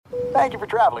Thank you for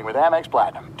traveling with Amex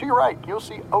Platinum. To your right, you'll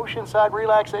see oceanside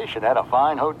relaxation at a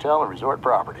fine hotel and resort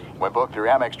property. When booked through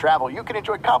Amex Travel, you can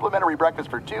enjoy complimentary breakfast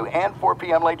for 2 and 4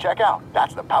 p.m. late checkout.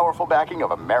 That's the powerful backing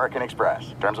of American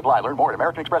Express. Terms apply. Learn more at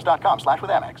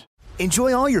americanexpress.com/withAmex.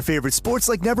 Enjoy all your favorite sports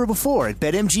like never before at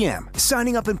BetMGM.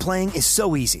 Signing up and playing is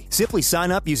so easy. Simply sign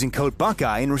up using code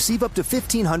Buckeye and receive up to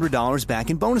 $1,500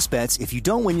 back in bonus bets if you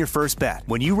don't win your first bet.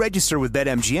 When you register with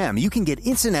BetMGM, you can get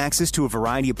instant access to a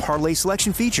variety of parlay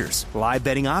selection features, live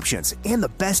betting options, and the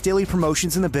best daily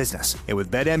promotions in the business. And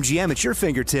with BetMGM at your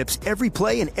fingertips, every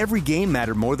play and every game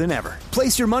matter more than ever.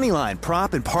 Place your moneyline,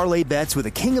 prop, and parlay bets with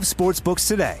the king of sportsbooks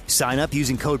today. Sign up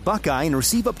using code Buckeye and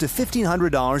receive up to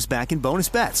 $1,500 back in bonus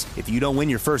bets if you don't win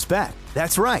your first bet.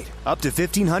 That's right, up to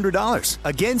 $1,500.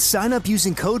 Again, sign up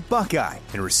using code Buckeye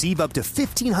and receive up to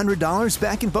 $1,500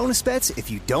 back in bonus bets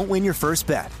if you don't win your first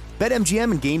bet.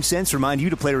 BetMGM and GameSense remind you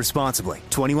to play responsibly.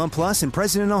 21 plus and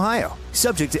present in Ohio.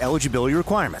 Subject to eligibility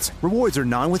requirements. Rewards are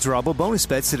non-withdrawable bonus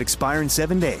bets that expire in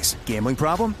 7 days. Gambling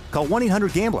problem? Call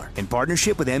 1-800-GAMBLER in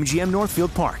partnership with MGM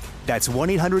Northfield Park. That's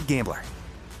 1-800-GAMBLER.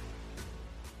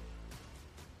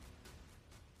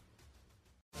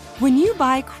 When you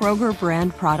buy Kroger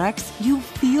brand products, you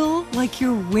feel like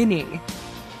you're winning.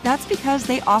 That's because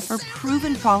they offer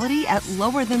proven quality at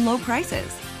lower than low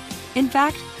prices. In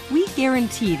fact, we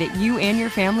guarantee that you and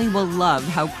your family will love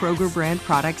how Kroger brand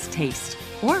products taste,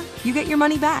 or you get your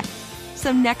money back.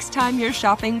 So next time you're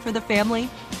shopping for the family,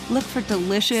 look for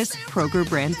delicious Kroger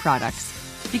brand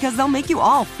products, because they'll make you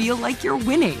all feel like you're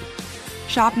winning.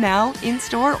 Shop now,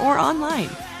 in-store, or online.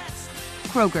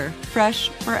 Kroger, fresh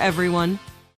for everyone.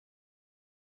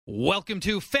 Welcome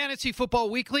to Fantasy Football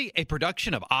Weekly, a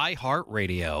production of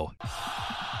iHeartRadio.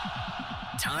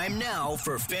 Time now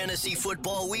for Fantasy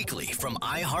Football Weekly from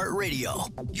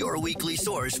iHeartRadio, your weekly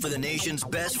source for the nation's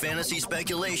best fantasy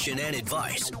speculation and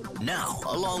advice. Now,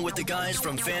 along with the guys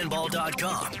from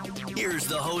Fanball.com, here's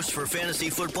the host for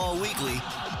Fantasy Football Weekly,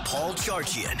 Paul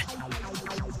Charchian.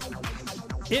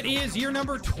 It is year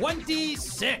number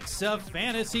 26 of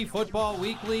Fantasy Football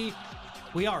Weekly.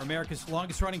 We are America's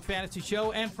longest-running fantasy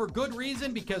show, and for good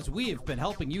reason, because we have been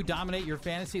helping you dominate your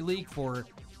fantasy league for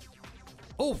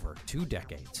over 2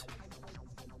 decades.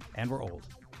 And we're old.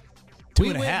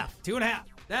 Two and a half.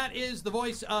 That is the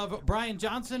voice of Brian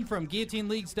Johnson from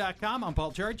GuillotineLeagues.com. I'm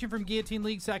Paul Charchian from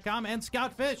GuillotineLeagues.com, and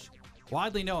Scott Fish,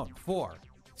 widely known for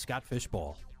Scott Fish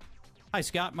Bowl. Hi,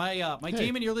 Scott. My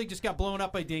team in your league just got blown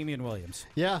up by Damian Williams.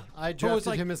 Yeah, I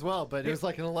drafted him as well, but it was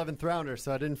like an 11th rounder,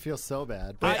 so I didn't feel so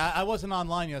bad. But I wasn't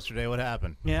online yesterday. What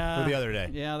happened? Yeah. Or the other day?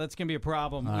 Yeah, that's going to be a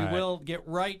problem. We will get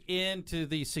right into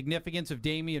the significance of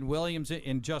Damian Williams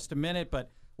in just a minute, but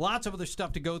lots of other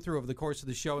stuff to go through over the course of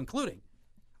the show, including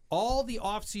all the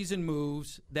offseason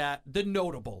moves, the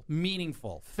notable,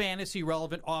 meaningful,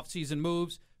 fantasy-relevant offseason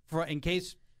moves in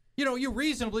case you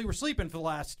reasonably were sleeping for the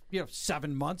last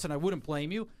 7 months, and I wouldn't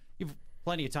blame you. You've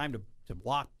plenty of time to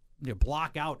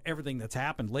block out everything that's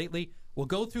happened lately. We'll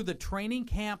go through the training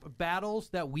camp battles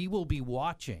that we will be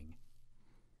watching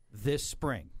this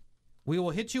spring. We will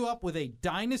hit you up with a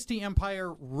Dynasty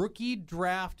Empire rookie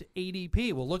draft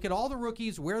ADP. We'll look at all the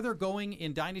rookies, where they're going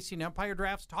in Dynasty and Empire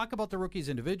drafts, talk about the rookies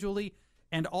individually,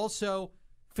 and also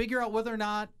figure out whether or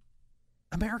not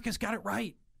America's got it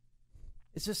right.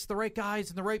 Is this the right guys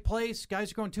in the right place?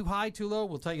 Guys are going too high, too low?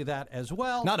 We'll tell you that as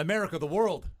well. Not America, the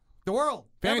world. The world.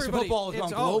 Fantasy Everybody. football has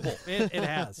gone global. It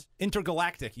has.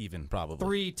 Intergalactic even, probably.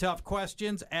 3 tough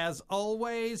questions, as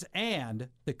always, and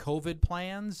the COVID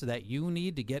plans that you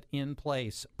need to get in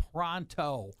place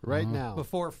pronto. Right now.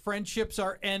 Before friendships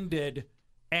are ended,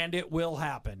 and it will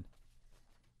happen.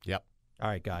 Yep. All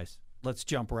right, guys. Let's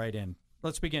jump right in.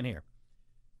 Let's begin here.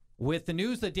 With the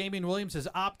news that Damian Williams has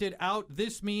opted out,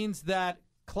 this means that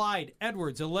Clyde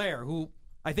Edwards-Helaire, who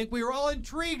I think we were all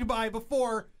intrigued by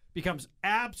before, becomes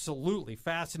absolutely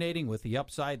fascinating with the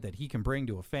upside that he can bring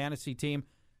to a fantasy team.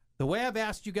 The way I've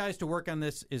asked you guys to work on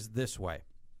this is this way.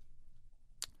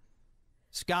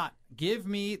 Scott, give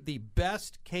me the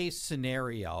best case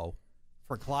scenario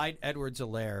for Clyde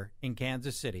Edwards-Helaire in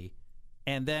Kansas City.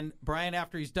 And then, Brian,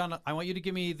 after he's done, I want you to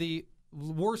give me the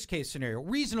worst case scenario,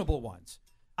 reasonable ones.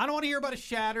 I don't want to hear about a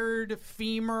shattered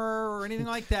femur or anything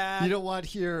like that. You don't want to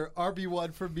hear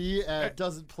RB1 from me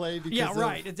doesn't play because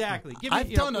right, exactly. Give me,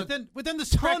 I've done within the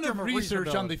ton spectrum of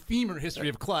research on the femur history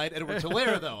of Clyde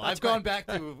Edwards-Helaire, though. I've gone back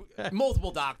to multiple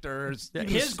doctors,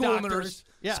 his school doctors,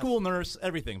 nurse,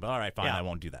 everything. But all right, fine, I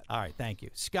won't do that. All right, thank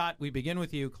you. Scott, we begin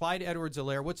with you. Clyde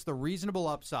Edwards-Helaire, what's the reasonable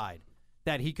upside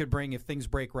that he could bring if things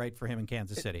break right for him in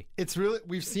Kansas City? It's really,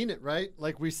 we've seen it, right?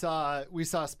 Like we saw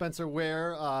Spencer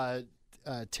Ware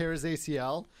tear his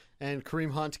ACL, and Kareem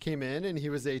Hunt came in, and he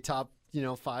was a top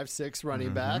 5'6"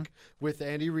 running back with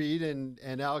Andy Reid,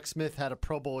 and Alex Smith had a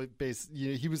Pro Bowl base.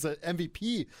 He was an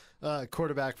MVP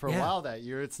quarterback for a while that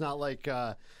year. It's not like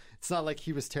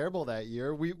he was terrible that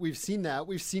year. We've seen that.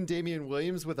 We've seen Damian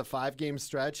Williams with a 5-game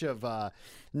stretch of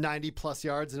 90-plus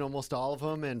yards in almost all of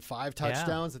them and 5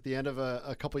 touchdowns at the end of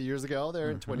a couple years ago there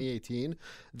in 2018.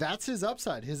 That's his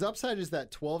upside. His upside is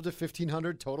that 12 to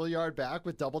 1,500 total yard back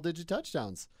with double-digit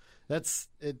touchdowns. That's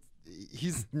it.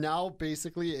 He's now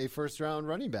basically a first-round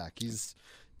running back. He's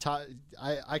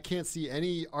I can't see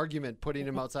any argument putting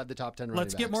him outside the top 10 running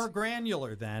Let's backs. get more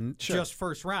granular then, just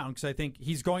first round, because I think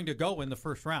he's going to go in the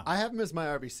first round. I have him as my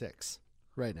RB6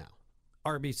 right now.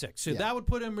 RB6. So that would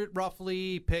put him at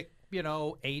roughly pick,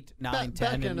 8, 9, 10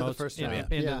 back into the first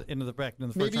round. Into the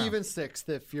first Maybe round. even 6th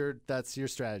if that's your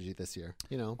strategy this year.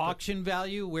 Auction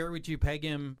value, where would you peg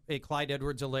him, a Clyde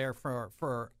Edwards-Helaire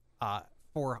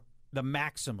for the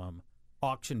maximum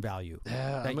auction value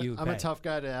that you pay? I'm a tough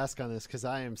guy to ask on this because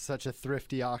I am such a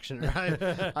thrifty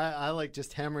auctioneer. I like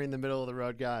just hammering the middle of the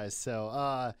road guys.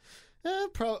 So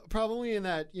probably in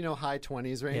that high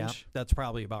 20s range. Yeah, that's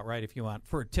probably about right if you want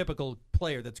for a typical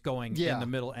player that's going in the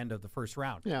middle end of the first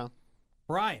round. Yeah.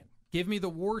 Brian, give me the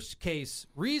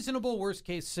reasonable worst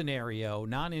case scenario,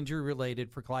 non-injury related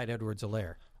for Clyde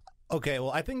Edwards-Helaire. Okay,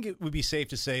 well, I think it would be safe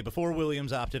to say before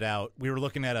Williams opted out, we were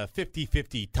looking at a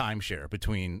 50-50 timeshare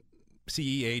between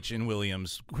CEH and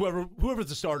Williams. Whoever's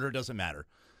the starter, doesn't matter.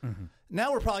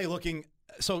 Now we're probably looking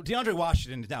 – so DeAndre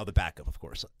Washington is now the backup, of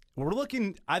course. We're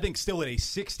looking, I think, still at a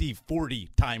 60-40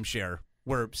 timeshare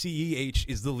where CEH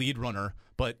is the lead runner,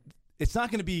 but it's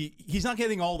not going to be – he's not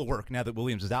getting all the work now that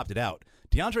Williams has opted out.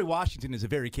 DeAndre Washington is a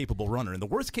very capable runner, and the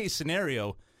worst-case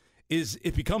scenario is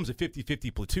it becomes a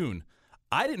 50-50 platoon.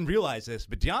 I didn't realize this,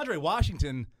 but DeAndre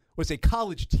Washington was a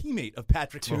college teammate of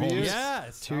Patrick Mahomes. 2 years.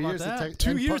 Yes. 2 years at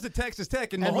 2 years at Texas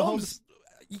Tech, and Mahomes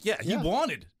he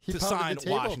wanted to sign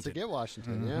Washington. To get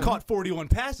Washington, Caught 41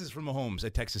 passes from Mahomes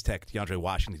at Texas Tech. DeAndre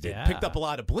Washington did. Yeah. Picked up a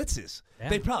lot of blitzes. Yeah.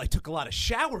 They probably took a lot of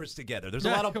showers together. There's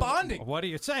a lot of bonding. What are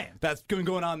you saying? That's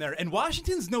going on there. And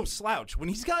Washington's no slouch. When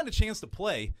he's gotten a chance to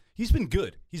play, he's been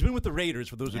good. He's been with the Raiders,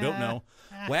 for those who don't know.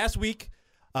 Last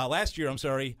year,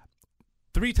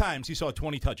 3 times he saw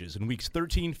 20 touches in weeks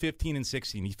 13, 15, and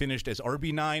 16. He finished as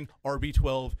RB9,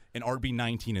 RB12, and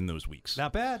RB19 in those weeks.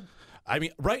 Not bad. I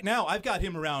mean, right now, I've got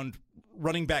him around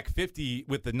running back 50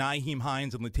 with the Nyheim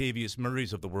Hines and Latavius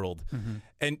Murrays of the world.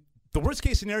 And the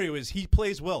worst-case scenario is he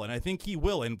plays well, and I think he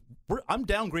will. And I'm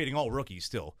downgrading all rookies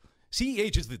still.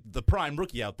 CEH is the prime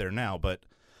rookie out there now, but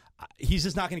he's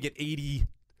just not going to get 80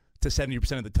 to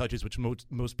 70% of the touches, which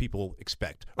most people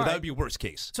expect. Or that would be worst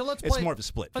case. So it's more of a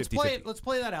split, 50-50. Let's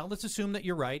play that out. Let's assume that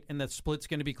you're right and that split's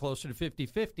going to be closer to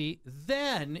 50-50.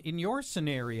 Then, in your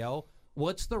scenario,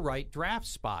 what's the right draft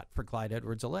spot for Clyde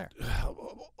Edwards-Helaire?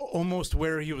 Almost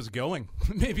where he was going.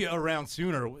 Maybe a round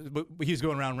sooner. He's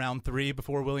going around round 3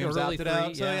 before Williams opted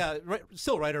out. So,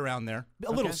 still right around there.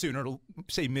 A little sooner,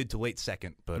 say mid to late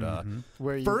second. But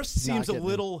first seems a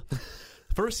little...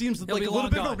 First seems like a little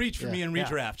bit of a reach for me in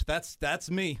redraft. That's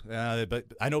me. But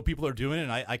I know people are doing it,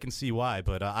 and I can see why.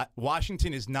 But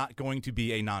Washington is not going to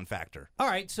be a non-factor. All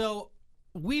right, so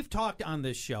we've talked on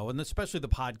this show, and especially the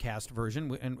podcast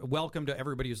version, and welcome to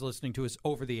everybody who's listening to us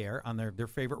over the air on their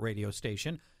favorite radio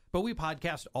station. But we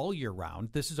podcast all year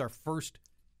round. This is our first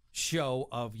show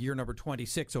of year number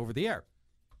 26 over the air.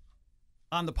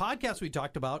 On the podcast, we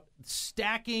talked about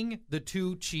stacking the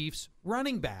 2 Chiefs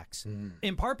running backs,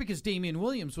 in part because Damian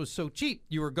Williams was so cheap.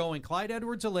 You were going Clyde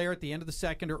Edwards-Helaire at the end of the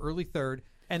second or early third,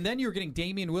 and then you were getting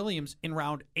Damian Williams in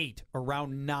round 8 or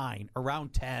round 9 or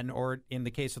round 10, or in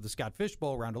the case of the Scott Fish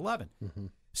Bowl, round 11.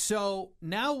 So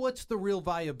now what's the real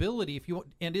viability?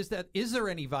 Is there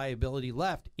any viability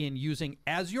left in using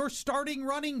as your starting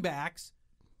running backs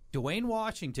Dwayne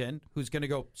Washington, who's going to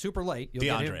go super late.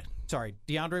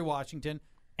 DeAndre Washington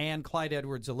and Clyde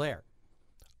Edwards-Helaire.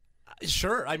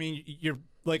 Sure. I mean, you're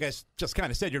like I just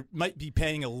kind of said, you might be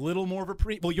paying a little more of a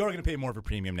premium. Well, you're going to pay more of a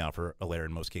premium now for Helaire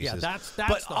in most cases. Yeah, that's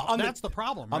the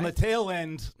problem. Right? On the tail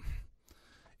end,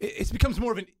 it becomes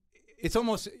more of an. It's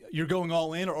almost you're going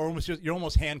all in, or almost you're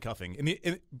almost handcuffing.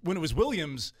 When it was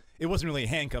Williams, it wasn't really a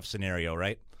handcuff scenario,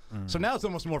 right? So now it's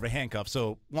almost more of a handcuff.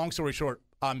 So long story short,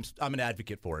 I'm an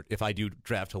advocate for it. If I do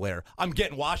draft Helaire, I'm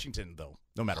getting Washington though,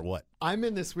 no matter what. I'm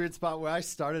in this weird spot where I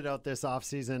started out this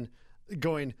offseason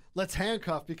going, let's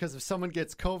handcuff because if someone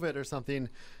gets COVID or something,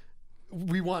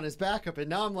 we want his backup. And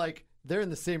now I'm like, they're in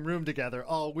the same room together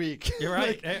all week. You're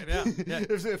right. Yeah.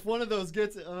 If one of those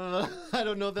gets, I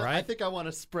don't know that. Right? I think I want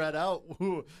to spread out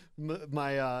who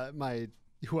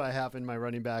I have in my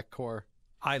running back core.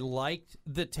 I liked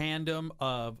the tandem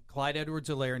of Clyde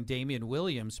Edwards-Helaire and Damian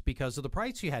Williams because of the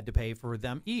price you had to pay for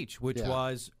them each, which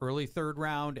was early third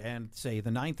round and, say, the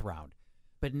ninth round.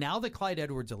 But now that Clyde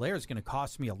Edwards-Helaire is going to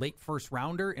cost me a late first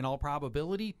rounder in all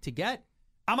probability to get,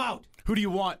 I'm out. Who do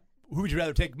you want? Who would you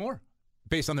rather take more?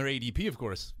 Based on their ADP, of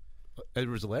course.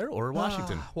 Edwards-Helaire or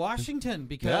Washington? Washington,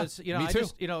 because me too.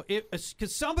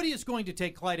 because somebody is going to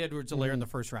take Clyde Edwards-Helaire in the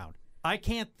first round. I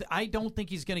don't think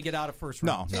he's going to get out of first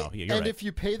round. No, you're and right. if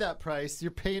you pay that price,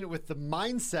 you're paying it with the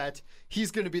mindset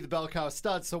he's going to be the bell cow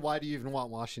stud. So why do you even want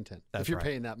Washington if you're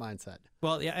paying that mindset?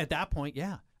 Well, yeah, at that point,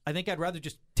 yeah. I think I'd rather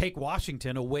just take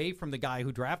Washington away from the guy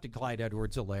who drafted Clyde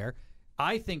Edwards-Helaire.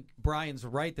 I think Brian's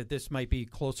right that this might be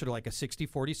closer to like a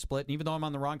 60-40 split. And even though I'm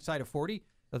on the wrong side of 40,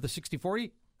 of the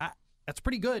 60-40, that's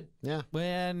pretty good. Yeah.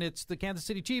 When it's the Kansas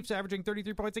City Chiefs averaging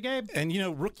 33 points a game. And,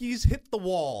 rookies hit the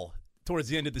wall towards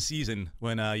the end of the season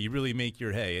when you really make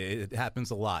your hay. It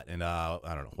happens a lot. And I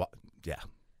don't know. Yeah.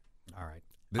 All right.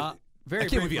 I Very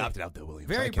can't believe you opted out, though, Williams.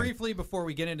 Very briefly before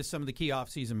we get into some of the key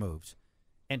offseason moves.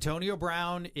 Antonio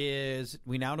Brown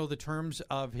we now know the terms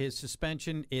of his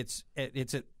suspension. It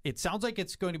sounds like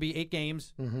it's going to be 8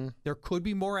 games. Mm-hmm. There could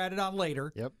be more added on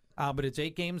later. Yep. But it's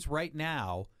 8 games right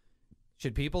now.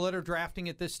 Should people that are drafting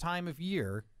at this time of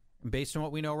year, based on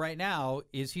what we know right now,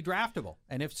 is he draftable?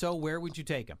 And if so, where would you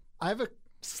take him? I have a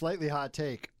slightly hot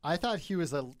take. I thought he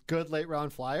was a good late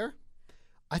round flyer.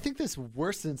 I think this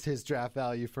worsens his draft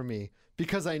value for me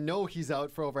because I know he's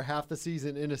out for over half the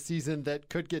season in a season that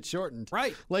could get shortened.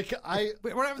 Right. What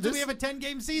happens if we have a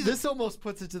 10-game season? This almost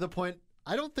puts it to the point.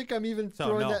 I don't think I'm even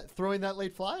throwing that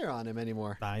late flyer on him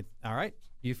anymore. All right.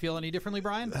 You feel any differently,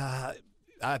 Brian?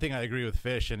 I think I agree with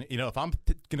Fish. And, if I'm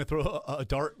going to throw a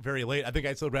dart very late, I think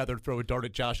I'd still rather throw a dart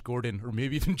at Josh Gordon or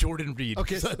maybe even Jordan Reed,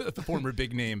 okay, the former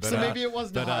big name. But, so maybe it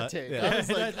wasn't a hot take. Yeah. I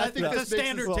think that's a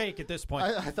standard take at this point.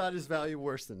 I thought his value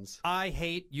worsens. I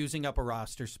hate using up a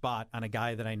roster spot on a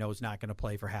guy that I know is not going to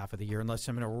play for half of the year unless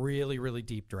I'm in a really, really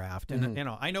deep draft. And,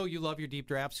 I know you love your deep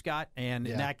draft, Scott, and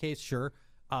in that case, sure.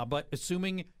 But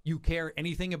assuming you care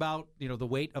anything about the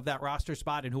weight of that roster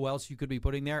spot and who else you could be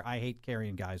putting there, I hate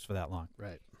carrying guys for that long.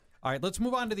 Right. All right, let's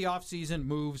move on to the offseason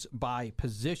moves by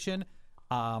position.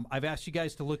 I've asked you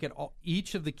guys to look at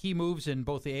each of the key moves in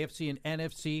both the AFC and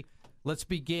NFC. Let's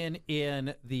begin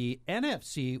in the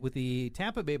NFC with the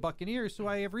Tampa Bay Buccaneers, who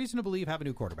I have reason to believe have a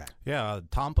new quarterback. Yeah,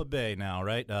 Tampa Bay now,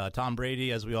 right? Tom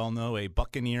Brady, as we all know, a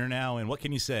Buccaneer now. And what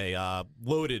can you say?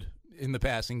 Loaded in the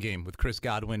passing game with Chris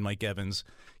Godwin, Mike Evans.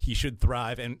 He should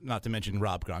thrive, and not to mention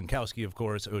Rob Gronkowski, of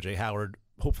course, O.J. Howard,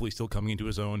 hopefully still coming into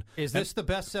his own. Is this the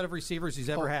best set of receivers he's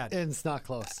ever had? And it's not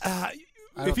close.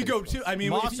 If you go to,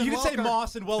 you could say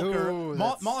Moss and Welker. Ooh,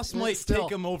 Moss might take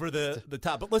him over the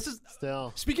top. But let's just,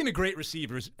 speaking of great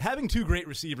receivers, having 2 great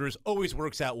receivers always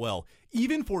works out well.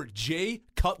 Even for Jay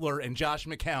Cutler and Josh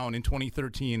McCown in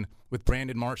 2013 with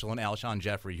Brandon Marshall and Alshon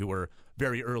Jeffrey, who were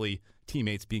very early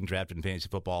teammates being drafted in fantasy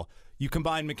football. You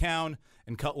combine McCown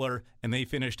and Cutler, and they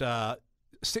finished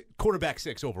quarterback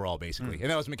 6 overall, basically. And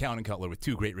that was McCown and Cutler with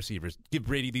 2 great receivers. Give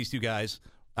Brady these 2 guys.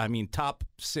 Top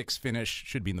 6 finish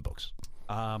should be in the books.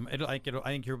 I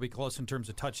think he'll be close in terms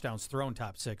of touchdowns thrown,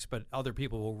 top 6, but other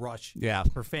people will rush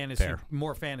for fantasy,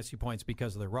 more fantasy points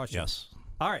because of their rushing. Yes.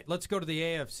 All right, let's go to the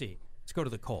AFC. Let's go to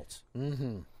the Colts.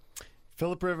 Mm-hmm.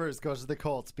 Phillip Rivers goes to the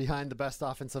Colts behind the best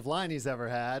offensive line he's ever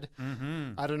had.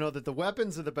 Mm-hmm. I don't know that the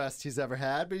weapons are the best he's ever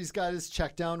had, but he's got his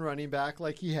check down running back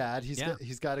like he had. He's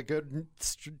got a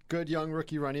good young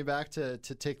rookie running back to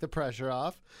take the pressure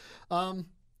off.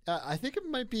 I think it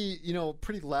might be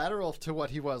pretty lateral to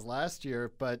what he was last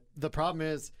year, but the problem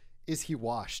is he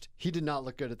washed. He did not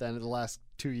look good at the end of the last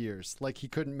 2 years. Like he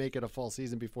couldn't make it a full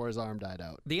season before his arm died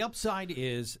out. The upside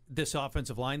is this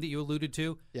offensive line that you alluded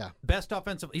to. Yeah.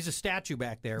 He's a statue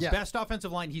back there. Yeah. Best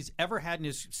offensive line he's ever had in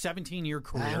his 17-year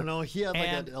career. I don't know. He had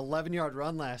an 11-yard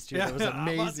run last year. That was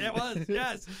amazing. It was,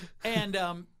 yes.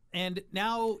 And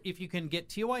now if you can get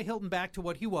T.Y. Hilton back to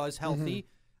what he was, healthy,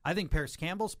 I think Paris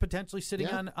Campbell's potentially sitting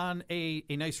on a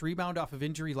nice rebound off of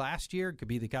injury last year. Could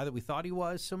be the guy that we thought he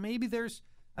was. So maybe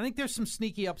I think there's some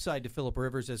sneaky upside to Phillip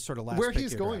Rivers as sort of last where pick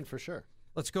he's going for sure.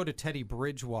 Let's go to Teddy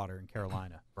Bridgewater in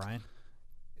Carolina. Brian?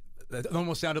 That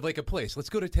almost sounded like a place. Let's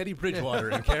go to Teddy Bridgewater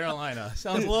in Carolina.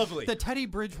 Sounds lovely. The Teddy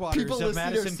Bridgewaters of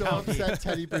Madison County. Upset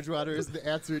Teddy Bridgewater is the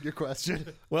answer to your question.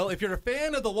 Well, if you're a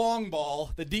fan of the long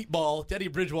ball, the deep ball, Teddy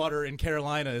Bridgewater in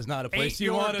Carolina is not a place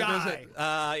you want to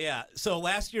visit. So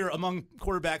last year, among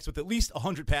quarterbacks with at least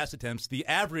 100 pass attempts, the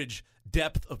average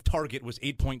depth of target was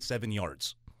 8.7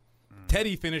 yards.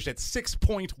 Teddy finished at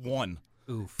 6.1.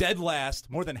 Oof. Dead last,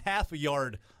 more than half a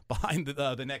yard behind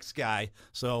the next guy.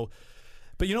 So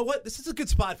But you know what? This is a good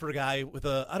spot for a guy with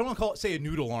I don't want to say a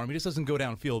noodle arm. He just doesn't go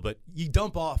downfield, but you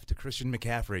dump off to Christian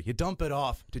McCaffrey. You dump it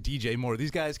off to DJ Moore.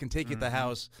 These guys can take it to the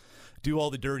house, do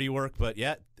all the dirty work. But,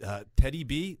 Teddy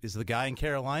B is the guy in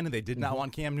Carolina. They did not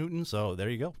want Cam Newton, so there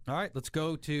you go. All right, let's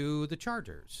go to the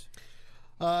Chargers.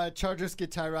 Chargers get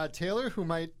Tyrod Taylor, who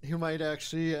might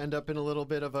actually end up in a little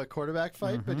bit of a quarterback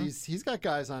fight, but he's got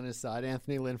guys on his side.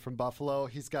 Anthony Lynn from Buffalo.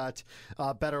 He's got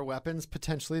better weapons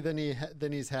potentially than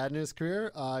he's had in his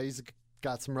career. He's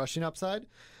got some rushing upside.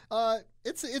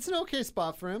 It's an okay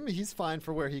spot for him. He's fine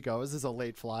for where he goes as a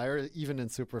late flyer, even in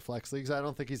super flex leagues. I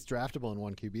don't think he's draftable in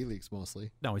 1 QB leagues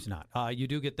mostly. No, he's not. You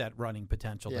do get that running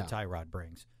potential that Tyrod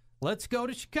brings. Let's go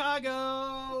to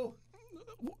Chicago.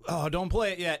 Oh, don't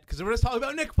play it yet, because we're just talking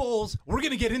about Nick Foles. We're going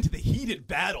to get into the heated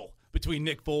battle between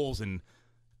Nick Foles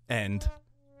and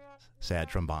Sad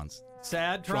Trombons.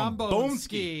 Sad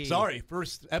Trombonski. Sorry,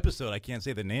 first episode. I can't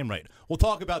say the name right. We'll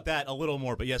talk about that a little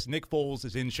more, but yes, Nick Foles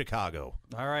is in Chicago.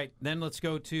 All right, then let's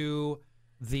go to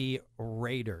the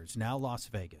Raiders, now Las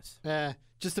Vegas.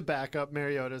 Just a backup.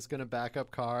 Mariota's going to back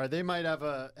up Carr. They might have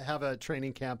a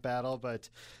training camp battle, but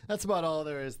that's about all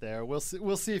there is there. We'll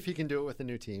see if he can do it with a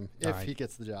new team, if he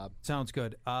gets the job. Sounds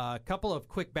good. A couple of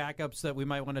quick backups that we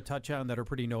might want to touch on that are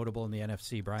pretty notable in the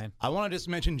NFC, Brian. I want to just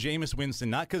mention Jameis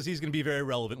Winston, not because he's going to be very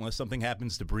relevant unless something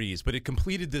happens to Breeze, but it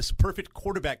completed this perfect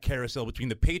quarterback carousel between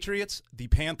the Patriots, the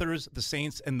Panthers, the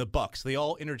Saints, and the Bucs. They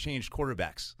all interchanged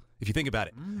quarterbacks, if you think about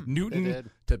it. Newton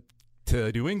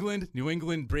to New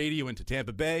England, Brady went to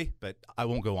Tampa Bay, but I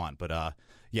won't go on. But,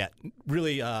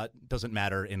 really doesn't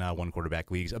matter in one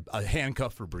quarterback leagues. A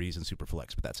handcuff for Breeze and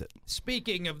Superflex, but that's it.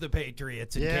 Speaking of the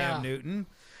Patriots and Cam Newton.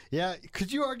 Yeah,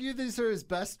 could you argue these are his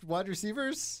best wide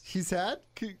receivers he's had?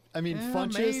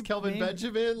 Funchess, Kelvin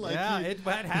Benjamin. It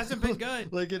hasn't been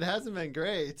good. It hasn't been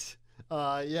great.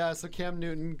 So Cam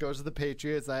Newton goes to the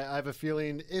Patriots. I have a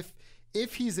feeling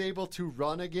if he's able to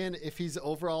run again, if he's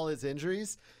over all his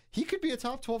injuries, he could be a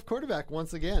top 12 quarterback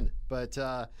once again. But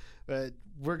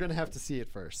we're going to have to see it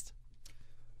first.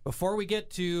 Before we get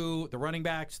to the running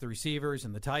backs, the receivers,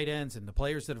 and the tight ends, and the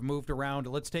players that have moved around,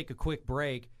 let's take a quick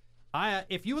break.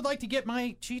 If you would like to get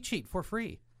my cheat sheet for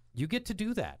free, you get to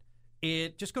do that.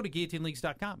 Just go to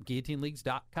GuillotineLeagues.com.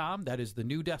 GuillotineLeagues.com. That is the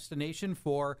new destination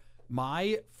for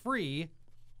my free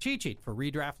cheat sheet for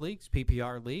redraft leagues,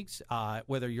 PPR leagues,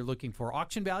 whether you're looking for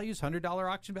auction values, $100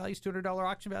 auction values, $200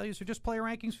 auction values, or just player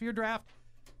rankings for your draft.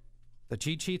 The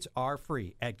cheat sheets are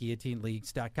free at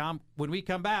GuillotineLeagues.com. When we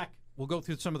come back, we'll go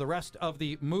through some of the rest of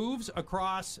the moves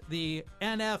across the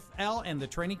NFL and the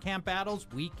training camp battles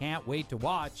we can't wait to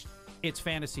watch. It's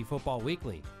Fantasy Football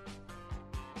Weekly.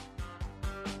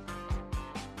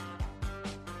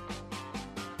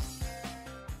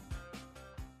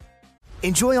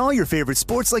 Enjoy all your favorite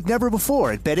sports like never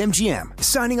before at BetMGM.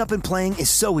 Signing up and playing is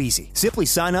so easy. Simply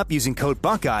sign up using code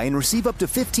Buckeye and receive up to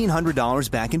 $1,500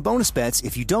 back in bonus bets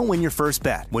if you don't win your first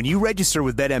bet. When you register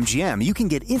with BetMGM, you can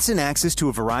get instant access to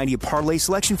a variety of parlay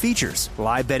selection features,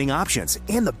 live betting options,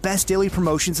 and the best daily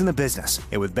promotions in the business.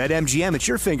 And with BetMGM at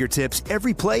your fingertips,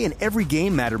 every play and every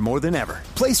game matter more than ever.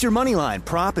 Place your moneyline,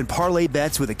 prop, and parlay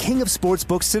bets with the king of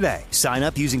sportsbooks today. Sign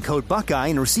up using code Buckeye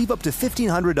and receive up to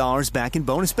 $1,500 back in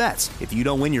bonus bets if you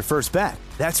don't win your first bet.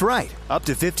 That's right, up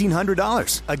to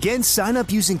 $1,500. Again, sign up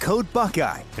using code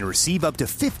Buckeye and receive up to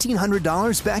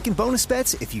 $1,500 back in bonus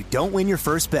bets if you don't win your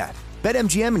first bet.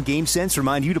 BetMGM and GameSense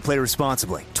remind you to play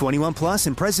responsibly. 21 plus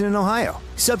and present in Ohio.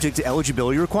 Subject to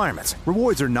eligibility requirements.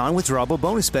 Rewards are non-withdrawable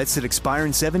bonus bets that expire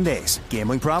in 7 days.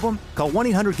 Gambling problem? Call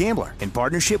 1-800-GAMBLER in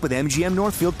partnership with MGM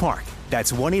Northfield Park.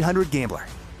 That's 1-800-GAMBLER.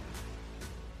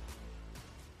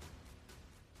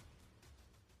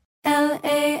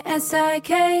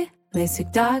 LASIK,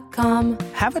 LASIK.com.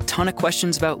 Have a ton of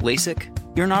questions about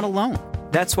LASIK? You're not alone.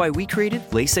 That's why we created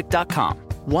LASIK.com.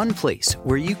 One place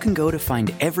where you can go to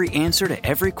find every answer to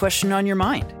every question on your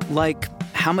mind. Like,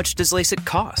 how much does LASIK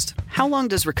cost? How long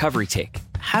does recovery take?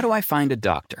 How do I find a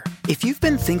doctor? If you've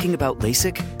been thinking about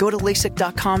LASIK, go to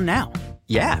LASIK.com now.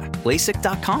 Yeah,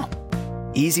 LASIK.com.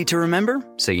 Easy to remember,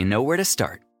 so you know where to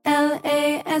start.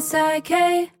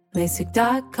 LASIK,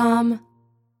 LASIK.com.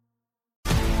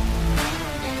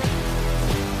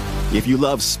 If you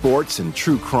love sports and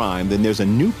true crime, then there's a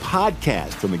new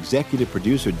podcast from executive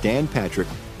producer Dan Patrick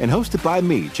and hosted by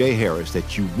me, Jay Harris,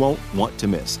 that you won't want to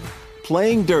miss.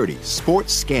 Playing Dirty: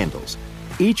 Sports Scandals.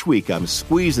 Each week, I'm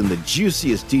squeezing the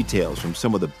juiciest details from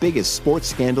some of the biggest sports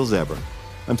scandals ever.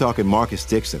 I'm talking Marcus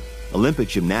Dixon, Olympic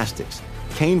gymnastics,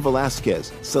 Cain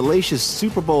Velasquez, salacious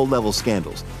Super Bowl-level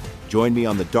scandals. Join me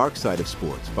on the dark side of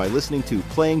sports by listening to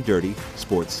Playing Dirty: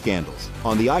 Sports Scandals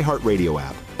on the iHeartRadio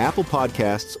app, Apple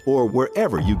Podcasts, or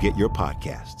wherever you get your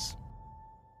podcasts.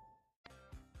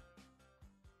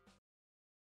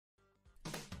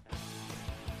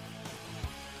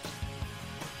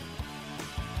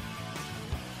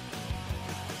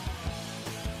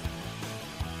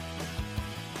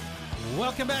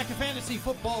 Welcome back to Fantasy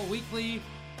Football Weekly.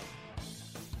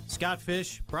 Scott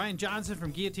Fish, Brian Johnson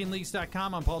from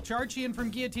GuillotineLeagues.com. I'm Paul Charchian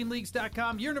from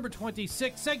GuillotineLeagues.com. Year number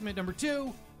 26, segment number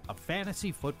 2 of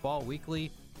Fantasy Football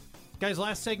Weekly. Guys,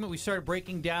 last segment we started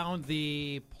breaking down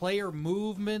the player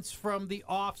movements from the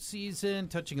offseason,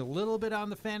 touching a little bit on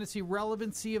the fantasy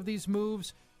relevancy of these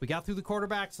moves. We got through the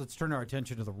quarterbacks. Let's turn our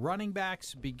attention to the running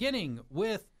backs, beginning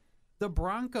with the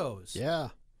Broncos. Yeah.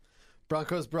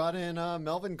 Broncos brought in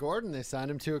Melvin Gordon. They signed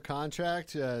him to a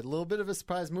contract. A little bit of a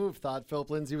surprise move. Thought Philip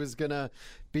Lindsay was going to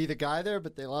be the guy there,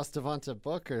 but they lost Devonta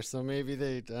Booker, so maybe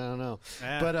I don't know.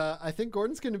 But I think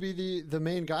Gordon's going to be the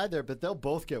main guy there, but they'll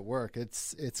both get work.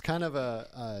 It's kind of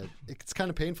it's kind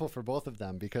of painful for both of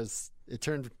them because it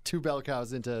turned 2 bell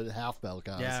cows into half bell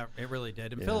cows. Yeah, it really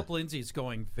did. And Philip Lindsay's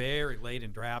going very late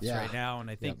in drafts right now, and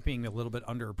I think being a little bit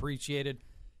underappreciated.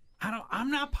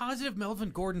 I'm not positive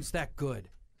Melvin Gordon's that good.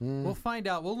 We'll find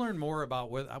out. We'll learn more about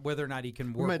whether or not he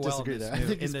can work might well disagree there. I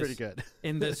think he's pretty good.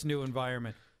 in this new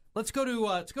environment. Let's go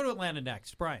to Atlanta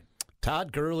next. Brian.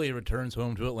 Todd Gurley returns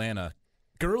home to Atlanta.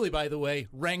 Gurley, by the way,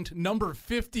 ranked number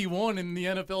 51 in the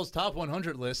NFL's top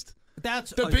 100 list. That's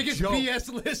the biggest joke.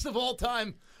 BS list of all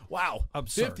time. Wow.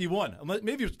 Absurd. 51.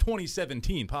 Maybe it was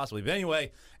 2017, possibly. But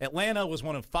anyway, Atlanta was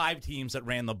one of 5 teams that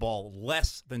ran the ball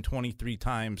less than 23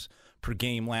 times per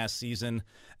game last season.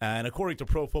 And according to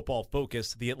Pro Football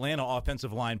Focus, the Atlanta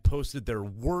offensive line posted their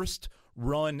worst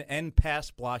run and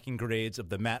pass blocking grades of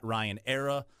the Matt Ryan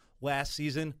era last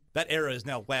season. That era has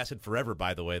now lasted forever,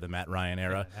 by the way, the Matt Ryan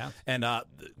era. Yeah. And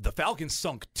the Falcons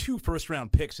sunk 2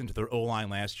 first-round picks into their O-line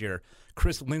last year.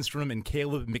 Chris Lindstrom and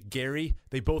Caleb McGarry,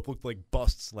 they both looked like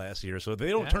busts last year. So if they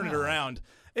don't turn it around,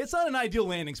 it's not an ideal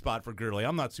landing spot for Gurley.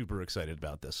 I'm not super excited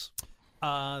about this.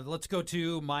 Let's go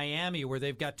to Miami, where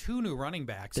they've got 2 new running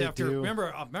backs. They do.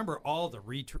 Remember all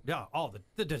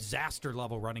the disaster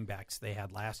level running backs they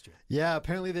had last year. Yeah,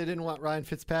 apparently they didn't want Ryan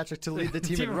Fitzpatrick to lead the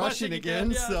team in rushing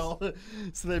again. Yes. So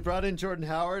they brought in Jordan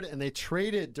Howard, and they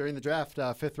traded during the draft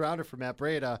 5th rounder for Matt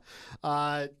Breida.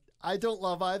 I don't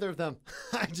love either of them.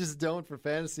 I just don't for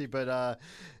fantasy, but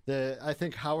I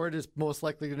think Howard is most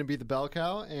likely going to be the bell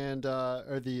cow, and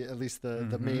at least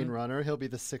the main runner. He'll be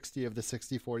the 60 of the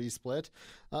 60-40 split.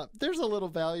 There's a little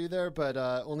value there, but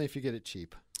only if you get it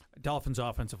cheap. Dolphins'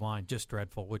 offensive line, just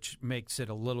dreadful, which makes it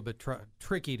a little bit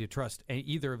tricky to trust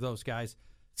either of those guys.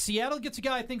 Seattle gets a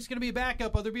guy I think is going to be a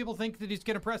backup. Other people think that he's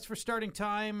going to press for starting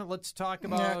time. Let's talk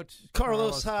about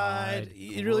Carlos Hyde.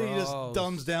 He really just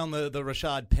dumbs down the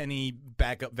Rashad Penny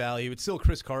backup value. It's still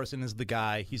Chris Carson is the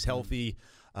guy. He's healthy.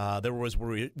 There was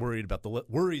worries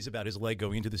about his leg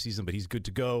going into the season, but he's good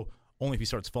to go. Only if he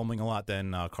starts fumbling a lot,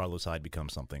 then Carlos Hyde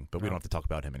becomes something. But we don't have to talk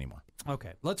about him anymore.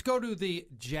 Okay. Let's go to the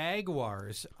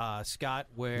Jaguars, Scott,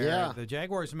 where the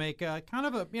Jaguars make kind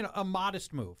of a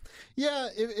modest move. Yeah,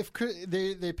 if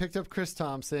they picked up Chris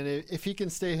Thompson, if he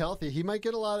can stay healthy, he might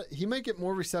get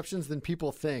more receptions than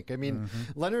people think. I mean,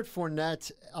 Leonard Fournette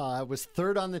was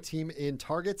 3rd on the team in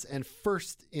targets and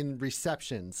 1st in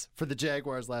receptions for the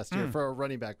Jaguars last year for a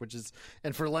running back,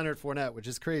 and for Leonard Fournette, which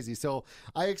is crazy. So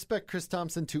I expect Chris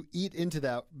Thompson to eat into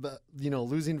that,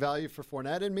 losing value for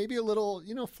Fournette and maybe a little,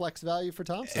 flex value for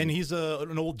Thompson. And he's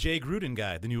an old Jay Gruden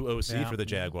guy, the new OC for the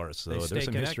Jaguars. So there's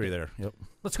some history there. Yep.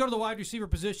 Let's go to the wide receiver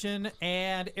position,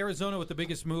 and Arizona with the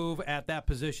biggest move at that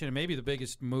position, and maybe the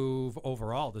biggest move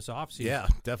overall this offseason. Yeah,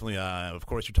 definitely. Of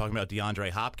course, you're talking about DeAndre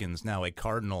Hopkins, now a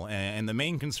Cardinal, and the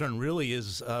main concern really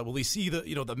is will he see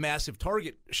the massive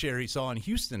target share he saw in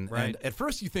Houston? Right. And at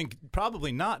first you think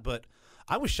probably not, but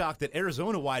I was shocked that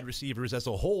Arizona wide receivers as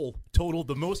a whole totaled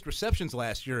the most receptions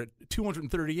last year at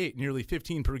 238, nearly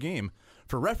 15 per game.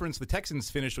 For reference, the Texans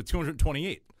finished with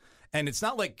 228. And it's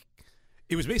not like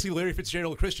it was basically Larry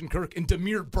Fitzgerald, Christian Kirk, and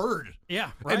Damiere Byrd.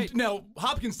 Yeah, right. And now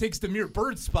Hopkins takes Damiere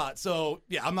Byrd's spot. So,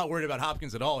 yeah, I'm not worried about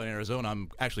Hopkins at all in Arizona.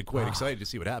 I'm actually quite excited to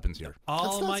see what happens here.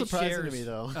 All my shares to me,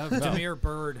 though. of Damiere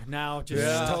Byrd now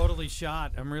just totally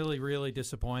shot. I'm really, really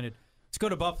disappointed. Let's go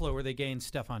to Buffalo, where they gained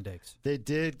Stephon Diggs. They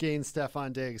did gain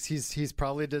Stephon Diggs. He's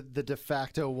probably the de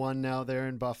facto one now there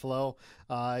in Buffalo.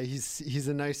 He's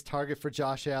a nice target for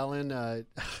Josh Allen.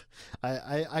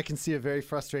 I can see a very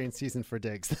frustrating season for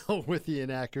Diggs, though, with the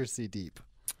inaccuracy deep.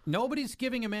 Nobody's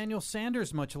giving Emmanuel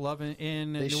Sanders much love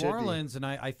in New Orleans, and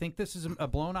I think this is a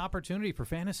blown opportunity for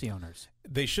fantasy owners.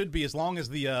 They should be, as long as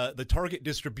the target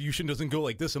distribution doesn't go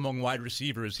like this among wide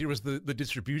receivers. Here was the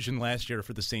distribution last year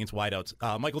for the Saints wideouts.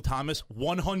 Michael Thomas,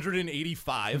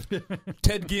 185.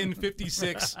 Ted Ginn,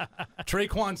 56.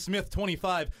 Traquan Smith,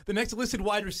 25. The next listed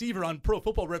wide receiver on Pro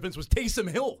Football Reference was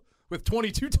Taysom Hill with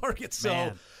 22 targets. So.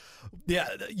 Man. Yeah,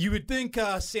 you would think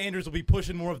Sanders will be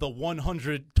pushing more of the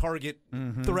 100 target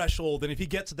threshold, and if he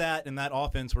gets that in that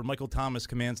offense where Michael Thomas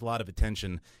commands a lot of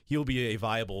attention, he'll be a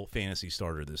viable fantasy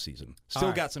starter this season.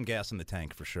 Still got some gas in the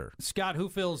tank for sure. Scott, who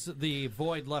fills the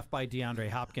void left by DeAndre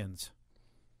Hopkins?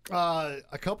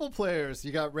 A couple players.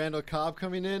 You got Randall Cobb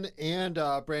coming in and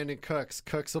Brandon Cooks.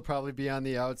 Cooks will probably be on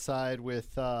the outside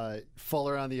with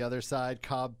Fuller on the other side.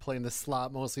 Cobb playing the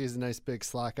slot mostly. He's a nice big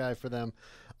slot guy for them.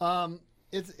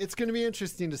 It's going to be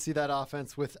interesting to see that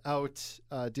offense without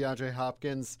DeAndre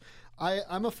Hopkins.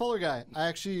 I'm a Fuller guy. I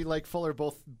actually like Fuller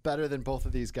better than both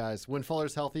of these guys. When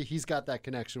Fuller's healthy, he's got that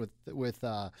connection with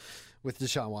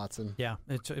Deshaun Watson. Yeah,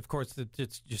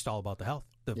 it's just all about the health.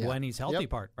 When he's healthy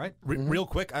part, right? Real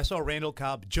quick, I saw Randall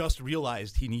Cobb just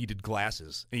realized he needed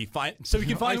glasses, and he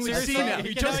can finally see now.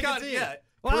 He just got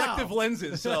corrective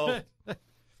lenses, so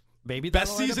maybe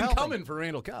best season coming for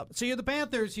Randall Cobb. So you're the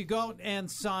Panthers. You go and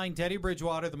sign Teddy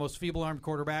Bridgewater, the most feeble-armed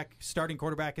starting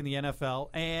quarterback in the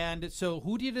NFL. And so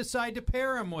who do you decide to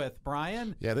pair him with,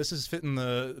 Brian? Yeah, this is fitting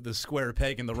the square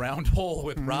peg in the round hole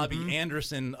with Robbie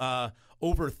Anderson.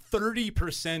 Over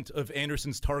 30% of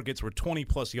Anderson's targets were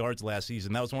 20-plus yards last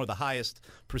season. That was one of the highest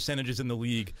percentages in the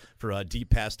league for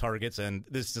deep pass targets. And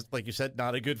this is, like you said,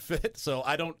 not a good fit. So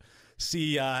I don't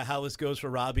see how this goes for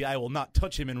Robbie. I will not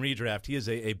touch him in redraft. He is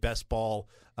a best ball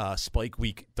spike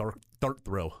week dart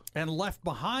throw. And left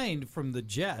behind from the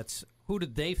Jets, who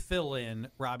did they fill in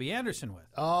Robbie Anderson with?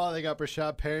 Oh, they got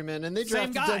Rashad Perriman, and they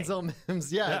drafted Denzel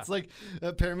Mims. Yeah, it's like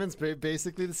Perriman's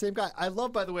basically the same guy. I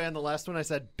love, by the way, on the last one I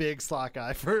said big slot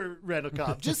guy for Randall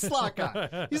Cobb. Just slot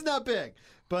guy. He's not big.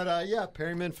 But,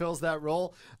 Perriman fills that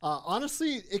role.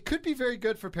 Honestly, it could be very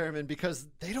good for Perriman because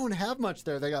they don't have much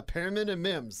there. They got Perriman and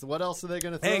Mims. What else are they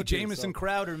going to throw Hey, Jamison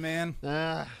Crowder, man.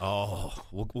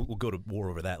 We'll go to war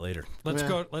over that later.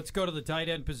 Let's go to the tight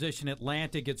end position.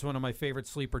 Atlanta gets one of my favorite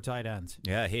sleeper tight ends.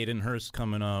 Yeah, Hayden Hurst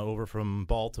coming over from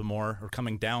Baltimore, or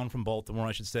coming down from Baltimore,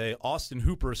 I should say. Austin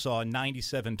Hooper saw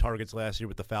 97 targets last year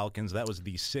with the Falcons. That was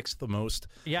the sixth most.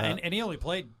 Yeah, and he only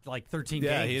played like 13 games.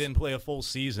 Yeah, he didn't play a full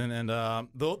season, and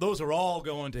those are all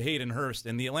going to Hayden Hurst.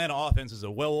 And the Atlanta offense is a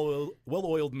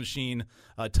well-oiled machine.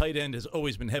 Tight end has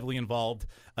always been heavily involved.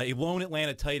 A lone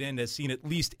Atlanta tight end has seen at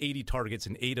least 80 targets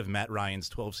in 8 of Matt Ryan's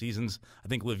 12 seasons. I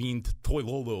think Levine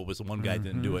Toilolo was the one guy that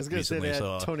didn't do it recently. I was going to say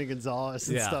they had Tony Gonzalez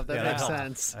and stuff. That makes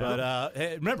sense. But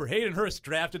remember, Hayden Hurst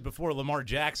drafted before Lamar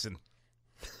Jackson,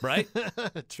 right?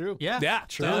 True. Yeah,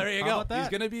 true. So there you go. He's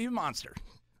going to be a monster.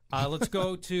 Let's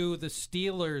go to the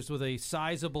Steelers with a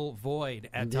sizable void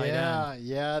at tight end.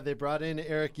 Yeah, they brought in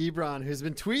Eric Ebron, who's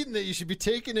been tweeting that you should be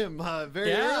taking him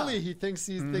very early. He thinks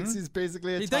he's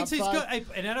basically a top 5. He's good.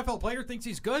 An NFL player thinks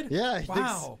he's good? Yeah.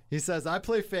 He says, I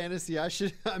play fantasy.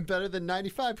 I'm better than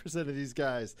 95% of these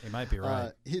guys. He might be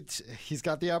right. He's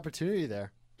got the opportunity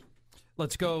there.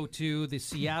 Let's go to the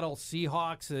Seattle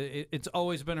Seahawks. It's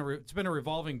always been a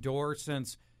revolving door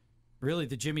since really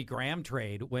the Jimmy Graham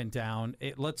trade went down.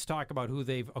 Let's talk about who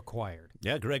they've acquired.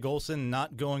 Yeah, Greg Olsen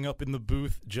not going up in the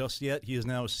booth just yet. He is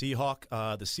now a Seahawk.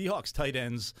 The Seahawks tight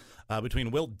ends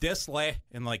between Will Dissly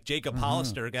and like Jacob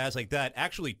Hollister, guys like that,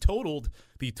 actually totaled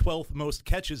the 12th most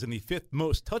catches and the 5th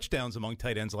most touchdowns among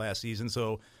tight ends last season.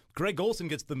 So Greg Olsen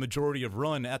gets the majority of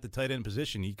run at the tight end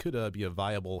position. He could be a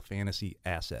viable fantasy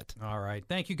asset. All right.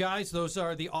 Thank you, guys. Those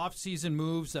are the offseason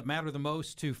moves that matter the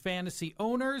most to fantasy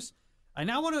owners. I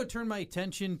now want to turn my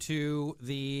attention to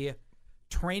the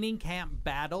training camp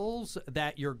battles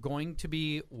that you're going to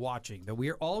be watching, that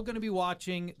we're all going to be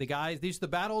watching. The guys, these are the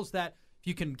battles that if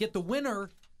you can get the winner,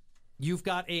 you've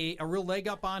got a real leg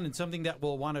up on, and something that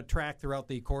we'll want to track throughout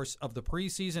the course of the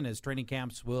preseason as training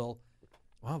camps will.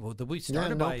 Well, we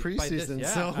started no preseason,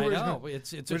 yeah, so I know. we're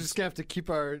just going to have to keep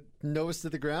our nose to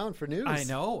the ground for news. I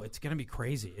know. It's going to be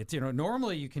crazy. It's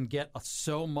normally you can get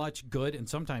so much good and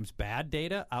sometimes bad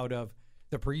data out of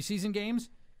the preseason games,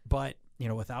 but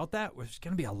without that, there's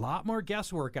going to be a lot more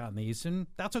guesswork on these, and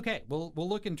that's okay. We'll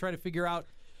look and try to figure out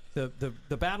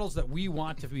the battles that we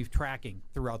want to be tracking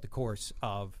throughout the course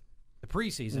of the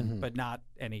preseason, but not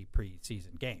any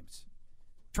preseason games.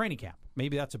 Training camp,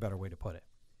 maybe that's a better way to put it.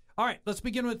 All right, let's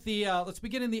begin in the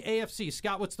AFC.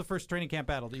 Scott, what's the first training camp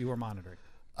battle that you were monitoring?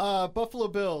 Buffalo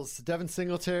Bills, Devin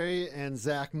Singletary and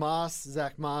Zach Moss.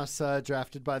 Zach Moss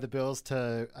drafted by the Bills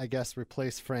to, I guess,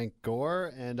 replace Frank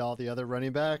Gore and all the other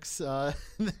running backs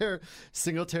there.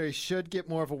 Singletary should get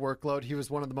more of a workload. He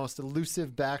was one of the most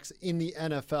elusive backs in the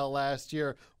NFL last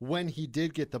year when he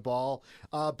did get the ball.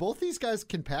 Both these guys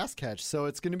can pass catch, so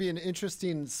it's going to be an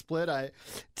interesting split.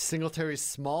 Singletary's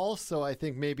small, so I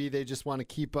think maybe they just want to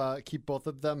keep both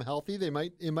of them healthy.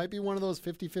 It might be one of those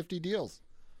 50-50 deals.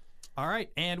 All right,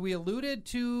 and we alluded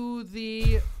to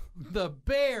the the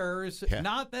Bears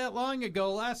not that long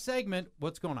ago. Last segment.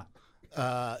 What's going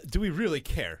on? Do we really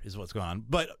care is what's going on.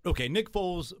 But, okay, Nick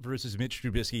Foles versus Mitch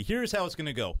Trubisky. Here's how it's going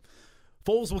to go.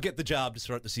 Foles will get the job to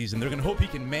start the season. They're going to hope he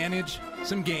can manage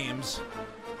some games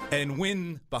and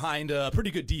win behind a pretty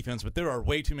good defense, but there are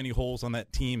way too many holes on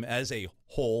that team as a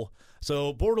whole.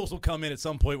 So Bortles will come in at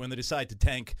some point when they decide to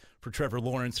tank for Trevor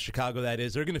Lawrence, Chicago that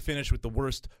is. They're going to finish with the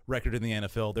worst record in the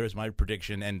NFL. There's my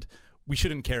prediction, and we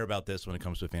shouldn't care about this when it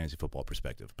comes to a fantasy football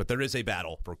perspective. But there is a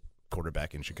battle for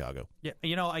quarterback in Chicago. Yeah,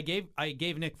 I gave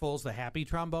Nick Foles the happy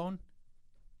trombone.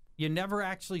 You never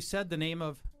actually said the name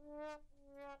of...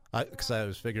 Because I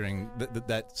was figuring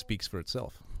that speaks for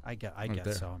itself. I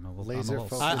guess so. I'm a little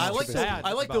I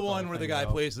like the one where the guy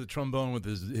plays the trombone with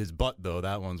his butt, though.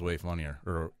 That one's way funnier.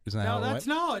 Or isn't that how it went?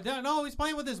 No. He's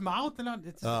playing with his mouth, and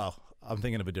I'm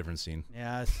thinking of a different scene.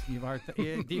 Yes, you are.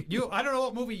 I don't know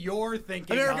what movie you're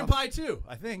thinking. American Pie 2,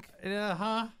 I think.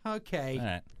 Okay. All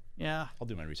right. Yeah. I'll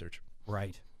do my research.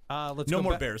 Right. No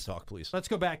more Bears talk, please. Let's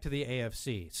go back to the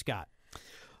AFC. Scott.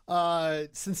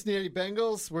 Cincinnati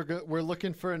Bengals. We're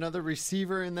looking for another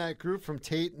receiver in that group from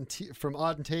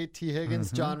Auden Tate, T.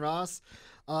 Higgins, John Ross.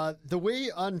 The way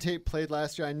Auden Tate played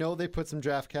last year, I know they put some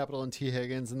draft capital in T.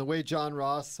 Higgins, and the way John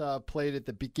Ross played at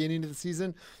the beginning of the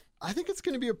season, I think it's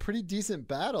going to be a pretty decent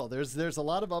battle. There's a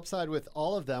lot of upside with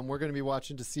all of them. We're going to be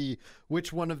watching to see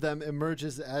which one of them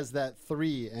emerges as that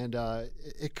 3, and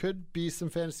it could be some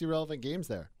fantasy relevant games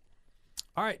there.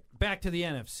 All right, back to the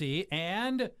NFC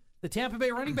and the Tampa Bay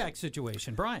running back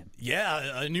situation. Brian.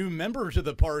 Yeah, a new member to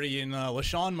the party in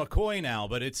LaShawn McCoy now,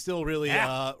 but it's still really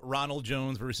Ronald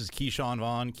Jones versus Keyshawn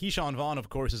Vaughn. Keyshawn Vaughn, of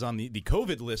course, is on the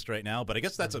COVID list right now, but I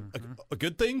guess that's a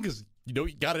good thing because,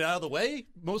 you got it out of the way,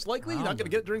 most likely. You're not going to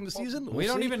get it during the season. We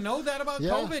don't even know that about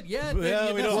COVID yet.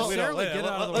 Yeah, we don't get it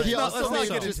out of the way. He also might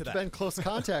have just been close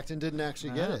contact and didn't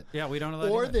actually get it. Yeah, we don't know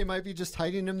that. Or they might be just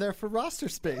hiding him there for roster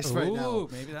space right now. Ooh,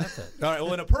 maybe that's it. All right,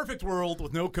 well, in a perfect world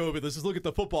with no COVID, let's just look at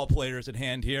the football players at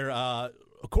hand here.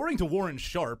 According to Warren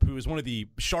Sharp, who is one of the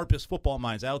sharpest football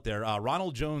minds out there,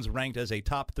 Ronald Jones ranked as a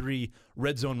top 3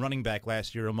 red zone running back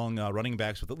last year among running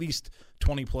backs with at least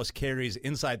 20-plus carries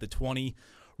inside the 20.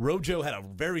 Rojo had a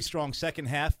very strong second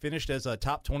half, finished as a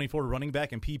top 24 running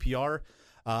back in PPR.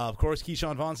 Of course,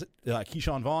 Keyshawn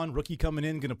Vaughn, rookie coming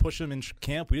in, going to push him in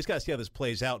camp. We just got to see how this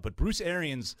plays out. But Bruce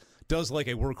Arians does like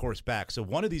a workhorse back, so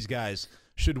one of these guys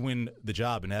should win the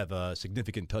job and have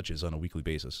significant touches on a weekly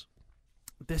basis.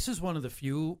 This is one of the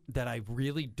few that I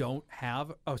really don't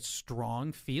have a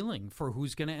strong feeling for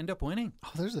who's going to end up winning.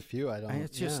 Oh, there's a few I don't.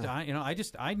 It's just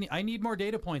I need more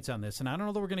data points on this, and I don't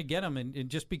know that we're going to get them. And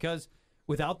just because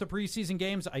without the preseason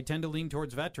games, I tend to lean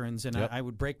towards veterans, and I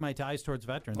would break my ties towards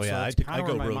veterans. Oh, yeah, so that's kind of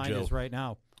where my mind is right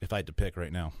now. If I had to pick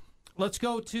right now. Let's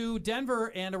go to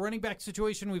Denver and a running back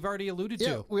situation we've already alluded to.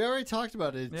 Yeah, we already talked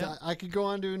about it. Yeah. I could go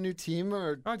on to a new team.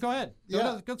 All right, go ahead.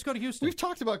 Let's go to Houston. We've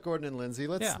talked about Gordon and Lindsey.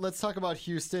 Let's talk about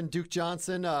Houston. Duke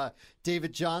Johnson,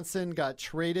 David Johnson got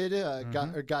traded,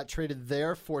 got traded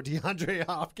there for DeAndre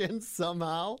Hopkins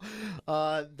somehow.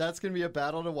 That's going to be a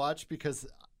battle to watch because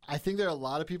I think there are a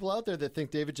lot of people out there that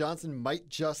think David Johnson might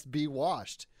just be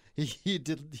washed. He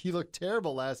looked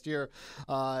terrible last year.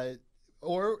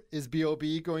 Or is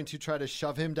B.O.B. going to try to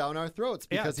shove him down our throats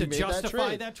because he made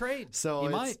justify that trade? So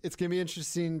it's going to be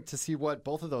interesting to see what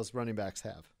both of those running backs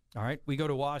have. All right, we go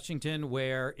to Washington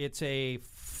where it's a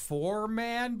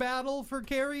 4-man battle for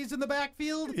carries in the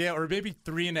backfield. Yeah, or maybe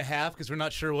 3.5 because we're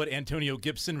not sure what Antonio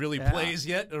Gibson really plays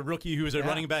yet. A rookie who's a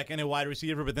running back and a wide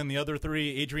receiver, but then the other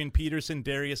 3, Adrian Peterson,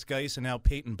 Darius Geis, and now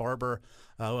Peyton Barber,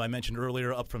 who I mentioned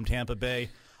earlier, up from Tampa Bay.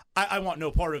 I want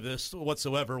no part of this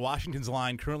whatsoever. Washington's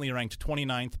line currently ranked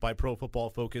 29th by Pro Football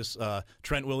Focus.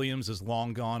 Trent Williams is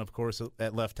long gone, of course,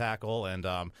 at left tackle, and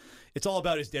it's all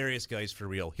about his Darius Geis for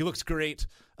real. He looks great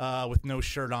with no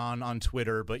shirt on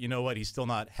Twitter, but you know what? He's still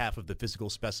not half of the physical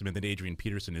specimen that Adrian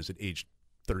Peterson is at age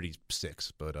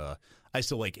 36, but I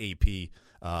still like AP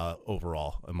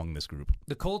overall among this group.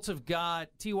 The Colts have got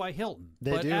T.Y. Hilton.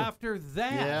 They do. After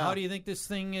that, how do you think this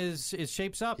thing is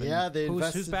shapes up? Yeah,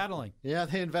 who's battling? Yeah,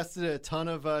 they invested a ton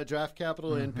of draft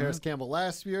capital in Paris Campbell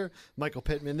last year, Michael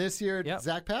Pittman this year. Yep.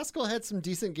 Zach Pascal had some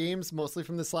decent games, mostly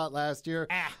from the slot last year.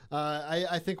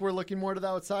 I think we're looking more to the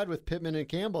outside with Pittman and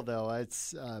Campbell, though.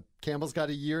 It's Campbell's got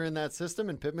a year in that system,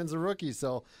 and Pittman's a rookie,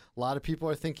 so a lot of people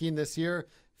are thinking this year,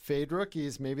 fade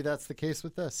rookies. Maybe that's the case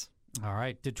with this. All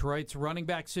right. Detroit's running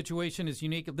back situation is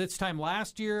unique. This time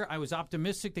last year, I was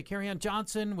optimistic that Kerryon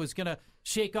Johnson was going to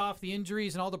shake off the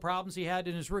injuries and all the problems he had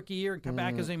in his rookie year and come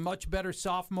back as a much better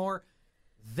sophomore.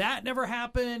 That never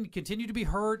happened. Continue to be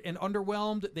hurt and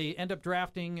underwhelmed. They end up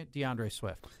drafting DeAndre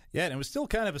Swift. Yeah, and it was still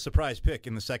kind of a surprise pick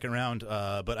in the second round,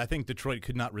 but I think Detroit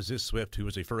could not resist Swift, who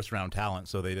was a first-round talent,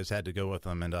 so they just had to go with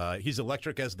him. And he's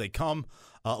electric as they come,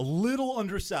 a little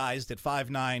undersized at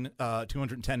 5'9",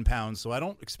 210 pounds, so I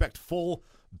don't expect full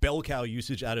bell cow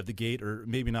usage out of the gate, or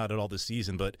maybe not at all this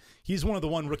season, but he's one of the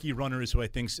rookie runners who I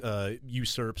think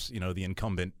usurps the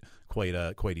incumbent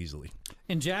quite easily.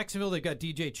 In Jacksonville, they've got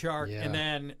DJ Chark, and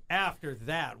then after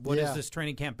that, what does this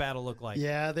training camp battle look like?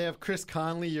 Yeah, they have Chris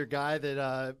Conley, your guy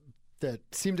that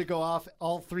seemed to go off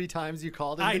all 3 times you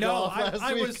called him. Go off last week.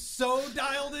 I was so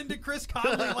dialed into Chris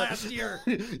Conley last year.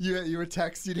 You were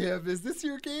texting him, is this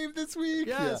your game this week?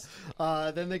 Yes.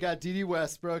 Yeah. Then they got Dede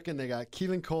Westbrook, and they got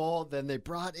Keelan Cole. Then they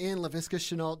brought in Laviska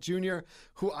Shenault Jr.,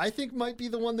 who I think might be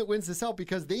the one that wins this out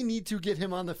because they need to get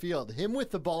him on the field. Him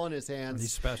with the ball in his hands.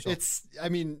 He's special.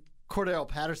 Cordell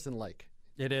Patterson-like.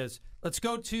 It is. Let's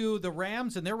go to the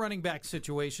Rams and their running back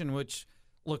situation, which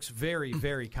looks very,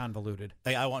 very convoluted.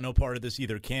 Hey, I want no part of this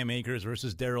either. Cam Akers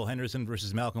versus Darrell Henderson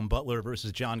versus Malcolm Butler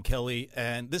versus John Kelly.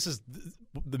 And this is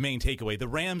the main takeaway. The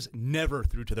Rams never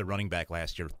threw to their running back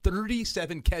last year.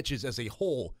 37 catches as a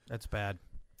whole. That's bad.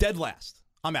 Dead last.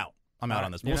 I'm out. I'm out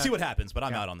on this. We'll see what happens, but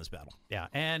I'm out on this battle. Yeah,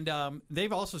 and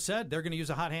they've also said they're going to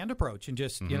use a hot hand approach and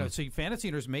just, so fantasy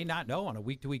owners may not know on a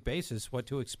week-to-week basis what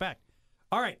to expect.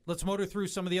 All right, let's motor through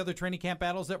some of the other training camp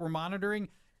battles that we're monitoring,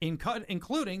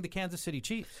 including the Kansas City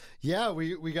Chiefs. Yeah,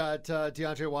 we got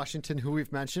DeAndre Washington, who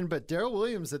we've mentioned, but Darrell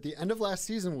Williams at the end of last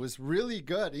season was really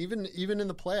good, even in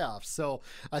the playoffs. So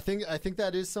I think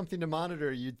that is something to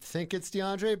monitor. You'd think it's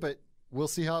DeAndre, but we'll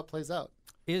see how it plays out.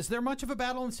 Is there much of a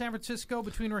battle in San Francisco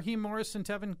between Raheem Morris and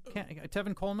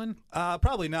Tevin Coleman?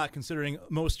 Probably not, considering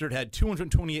Mostert had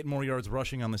 228 more yards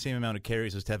rushing on the same amount of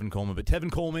carries as Tevin Coleman. But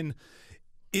Tevin Coleman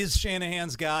is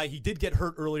Shanahan's guy. He did get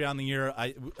hurt early on in the year.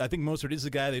 I think Mostert is the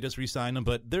guy. They just re-signed him,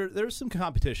 but there's some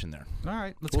competition there. All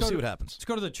right, we'll see what happens. Let's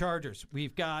go to the Chargers.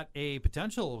 We've got a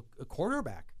potential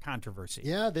quarterback controversy.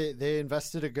 Yeah, they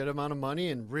invested a good amount of money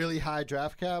and really high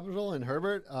draft capital in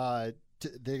Herbert.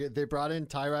 They brought in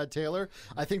Tyrod Taylor.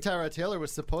 I think Tyrod Taylor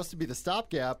was supposed to be the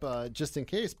stopgap just in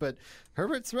case, but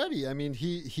Herbert's ready. I mean,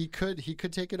 he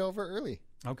could take it over early.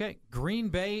 Okay, Green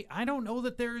Bay. I don't know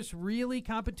that there's really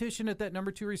competition at that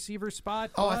number 2 receiver spot.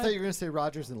 Oh, I thought you were going to say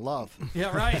Rodgers and Love.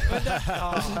 Yeah, right.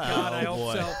 Oh, God, I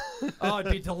hope so. Oh,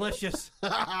 it'd be delicious.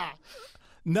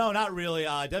 No, not really.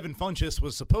 Devin Funchess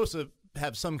was supposed to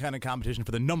have some kind of competition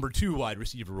for the number 2 wide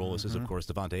receiver role. This is, of course,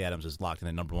 Devontae Adams is locked in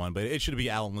at number 1, but it should be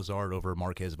Allen Lazard over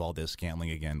Marquez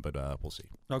Valdez-Scantling again, but we'll see.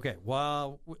 Okay,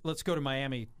 well, let's go to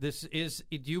Miami. Do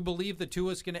you believe that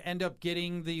Tua's going to end up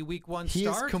getting the week 1 start? He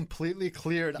is completely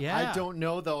cleared. Yeah. I don't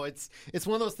know, though. It's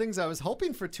one of those things I was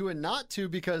hoping for Tua not to,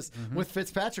 because with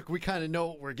Fitzpatrick, we kind of know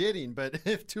what we're getting, but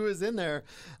if Tua's in there,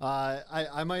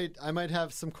 I might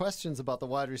have some questions about the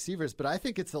wide receivers, but I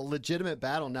think it's a legitimate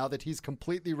battle now that he's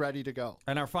completely ready to go.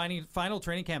 And our final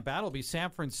training camp battle will be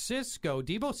San Francisco.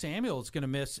 Deebo Samuel is going to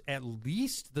miss at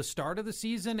least the start of the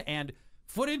season, and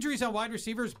foot injuries on wide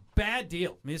receivers, bad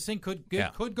deal. I mean, this thing could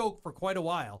go for quite a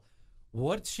while.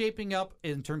 What's shaping up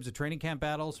in terms of training camp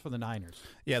battles for the Niners?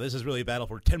 Yeah, this is really a battle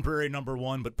for temporary number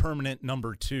 1, but permanent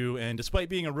number 2. And despite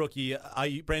being a rookie,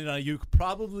 Brandon Ayuk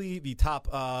probably the top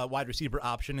wide receiver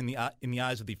option in the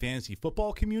eyes of the fantasy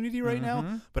football community right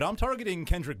now. But I'm targeting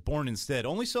Kendrick Bourne instead.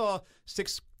 Only saw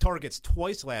 6 targets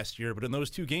twice last year, but in those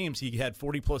 2 games he had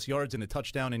 40-plus yards and a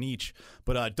touchdown in each.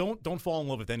 But don't fall in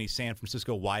love with any San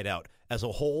Francisco wideout. As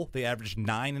a whole, they averaged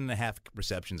 9.5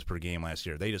 receptions per game last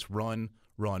year. They just run.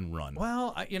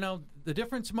 Well, the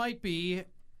difference might be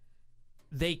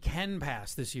they can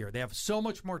pass this year. They have so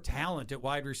much more talent at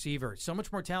wide receiver, so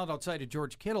much more talent outside of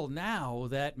George Kittle now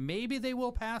that maybe they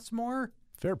will pass more.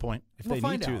 Fair point. If they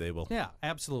need to, they will. Yeah,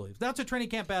 absolutely. That's a training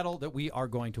camp battle that we are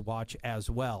going to watch as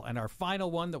well. And our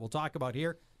final one that we'll talk about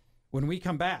here when we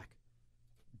come back.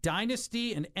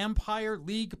 Dynasty and Empire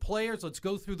League players. Let's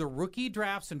go through the rookie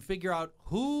drafts and figure out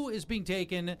who is being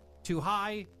taken too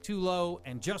high, too low,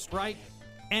 and just right.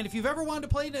 And if you've ever wanted to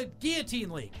play in a Guillotine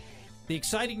League, the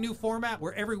exciting new format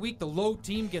where every week the low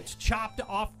team gets chopped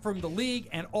off from the league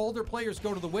and all their players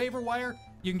go to the waiver wire,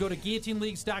 you can go to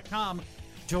guillotineleagues.com,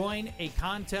 join a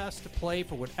contest to play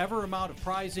for whatever amount of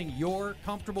prizing you're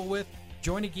comfortable with.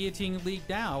 Join a Guillotine League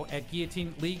now at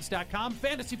guillotineleagues.com.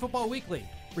 Fantasy Football Weekly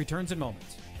returns in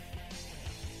moments.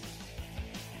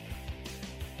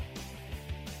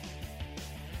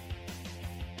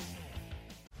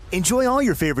 Enjoy all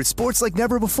your favorite sports like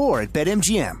never before at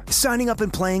BetMGM. Signing up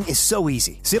and playing is so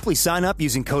easy. Simply sign up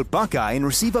using code Buckeye and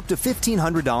receive up to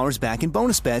 $1,500 back in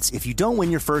bonus bets if you don't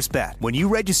win your first bet. When you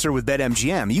register with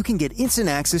BetMGM, you can get instant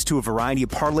access to a variety of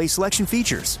parlay selection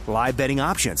features, live betting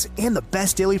options, and the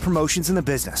best daily promotions in the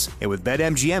business. And with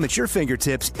BetMGM at your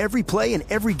fingertips, every play and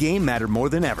every game matter more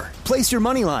than ever. Place your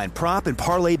moneyline, prop, and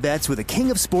parlay bets with the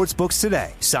king of sportsbooks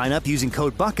today. Sign up using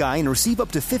code Buckeye and receive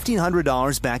up to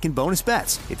 $1,500 back in bonus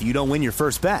bets if you don't win your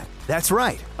first bet. That's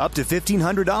right, up to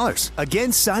 $1,500.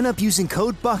 Again, sign up using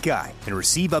code Buckeye and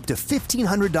receive up to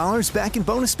 $1,500 back in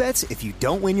bonus bets if you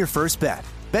don't win your first bet.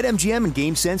 BetMGM and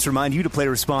GameSense remind you to play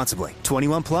responsibly.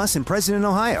 21 plus and present in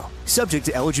Ohio. Subject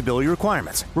to eligibility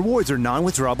requirements. Rewards are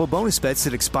non-withdrawable bonus bets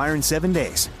that expire in 7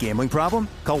 days. Gambling problem?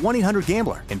 Call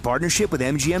 1-800-GAMBLER in partnership with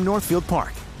MGM Northfield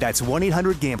Park. That's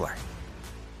 1-800-GAMBLER.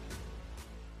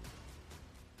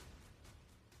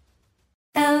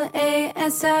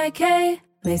 LASIK,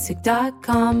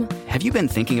 LASIK.com. Have you been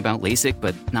thinking about LASIK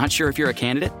but not sure if you're a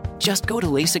candidate? Just go to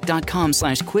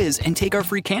LASIK.com/quiz and take our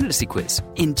free candidacy quiz.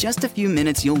 In just a few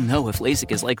minutes, you'll know if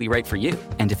LASIK is likely right for you.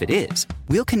 And if it is,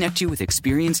 we'll connect you with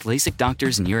experienced LASIK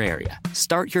doctors in your area.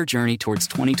 Start your journey towards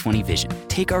 20/20 vision.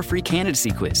 Take our free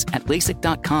candidacy quiz at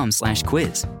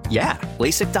LASIK.com/quiz. Yeah,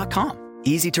 LASIK.com.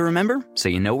 Easy to remember, so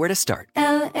you know where to start.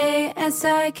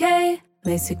 LASIK,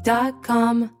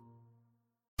 LASIK.com.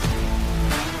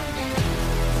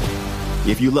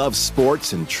 If you love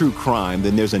sports and true crime,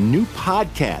 then there's a new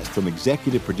podcast from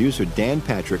executive producer Dan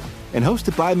Patrick and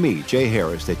hosted by me, Jay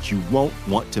Harris, that you won't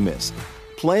want to miss.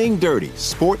 Playing Dirty: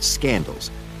 Sports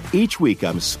Scandals. Each week,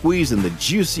 I'm squeezing the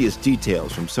juiciest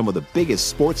details from some of the biggest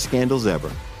sports scandals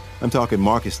ever. I'm talking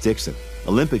Marcus Dixon,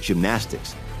 Olympic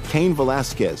gymnastics, Cain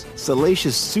Velasquez,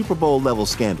 salacious Super Bowl-level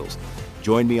scandals.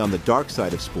 Join me on the dark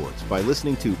side of sports by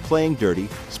listening to Playing Dirty: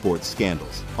 Sports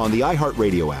Scandals on the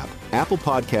iHeartRadio app, Apple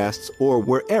Podcasts, or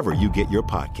wherever you get your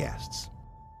podcasts.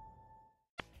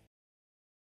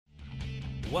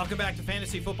 Welcome back to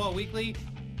Fantasy Football Weekly.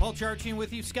 Paul Charchian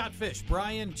with you, Scott Fish,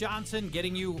 Brian Johnson,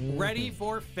 getting you ready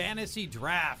for fantasy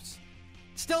drafts.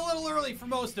 Still a little early for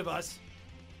most of us.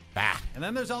 And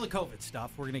then there's all the COVID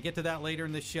stuff. We're going to get to that later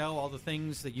in the show, all the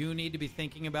things that you need to be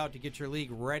thinking about to get your league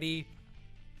ready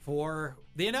for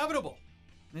the inevitable.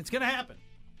 And it's going to happen.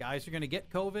 Guys are going to get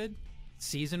COVID.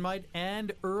 Season might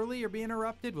end early or be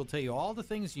interrupted. We'll tell you all the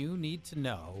things you need to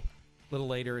know a little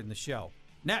later in the show.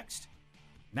 Next,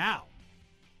 now,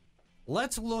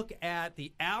 let's look at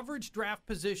the average draft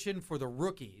position for the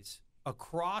rookies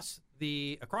across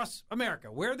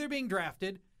America, where they're being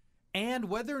drafted, and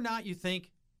whether or not you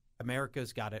think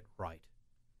America's got it right.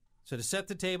 So to set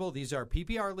the table, these are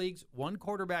PPR leagues, one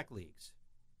quarterback leagues.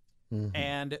 Mm-hmm.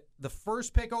 And the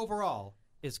first pick overall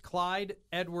is Clyde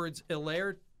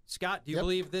Edwards-Helaire. Scott, do you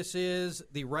believe this is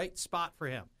the right spot for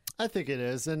him? I think it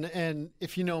is. And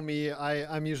if you know me,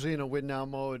 I'm usually in a win now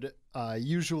mode,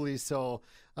 usually. So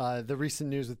the recent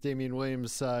news with Damian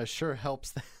Williams sure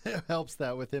helps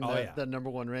that with him, that number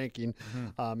one ranking.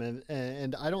 Mm-hmm.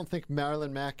 And I don't think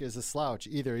Marlon Mack is a slouch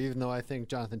either, even though I think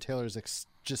Jonathan Taylor is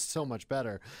just so much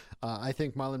better. I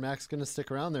think Marlon Mack's going to stick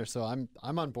around there. So I'm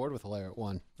on board with Helaire at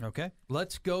 1. Okay.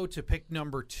 Let's go to pick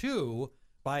number 2.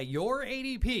 By your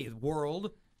ADP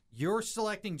world, you're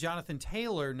selecting Jonathan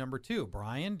Taylor, number 2.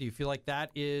 Brian, do you feel like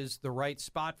that is the right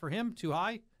spot for him? Too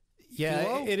high?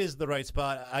 Yeah, it is the right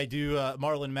spot. I do.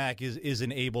 Marlon Mack is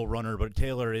an able runner, but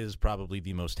Taylor is probably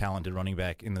the most talented running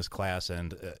back in this class.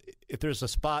 And if there's a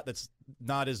spot that's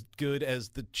not as good as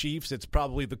the Chiefs, it's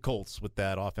probably the Colts with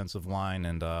that offensive line.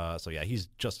 And so, yeah, he's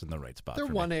just in the right spot. They're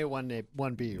 1A,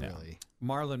 1B, really.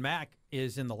 Marlon Mack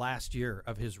is in the last year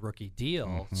of his rookie deal.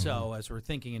 Mm-hmm. So as we're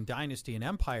thinking in Dynasty and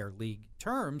Empire League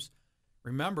terms,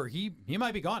 remember, he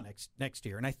might be gone next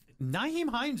year. And Nyheim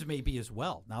Hines may be as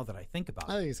well, now that I think about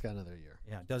it. I think he's got another year.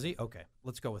 Yeah, does he? Okay,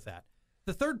 let's go with that.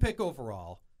 The third pick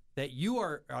overall that you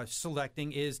are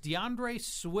selecting is DeAndre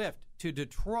Swift to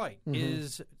Detroit.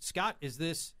 Mm-hmm. Scott, is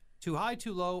this too high,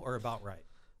 too low, or about right?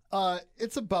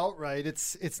 It's about right.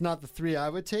 It's not the 3 I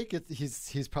would take.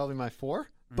 He's probably my 4.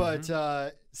 Mm-hmm.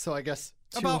 But so I guess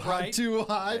too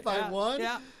high by 1.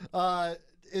 Yeah.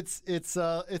 It's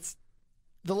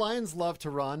the Lions love to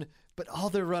run, but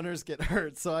all their runners get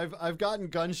hurt. So I've gotten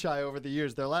gun shy over the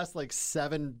years. Their last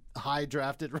 7 high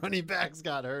drafted running backs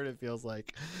got hurt, it feels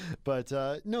like. But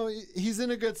no, he's in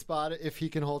a good spot if he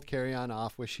can hold Kerryon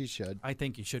off, which he should. I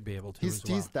think he should be able to. He's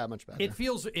that much better. It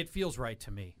feels right to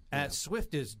me. Yeah.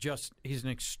 Swift is he's an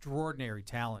extraordinary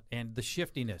talent, and the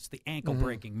shiftiness, the ankle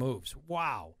breaking moves.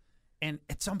 Wow. And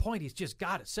at some point he's just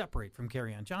got to separate from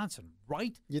Kerryon Johnson,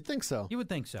 right? You'd think so. You would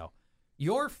think so.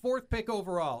 Your fourth pick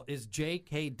overall is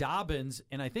J.K. Dobbins,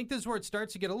 and I think this is where it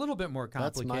starts to get a little bit more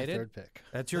complicated. That's my third pick.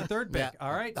 That's your third pick.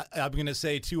 All right. I'm going to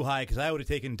say too high because I would have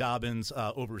taken Dobbins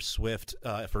over Swift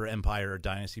for Empire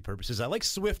Dynasty purposes. I like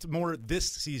Swift more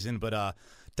this season, but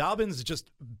Dobbins is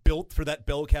just built for that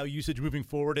bell cow usage moving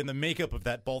forward, and the makeup of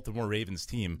that Baltimore Ravens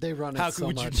team. They run it How so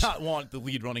would much. you not want the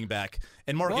lead running back?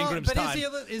 And Mark Ingram's but time. is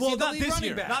he well, the not lead this running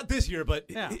year. back? Not this year, but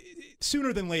Yeah.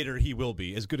 Sooner than later he will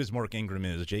be. As good as Mark Ingram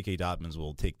is, J.K. Dobbins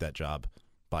will take that job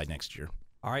by next year.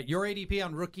 All right, your ADP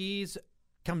on rookies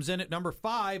comes in at number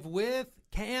 5 with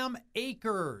Cam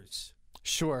Akers.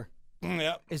 Sure.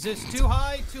 Yeah. Is this too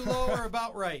high, too low, or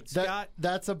about right, Scott?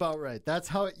 That's about right. That's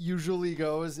how it usually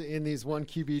goes in these 1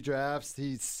 QB drafts.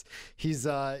 He's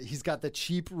got the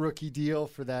cheap rookie deal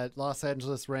for that Los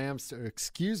Angeles Rams team.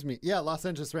 I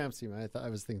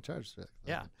was thinking Chargers.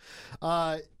 Yeah.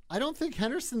 I don't think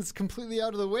Henderson's completely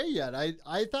out of the way yet.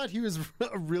 I thought he was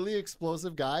a really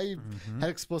explosive guy. He had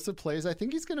explosive plays. I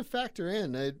think he's going to factor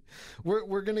in.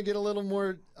 We're going to get a little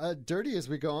more dirty as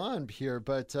we go on here,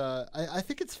 but I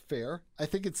think it's fair. I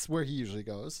think it's where he usually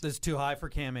goes. This is too high for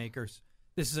Cam Akers.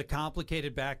 This is a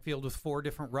complicated backfield with 4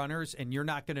 different runners, and you're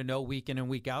not going to know week in and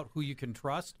week out who you can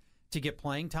trust to get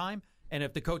playing time. And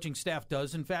if the coaching staff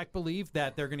does, in fact, believe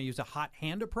that they're going to use a hot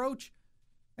hand approach,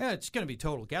 it's going to be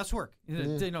total guesswork.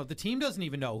 The team doesn't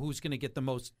even know who's going to get the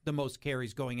most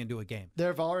carries going into a game. There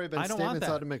have already been statements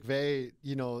that. out of McVay,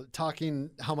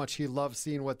 talking how much he loves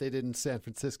seeing what they did in San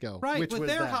Francisco, Right, which with was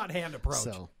their that. hot hand approach.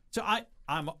 So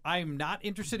I'm not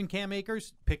interested in Cam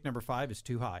Akers. Pick number 5 is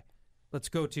too high. Let's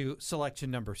go to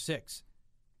selection number 6.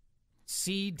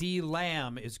 C.D.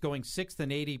 Lamb is going 6th in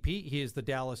ADP. He is the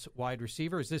Dallas wide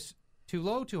receiver. Is this too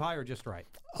low, too high, or just right?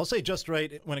 I'll say just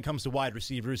right when it comes to wide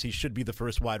receivers. He should be the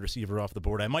first wide receiver off the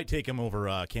board. I might take him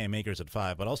over Cam Akers at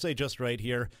 5, but I'll say just right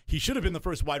here. He should have been the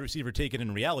first wide receiver taken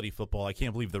in reality football. I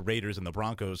can't believe the Raiders and the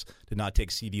Broncos did not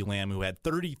take C.D. Lamb, who had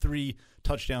 33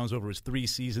 touchdowns over his 3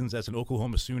 seasons as an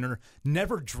Oklahoma Sooner,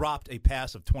 never dropped a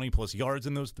pass of 20-plus yards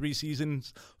in those 3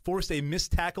 seasons, forced a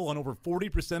missed tackle on over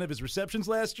 40% of his receptions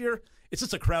last year. It's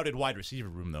just a crowded wide receiver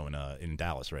room, though, in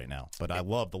Dallas right now. But I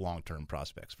love the long-term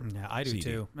prospects for Yeah, I do, CD.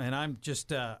 too. And I'm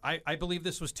just I believe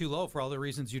this was too low for all the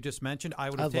reasons you just mentioned. I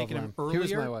would have taken him earlier. He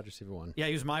was my wide receiver 1. Yeah,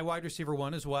 he was my wide receiver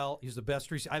 1 as well. He's the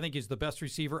best. I think he's the best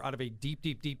receiver out of a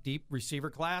deep receiver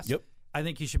class. Yep. I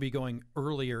think he should be going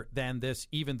earlier than this,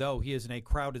 even though he is in a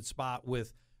crowded spot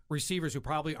with receivers who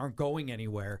probably aren't going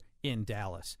anywhere in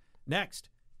Dallas. Next,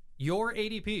 your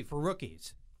ADP for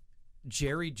rookies,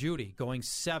 Jerry Jeudy going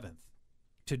 7th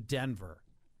to Denver.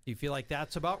 Do you feel like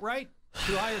that's about right?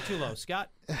 Too high or too low, Scott?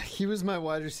 He was my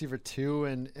wide receiver 2,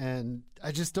 and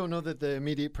I just don't know that the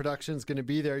immediate production is going to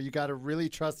be there. You got to really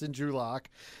trust in Drew Lock,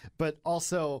 but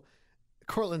also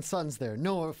Cortland Sutton's there,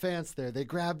 Noah Fant's there. They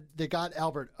got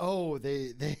Albert.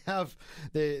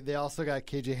 They also got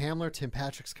KJ Hamler, Tim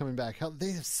Patrick's coming back. Hell,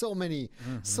 they have so many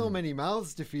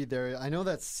mouths to feed there. I know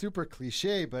that's super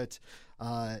cliche, but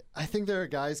I think there are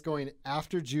guys going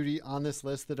after Jeudy on this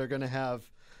list that are going to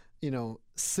have,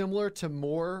 similar to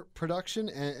more production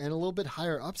and a little bit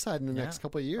higher upside in the next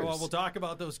couple of years. Well, we'll talk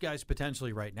about those guys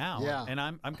potentially right now. Yeah. And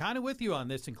I'm kind of with you on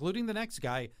this, including the next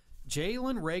guy.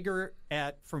 Jalen Reagor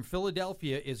from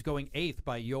Philadelphia is going 8th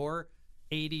by your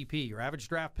ADP, your average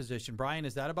draft position. Brian,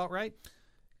 is that about right?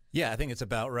 Yeah, I think it's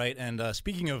about right. And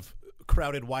speaking of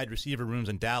crowded wide receiver rooms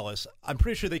in Dallas, I'm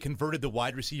pretty sure they converted the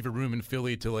wide receiver room in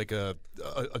Philly to like a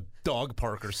dog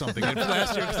park or something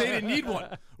last year because they didn't need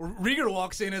one. Reagor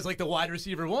walks in as like the wide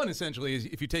receiver 1, essentially,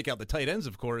 if you take out the tight ends,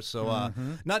 of course. So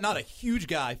not a huge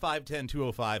guy, 5'10",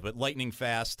 205, but lightning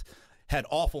fast. Had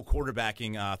awful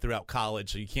quarterbacking throughout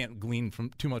college, so you can't glean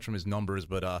too much from his numbers.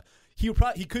 But he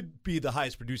could be the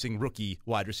highest producing rookie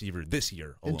wide receiver this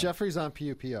year alone. And Jeffrey's on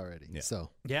PUP already. Yeah.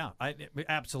 So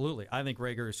Absolutely. I think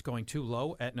Reagor is going too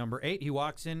low at number 8. He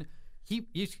walks in. He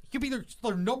could be their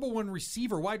number 1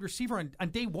 wide receiver on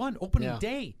day 1, opening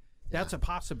day. That's a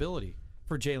possibility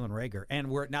for Jalen Reagor. And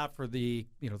were it not for the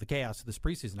chaos of this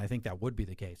preseason, I think that would be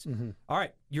the case. All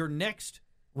right, your next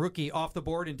rookie off the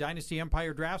board in Dynasty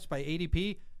Empire drafts by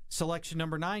ADP, selection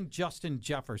number 9, Justin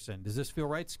Jefferson. Does this feel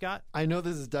right, Scott? I know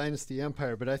this is Dynasty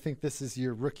Empire, but I think this is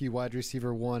your rookie wide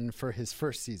receiver 1 for his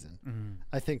first season.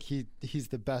 I think he's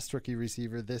the best rookie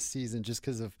receiver this season just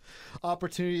because of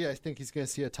opportunity. I think he's going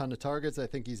to see a ton of targets. I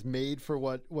think he's made for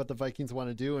what the Vikings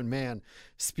want to do. And, man,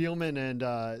 Spielman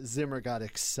and Zimmer got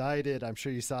excited. I'm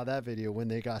sure you saw that video when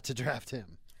they got to draft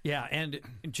him. Yeah, and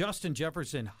Justin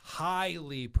Jefferson,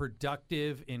 highly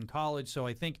productive in college, so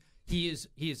I think he is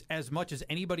as much as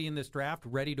anybody in this draft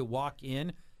ready to walk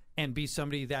in and be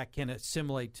somebody that can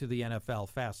assimilate to the NFL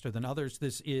faster than others.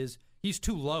 This is He's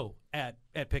too low at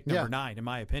pick number 9, in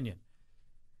my opinion.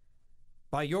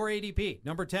 By your ADP,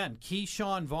 number 10,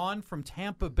 Keyshawn Vaughn from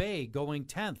Tampa Bay going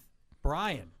 10th.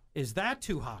 Brian, is that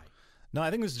too high? No, I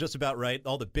think this is just about right.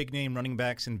 All the big-name running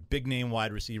backs and big-name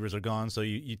wide receivers are gone, so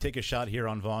you take a shot here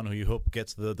on Vaughn, who you hope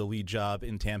gets the lead job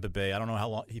in Tampa Bay. I don't know how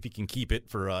long, if he can keep it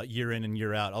for year in and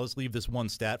year out. I'll just leave this one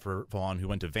stat for Vaughn, who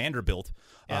went to Vanderbilt,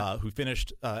 who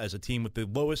finished as a team with the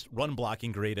lowest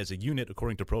run-blocking grade as a unit,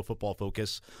 according to Pro Football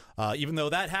Focus. Even though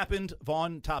that happened,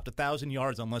 Vaughn topped 1,000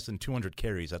 yards on less than 200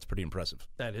 carries. That's pretty impressive.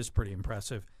 That is pretty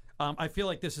impressive. I feel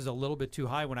like this is a little bit too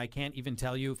high when I can't even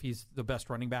tell you if he's the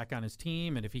best running back on his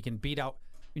team and if he can beat out.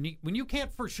 When you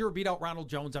can't for sure beat out Ronald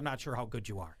Jones, I'm not sure how good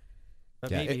you are.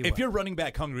 But maybe if you're running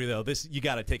back hungry, though, you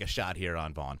got to take a shot here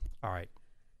on Vaughn. All right.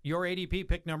 Your ADP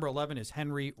pick number 11 is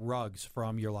Henry Ruggs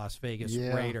from your Las Vegas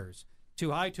Raiders. Too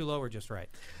high, too low, or just right?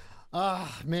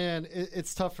 Man,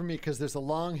 it's tough for me because there's a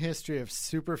long history of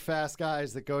super fast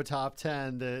guys that go top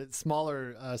 10, the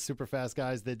smaller super fast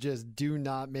guys that just do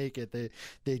not make it.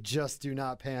 They just do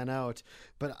not pan out.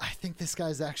 But I think this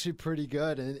guy's actually pretty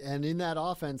good. And in that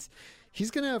offense, he's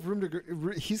going to have room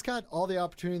to. He's got all the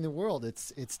opportunity in the world.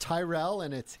 It's Tyrell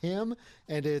and it's him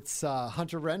and it's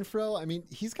Hunter Renfrow. I mean,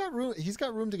 he's got room. He's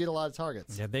got room to get a lot of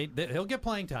targets. Yeah, he'll get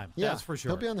playing time. Yeah, that's for sure.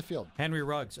 He'll be on the field. Henry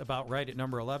Ruggs about right at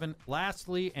number 11.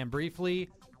 Lastly and briefly,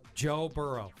 Joe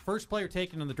Burrow, first player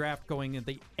taken in the draft, going at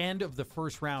the end of the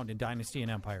first round in Dynasty and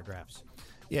Empire drafts.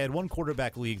 Yeah, in one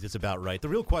quarterback league, that's about right. The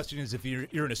real question is if you're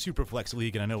in a Superflex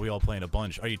league, and I know we all play in a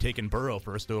bunch, are you taking Burrow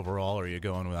first overall, or are you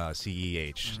going with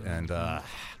CEH? And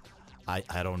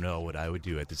I don't know what I would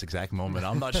do at this exact moment.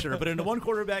 I'm not sure. But in a one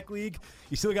quarterback league,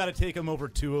 you still got to take him over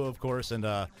Tua, of course. And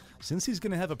since he's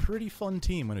going to have a pretty fun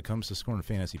team when it comes to scoring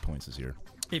fantasy points this year.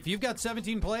 If you've got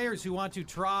 17 players who want to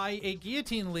try a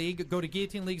Guillotine League, go to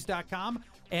guillotineleagues.com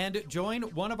and join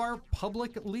one of our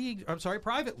private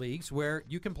leagues where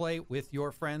you can play with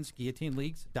your friends.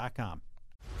 Guillotineleagues.com.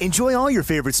 Enjoy all your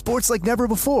favorite sports like never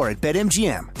before at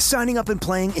BetMGM. Signing up and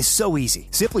playing is so easy.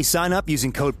 Simply sign up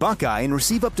using code Buckeye and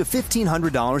receive up to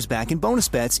 $1,500 back in bonus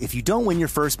bets if you don't win your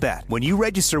first bet. When you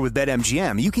register with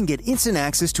BetMGM, you can get instant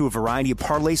access to a variety of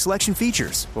parlay selection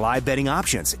features, live betting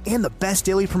options, and the best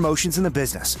daily promotions in the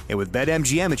business. And with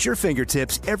BetMGM at your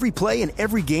fingertips, every play and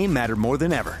every game matter more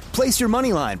than ever. Place your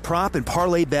moneyline, prop, and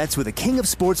parlay bets with the king of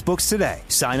sportsbooks today.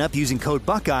 Sign up using code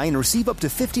Buckeye and receive up to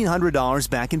 $1,500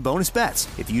 back in bonus bets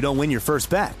if you don't win your first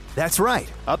bet. That's right,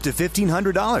 up to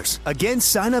 $1,500. Again,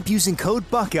 sign up using code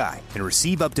Buckeye and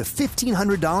receive up to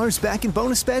 $1,500 back in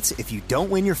bonus bets if you don't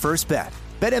win your first bet.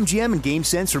 BetMGM and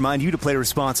GameSense remind you to play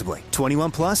responsibly.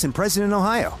 21 plus and present in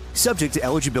Ohio. Subject to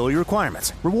eligibility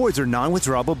requirements. Rewards are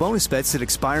non-withdrawable bonus bets that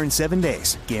expire in 7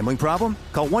 days. Gambling problem?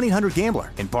 Call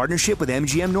 1-800-GAMBLER in partnership with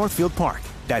MGM Northfield Park.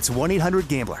 That's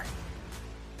 1-800-GAMBLER.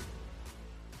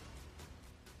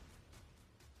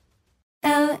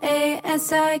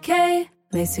 LASIK,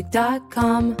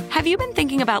 LASIK.com. Have you been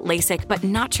thinking about LASIK but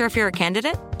not sure if you're a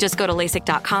candidate? Just go to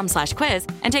LASIK.com/quiz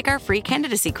and take our free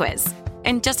candidacy quiz.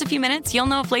 In just a few minutes, you'll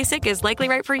know if LASIK is likely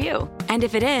right for you. And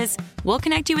if it is, we'll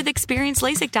connect you with experienced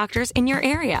LASIK doctors in your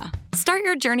area. Start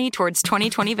your journey towards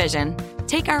 20/20 vision.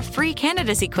 Take our free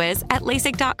candidacy quiz at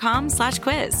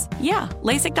LASIK.com/quiz. Yeah,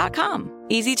 LASIK.com.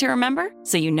 Easy to remember,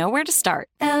 so you know where to start.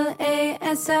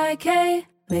 LASIK,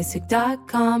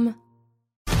 LASIK.com.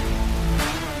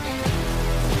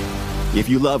 If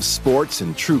you love sports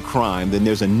and true crime, then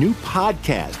there's a new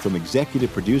podcast from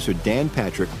executive producer Dan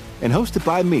Patrick and hosted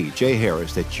by me, Jay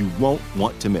Harris, that you won't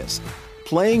want to miss.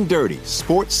 Playing Dirty: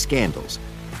 Sports Scandals.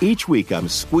 Each week, I'm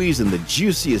squeezing the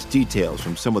juiciest details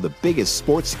from some of the biggest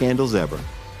sports scandals ever.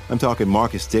 I'm talking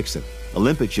Marcus Dixon,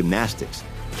 Olympic gymnastics,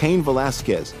 Cain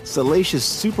Velasquez, salacious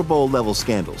Super Bowl-level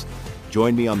scandals.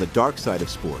 Join me on the dark side of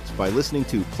sports by listening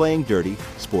to Playing Dirty: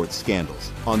 Sports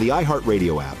Scandals on the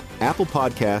iHeartRadio app, Apple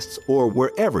Podcasts, or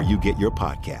wherever you get your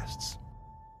podcasts.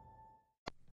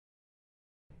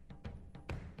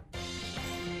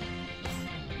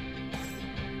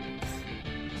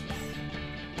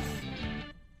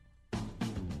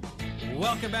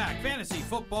 Welcome back. Fantasy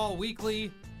Football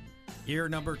Weekly, year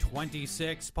number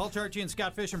 26. Paul Charchi and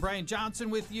Scott Fish and Brian Johnson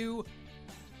with you.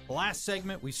 Last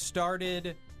segment, we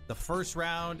started the first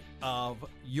round of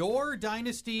your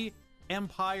Dynasty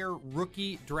Empire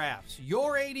rookie drafts.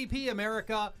 Your ADP,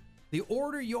 America, the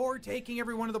order you're taking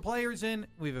every one of the players in.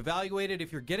 We've evaluated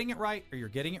if you're getting it right or you're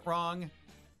getting it wrong.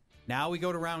 Now we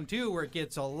go to round two where it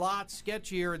gets a lot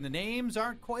sketchier and the names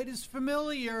aren't quite as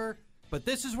familiar, but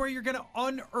this is where you're going to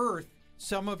unearth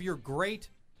some of your great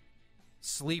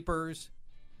sleepers.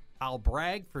 I'll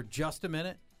brag for just a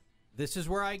minute. This is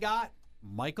where I got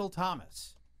Michael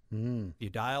Thomas. You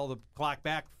dial the clock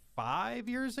back 5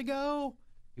 years ago.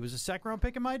 He was a second-round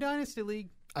pick in my Dynasty League.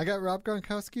 I got Rob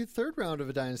Gronkowski, third round of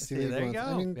a Dynasty League. There you once. go.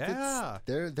 I mean, yeah.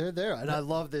 They're there. And I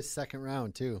love this second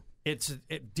round, too. It's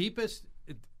deepest.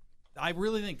 I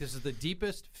really think this is the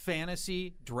deepest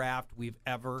fantasy draft we've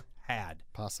ever had.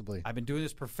 Possibly. I've been doing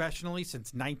this professionally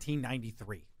since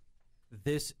 1993.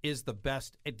 This is the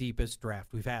best and deepest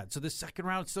draft we've had. So this second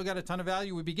round still got a ton of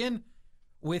value. We begin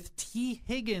with T.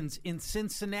 Higgins in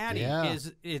Cincinnati. Yeah.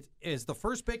 Is the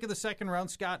first pick of the second round,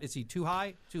 Scott, is he too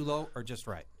high, too low, or just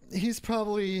right? He's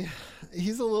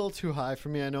a little too high for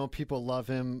me. I know people love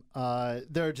him.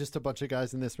 There are just a bunch of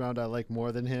guys in this round I like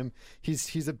more than him.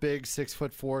 He's a big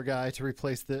 6'4" guy to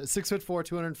replace the 6'4",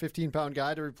 215-pound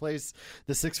guy to replace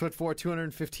the 6'4",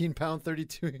 215-pound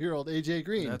 32-year-old AJ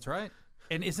Green. That's right.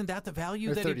 And isn't that the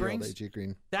value or that he brings? AJ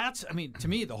Green. To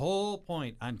me, the whole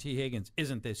point on T. Higgins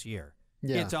isn't this year.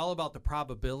 Yeah. It's all about the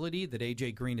probability that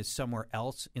A.J. Green is somewhere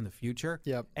else in the future.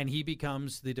 Yep. And he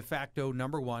becomes the de facto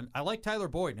number one. I like Tyler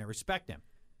Boyd, and I respect him.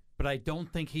 But I don't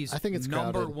think he's it's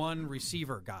number crowded. one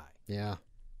receiver guy. Yeah.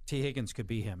 T. Higgins could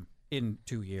be him in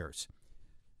 2 years.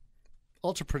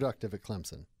 Ultra productive at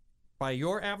Clemson. By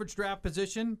your average draft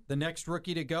position, the next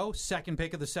rookie to go, second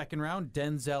pick of the second round,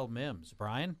 Denzel Mims.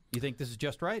 Brian, you think this is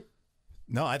just right?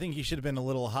 No, I think he should have been a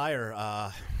little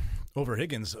higher over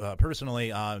Higgins.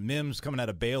 Personally, Mims coming out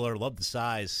of Baylor, love the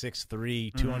size,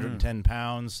 6'3", 210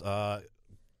 pounds.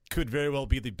 Could very well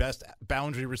be the best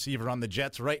boundary receiver on the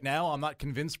Jets right now. I'm not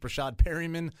convinced Brashad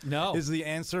Perryman is the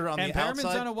answer on the outside. And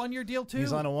Perryman's on a one-year deal, too?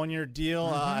 He's on a one-year deal.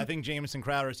 I think Jamison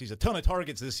Crowder sees a ton of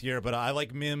targets this year, but I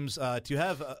like Mims to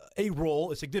have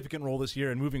a significant role this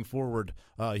year, and moving forward,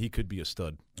 he could be a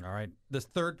stud. All right. The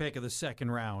third pick of the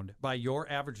second round by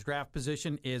your average draft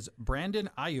position is Brandon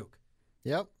Ayuk.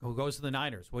 Yep. Who goes to the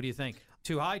Niners. What do you think?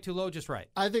 Too high, too low, just right?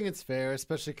 I think it's fair,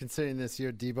 especially considering this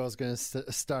year Debo's going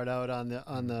to start out on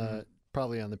the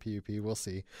probably on the PUP. We'll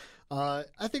see. I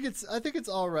think it's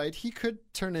all right. He could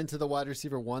turn into the wide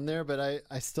receiver one there, but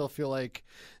I still feel like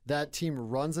that team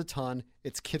runs a ton.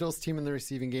 It's Kittle's team in the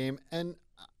receiving game, and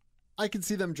I can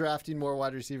see them drafting more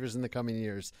wide receivers in the coming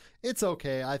years. It's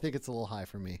okay. I think it's a little high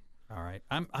for me. All right.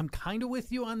 I'm kind of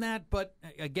with you on that, but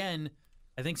again,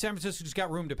 I think San Francisco's got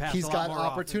room to pass. He's a lot got more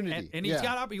opportunity, and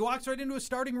he walks right into a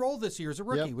starting role this year as a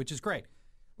rookie, which is great.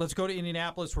 Let's go to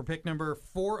Indianapolis, where pick number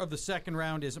 4 of the second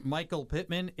round is Michael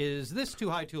Pittman. Is this too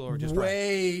high, too low, or just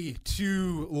way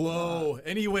too low?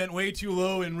 And he went way too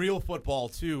low in real football,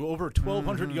 too. Over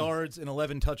 1,200 yards and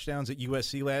 11 touchdowns at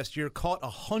USC last year. Caught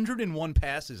 101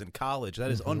 passes in college. That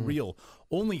is unreal.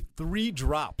 Only 3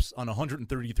 drops on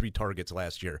 133 targets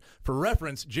last year. For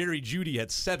reference, Jerry Jeudy had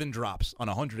 7 drops on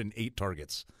 108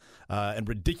 targets. And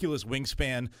ridiculous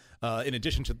wingspan, in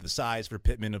addition to the size for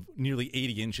Pittman of nearly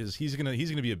 80 inches. He's gonna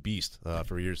be a beast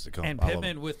for years to come. And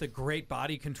Pittman with the great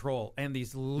body control and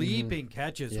these leaping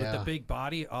catches with the big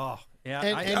body. Oh, yeah.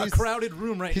 And a crowded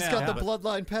room right now. He's got the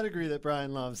bloodline pedigree that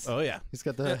Brian loves. Oh, yeah. He's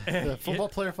got the football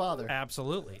player father.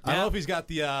 Absolutely. I don't know if he's got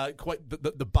the quite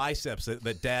the biceps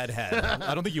that Dad had.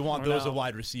 I don't think you want those a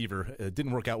wide receiver. It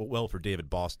didn't work out well for David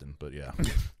Boston, but yeah.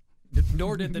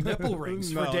 Nor did the nipple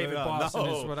rings for David Boston,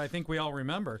 is what I think we all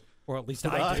remember, or at least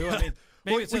I do. I mean,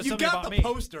 maybe it says you something got about the me.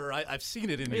 poster. I've seen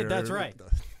it in here. That's right.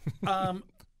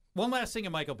 One last thing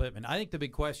on Michael Pittman. I think the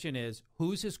big question is,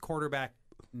 who's his quarterback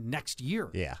next year?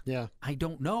 Yeah. I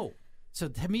don't know. So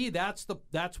to me, that's the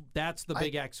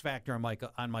big X factor on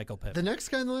Michael Pittman. The next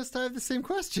guy on the list, I have the same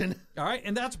question. All right,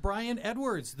 and that's Brian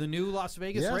Edwards, the new Las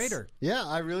Vegas Raider. Yeah,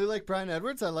 I really like Brian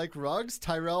Edwards. I like Ruggs.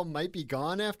 Tyrell might be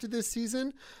gone after this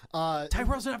season.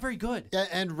 Tyrell's not very good.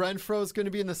 And Renfro's going to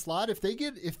be in the slot. If they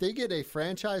get a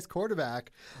franchise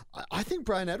quarterback, I think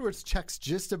Brian Edwards checks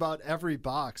just about every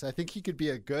box. I think he could be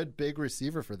a good big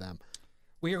receiver for them.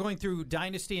 We are going through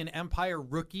Dynasty and Empire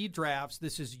rookie drafts.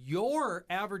 This is your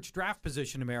average draft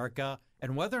position, America,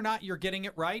 and whether or not you're getting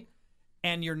it right,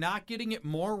 and you're not getting it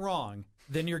more wrong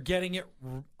than you're getting it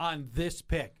on this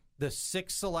pick, the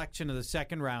 6th selection of the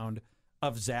second round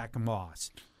of Zach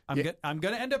Moss. I'm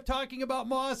going to end up talking about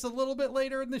Moss a little bit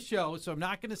later in the show, so I'm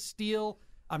not going to steal.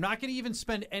 I'm not going to even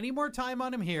spend any more time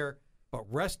on him here, but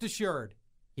rest assured,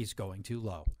 he's going too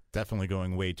low. Definitely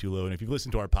going way too low. And if you've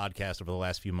listened to our podcast over the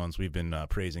last few months, we've been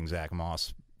praising Zach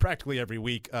Moss practically every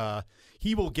week.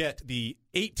 He will get the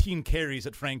 18 carries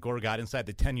that Frank Gore got inside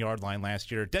the 10-yard line last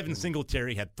year. Devin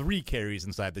Singletary had 3 carries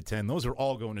inside the 10. Those are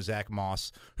all going to Zach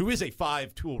Moss, who is a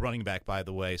 5-tool running back, by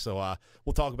the way. So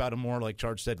we'll talk about him more. Like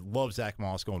Charge said, love Zach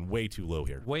Moss, going way too low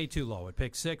here. Way too low at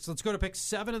pick 6. Let's go to pick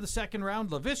 7 of the second round.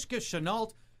 Laviska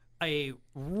Shenault, a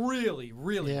really,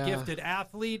 really gifted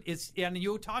athlete. And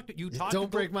you talked.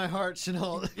 Don't break my heart,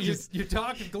 Chanel. You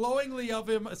talked glowingly of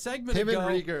him a segment ago. Him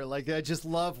and Rieger, like I just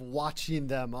love watching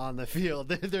them on the field.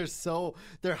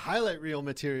 Their highlight reel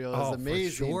material is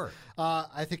amazing. For sure.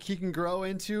 I think he can grow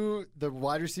into the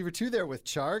wide receiver 2 there with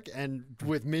Chark and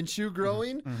with Minshew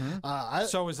growing.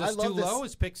 So is this too low?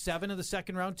 Is pick 7 of the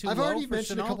second round too low? I've already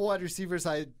mentioned a couple wide receivers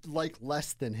I like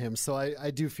less than him, so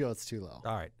I do feel it's too low.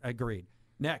 All right, agreed.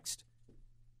 Next,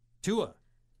 Tua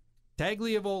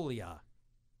Tagliavolia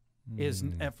is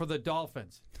for the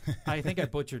Dolphins. I think I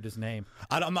butchered his name.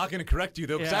 I'm not going to correct you,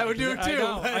 though, because I would do it, too.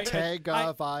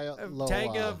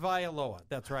 Tagovailoa.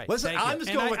 That's right. Listen, I'm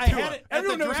just going with Tua.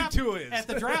 Everyone knows who Tua is. At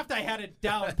the draft, I had it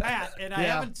down pat, and I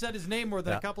haven't said his name more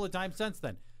than a couple of times since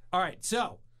then. All right,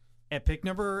 so at pick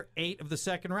number 8 of the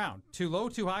second round, too low,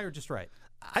 too high, or just right?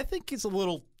 I think it's a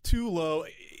little too low.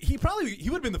 He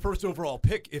would have been the first overall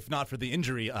pick if not for the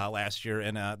injury last year,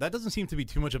 and that doesn't seem to be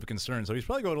too much of a concern. So he's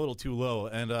probably going a little too low,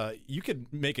 and you could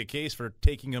make a case for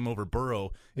taking him over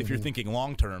Burrow if you're thinking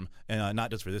long term, and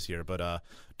not just for this year. But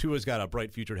Tua's got a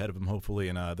bright future ahead of him, hopefully,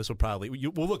 and this will probably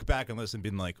we'll look back on this and be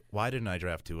like, why didn't I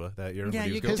draft Tua that year? Yeah,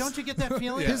 don't you get that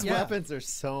feeling? His weapons are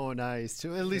so nice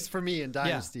too, at least for me in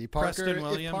Dynasty. Parker,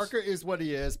 if Parker is what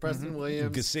he is, Preston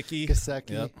Williams, Gesicki.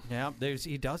 Yeah,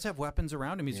 he does have weapons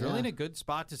around him. He's really in a good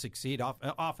spot to succeed,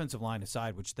 offensive line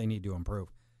aside, which they need to improve.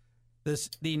 The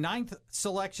 9th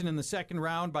selection in the second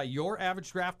round by your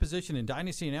average draft position in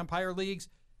Dynasty and Empire Leagues,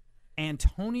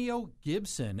 Antonio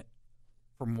Gibson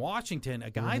from Washington, a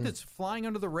guy that's flying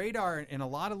under the radar in a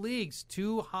lot of leagues.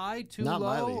 Too high, too Not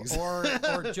low,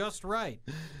 or just right?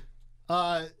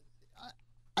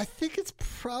 I think it's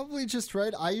probably just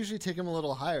right. I usually take him a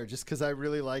little higher just because I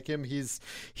really like him.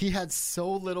 He had so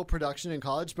little production in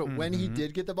college, but when he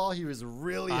did get the ball, he was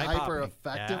really hyper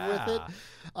effective with it.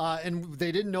 And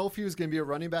they didn't know if he was going to be a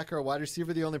running back or a wide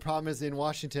receiver. The only problem is in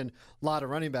Washington, a lot of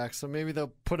running backs, so maybe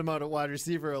they'll put him out at wide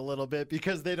receiver a little bit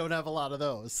because they don't have a lot of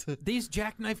those. These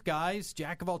jackknife guys,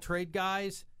 jack of all trade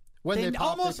guys, when they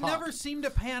pop, almost never seem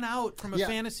to pan out from a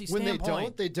fantasy standpoint.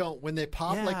 When they don't. When they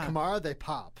pop like Kamara, they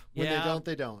pop. When they don't,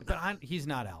 they don't. But he's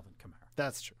not Alvin Kamara.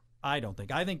 That's true. I don't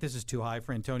think. I think this is too high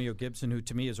for Antonio Gibson, who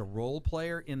to me is a role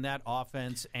player in that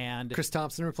offense. And Chris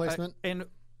Thompson replacement?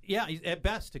 At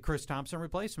best, a Chris Thompson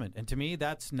replacement. And to me,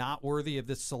 that's not worthy of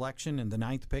this selection in the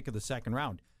 9th pick of the second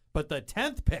round. But the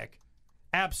 10th pick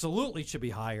absolutely should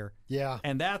be higher. Yeah.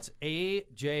 And that's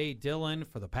A.J. Dillon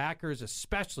for the Packers,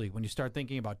 especially when you start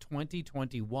thinking about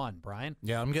 2021, Brian.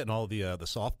 Yeah, I'm getting all the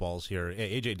softballs here.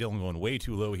 A.J. Dillon going way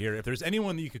too low here. If there's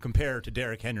anyone that you could compare to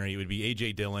Derrick Henry, it would be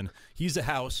A.J. Dillon. He's a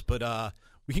house, but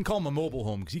we can call him a mobile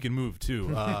home because he can move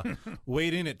too.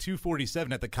 Weighed in at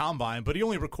 247 at the combine, but he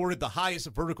only recorded the highest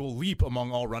vertical leap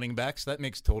among all running backs. That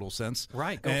makes total sense.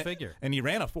 Right, go figure. And he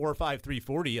ran a 4.5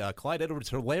 340. Clyde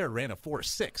Edwards-Helaire ran a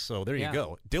 4.6. So there you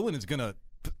go. Dillon is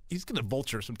he's gonna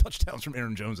vulture some touchdowns from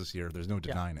Aaron Jones this year. There's no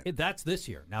denying it. That's this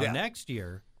year. Now next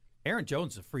year, Aaron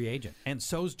Jones is a free agent, and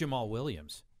so's Jamal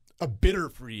Williams. A bitter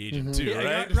free agent, too,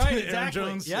 right? Right, exactly. Aaron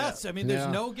Jones, yes, I mean,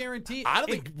 there's no guarantee. I don't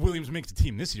think Williams makes the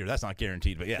team this year. That's not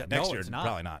guaranteed, but next year,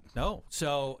 probably not. No,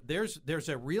 so there's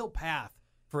a real path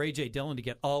for A.J. Dillon to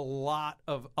get a lot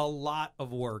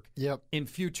of work in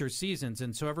future seasons,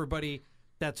 and so everybody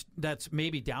that's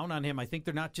maybe down on him, I think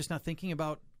they're not thinking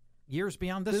about years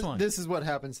beyond this one. This is what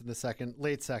happens in the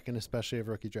late second, especially of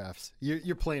rookie drafts.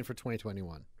 You're playing for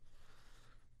 2021.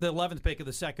 The 11th pick of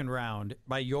the second round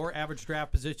by your average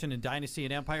draft position in Dynasty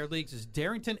and Empire Leagues is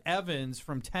Darrington Evans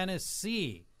from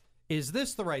Tennessee. Is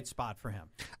this the right spot for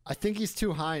him? I think he's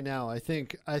too high now. I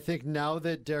think now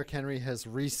that Derrick Henry has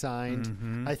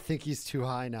re-signed, I think he's too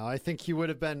high now. I think he would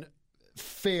have been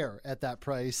fair at that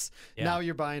price. Yeah. Now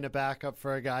you're buying a backup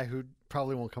for a guy who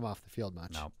probably won't come off the field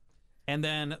much. No. And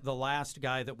then the last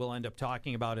guy that we'll end up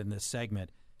talking about in this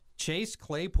segment, Chase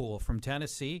Claypool from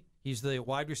Tennessee. He's the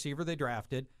wide receiver they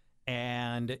drafted,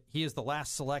 and he is the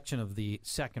last selection of the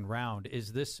second round.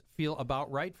 Is this feel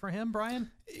about right for him,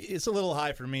 Brian? It's a little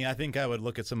high for me. I think I would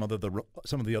look at some of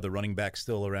the other running backs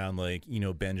still around, like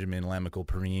Benjamin, Lamical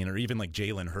Perine, or even like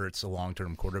Jalen Hurts, a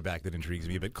long-term quarterback that intrigues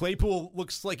me. But Claypool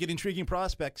looks like an intriguing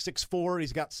prospect. 6'4",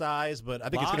 he's got size, but I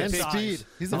think it's going to take speed.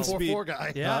 He's a 4.4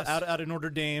 guy. Yes. Out of Notre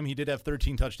Dame, he did have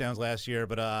 13 touchdowns last year,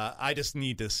 but I just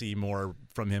need to see more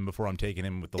from him before I'm taking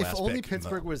him with the last pick. If only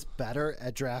Pittsburgh was better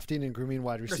at drafting and grooming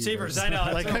wide receivers. I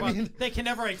know. They can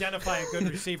never identify a good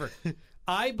receiver.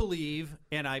 I believe,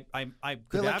 and I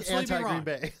could absolutely be wrong. Green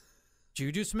Bay.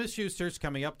 Juju Smith-Schuster's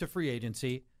coming up to free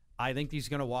agency. I think he's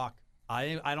going to walk.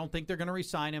 I don't think they're going to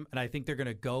re-sign him, and I think they're going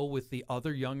to go with the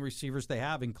other young receivers they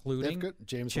have, including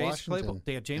James Chase Washington. Claypool.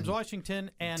 They have James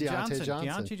Washington and Deontay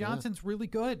Johnson. Deontay Johnson's really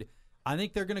good. I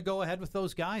think they're going to go ahead with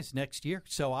those guys next year.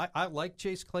 So I like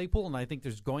Chase Claypool, and I think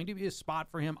there's going to be a spot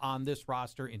for him on this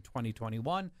roster in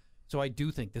 2021. So I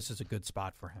do think this is a good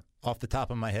spot for him. Off the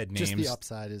top of my head, names just the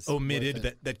upside is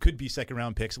omitted that could be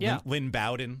second-round picks. Yeah. Lynn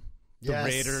Bowden. The Yes.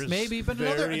 Raiders. Maybe, but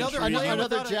Very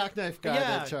another jackknife guy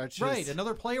that charges. Right,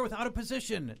 another player without a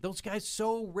position. Those guys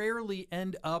so rarely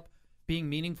end up being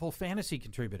meaningful fantasy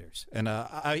contributors. And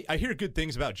I hear good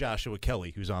things about Joshua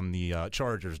Kelly, who's on the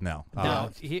Chargers now.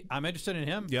 I'm interested in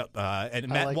him. Yep. And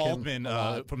Matt Waldman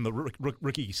from the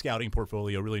rookie scouting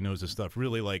portfolio really knows his stuff,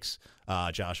 really likes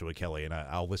Joshua Kelly, and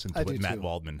I'll listen to what Matt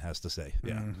Waldman has to say.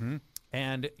 Yeah. Mm-hmm.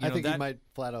 And I think he might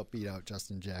flat out beat out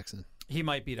Justin Jackson. He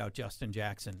might beat out Justin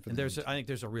Jackson. And I think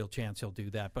there's a real chance he'll do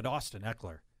that. But Austin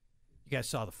Eckler, you guys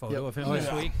saw the photo of him this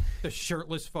week? The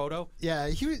shirtless photo? Yeah,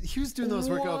 he was doing those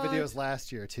workout videos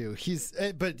last year, too.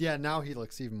 But now he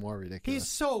looks even more ridiculous.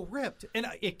 He's so ripped. And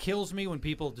it kills me when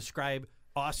people describe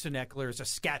Austin Eckler as a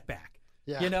scatback.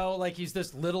 Yeah. You know, like he's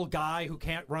this little guy who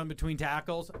can't run between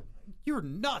tackles. You're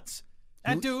nuts.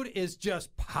 That dude is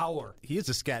just power. He is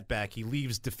a scat back. He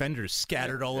leaves defenders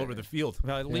scattered all over the field.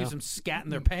 Well, it leaves them scatting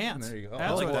their pants. There you go.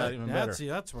 That's that even better.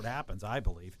 That's what happens, I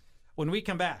believe. When we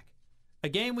come back, a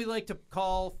game we like to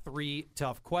call 3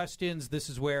 Tough Questions. This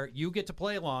is where you get to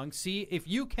play along, see if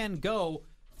you can go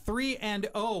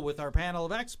 3-0 with our panel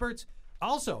of experts.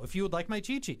 Also, if you would like my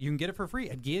cheat sheet, you can get it for free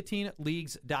at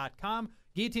GuillotineLeagues.com.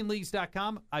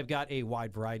 GuillotineLeagues.com. I've got a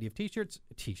wide variety of T-shirts.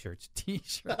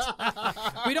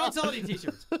 We don't sell any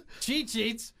T-shirts. Cheat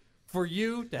sheets for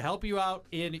you to help you out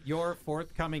in your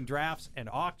forthcoming drafts and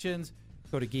auctions.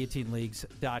 Go to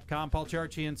GuillotineLeagues.com. Paul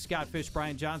Charchian, Scott Fish,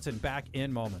 Brian Johnson, back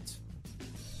in moments.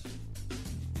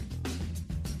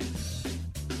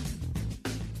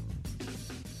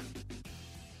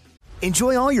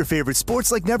 Enjoy all your favorite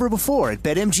sports like never before at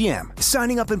BetMGM.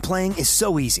 Signing up and playing is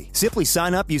so easy. Simply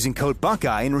sign up using code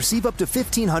Buckeye and receive up to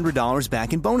 $1,500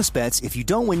 back in bonus bets if you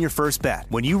don't win your first bet.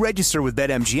 When you register with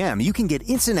BetMGM, you can get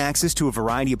instant access to a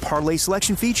variety of parlay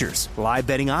selection features, live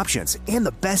betting options, and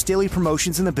the best daily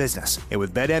promotions in the business. And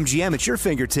with BetMGM at your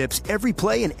fingertips, every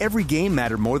play and every game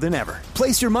matter more than ever.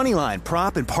 Place your moneyline,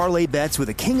 prop, and parlay bets with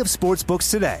the king of sportsbooks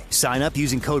today. Sign up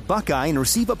using code Buckeye and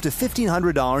receive up to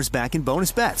 $1,500 back in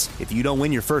bonus bets if you don't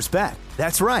win your first bet.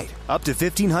 That's right, up to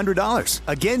 $1,500.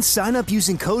 Again, sign up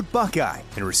using code Buckeye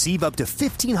and receive up to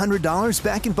 $1,500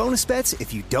 back in bonus bets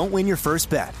if you don't win your first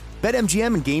bet.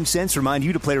 BetMGM and GameSense remind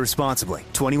you to play responsibly.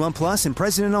 21 plus and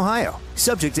present in Ohio.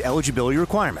 Subject to eligibility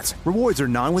requirements. Rewards are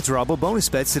non-withdrawable bonus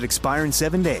bets that expire in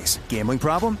 7 days. Gambling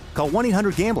problem? Call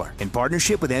 1-800-GAMBLER in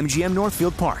partnership with MGM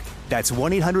Northfield Park. That's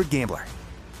 1-800-GAMBLER.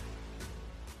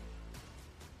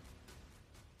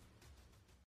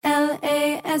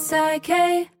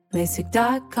 LASIK,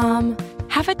 LASIK.com.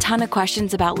 Have a ton of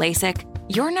questions about LASIK?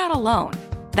 You're not alone.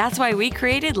 That's why we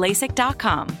created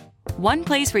LASIK.com. One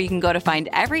place where you can go to find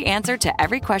every answer to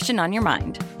every question on your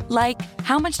mind. Like,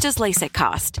 how much does LASIK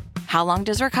cost? How long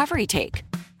does recovery take?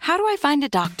 How do I find a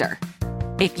doctor?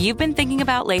 If you've been thinking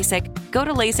about LASIK, go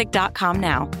to LASIK.com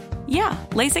now. Yeah,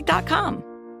 LASIK.com.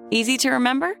 Easy to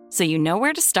remember, so you know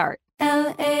where to start.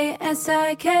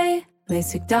 LASIK,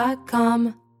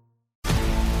 LASIK.com.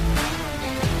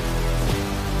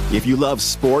 If you love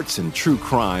sports and true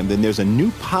crime, then there's a new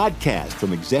podcast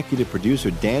from executive producer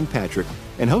Dan Patrick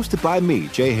and hosted by me,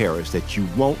 Jay Harris, that you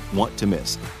won't want to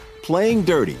miss. Playing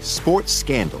Dirty: Sports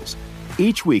Scandals.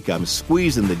 Each week, I'm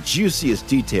squeezing the juiciest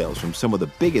details from some of the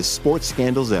biggest sports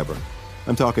scandals ever.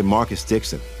 I'm talking Marcus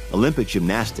Dixon, Olympic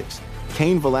gymnastics,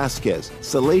 Cain Velasquez,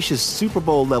 salacious Super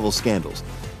Bowl-level scandals.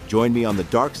 Join me on the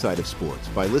dark side of sports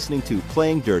by listening to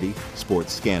Playing Dirty: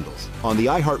 Sports Scandals on the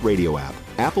iHeartRadio app,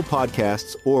 Apple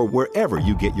Podcasts, or wherever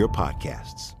you get your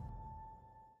podcasts.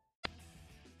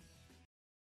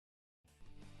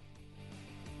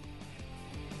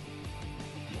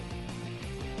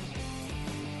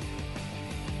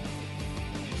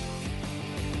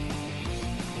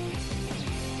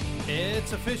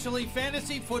 It's officially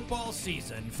fantasy football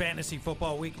season. Fantasy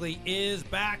Football Weekly is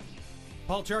back.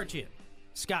 Paul Charchian,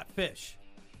 Scott Fish,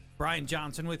 Brian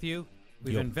Johnson with you.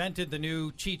 We've invented the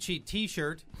new cheat sheet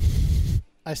T-shirt.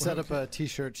 I set up a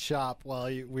T-shirt shop while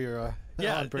we were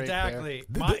on break. Exactly.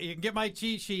 You can get my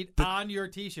cheat sheet on your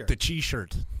T-shirt. The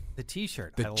T-shirt. The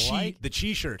T-shirt. The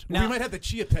T-shirt. We might have the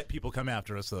Chia Pet people come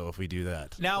after us though if we do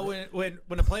that. Now, when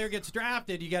a player gets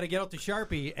drafted, you got to get out the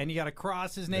Sharpie and you got to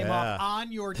cross his name off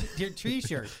on your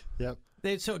T-shirt. Yep.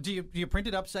 So do you print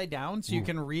it upside down so you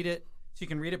can read it so you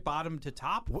can read it bottom to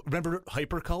top. Remember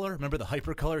Hypercolor? Remember the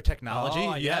Hypercolor technology?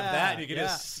 Oh, you have that. You can yeah.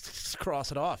 just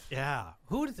cross it off. Yeah.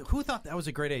 Who thought that was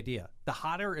a great idea? The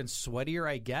hotter and sweatier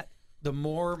I get, the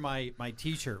more my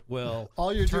T-shirt will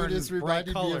All you're turn doing is bright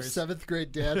reminding me of colors. 7th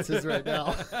grade dances right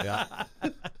now. Yeah.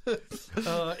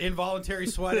 Involuntary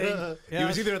sweating. It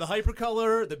was either the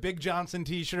Hypercolor, the Big Johnson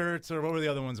T-shirts, or what were the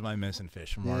other ones am I missing?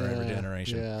 Fish from our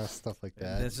generation. Yeah, stuff like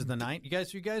that. This is the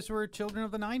You guys were children of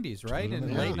the 90s, right? In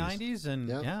the late 90s, and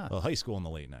yeah. Well, high school in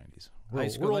the late 90s. High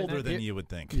school, We're late older 90s. than you would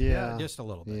think. Yeah. Just a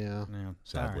little bit. Yeah.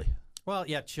 Sadly. All right. Well,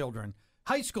 yeah, children.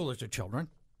 High schoolers are children.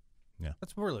 Yeah.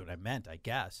 That's really what I meant, I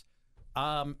guess.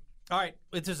 All right,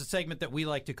 this is a segment that we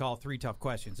like to call 3 Tough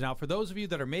Questions. Now, for those of you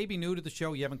that are maybe new to the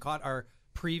show, you haven't caught our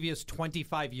previous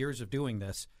 25 years of doing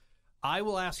this, I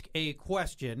will ask a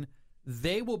question.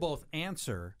 They will both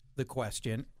answer the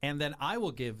question, and then I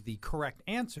will give the correct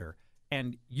answer,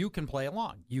 and you can play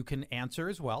along. You can answer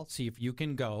as well, see if you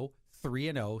can go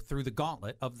 3-0 through the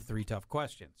gauntlet of the 3 Tough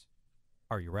Questions.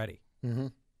 Are you ready? Mm-hmm.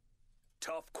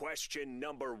 Tough question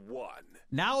number 1.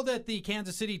 Now that the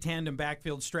Kansas City tandem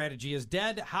backfield strategy is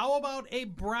dead, how about a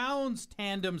Browns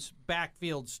tandem's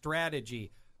backfield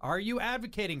strategy? Are you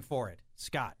advocating for it,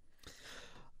 Scott?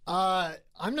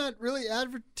 I'm not really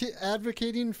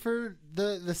advocating for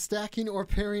the stacking or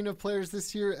pairing of players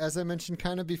this year, as I mentioned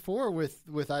kind of before.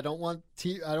 With I don't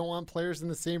want players in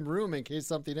the same room in case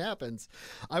something happens.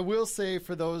 I will say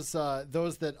for those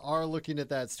that are looking at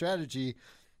that strategy,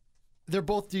 they're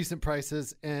both decent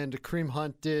prices, and Kareem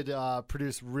Hunt did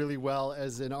produce really well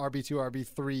as an RB2,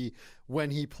 RB3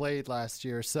 when he played last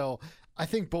year. So I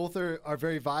think both are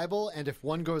very viable, and if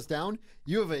one goes down,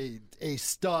 you have a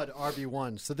stud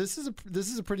RB1. So this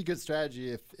is a pretty good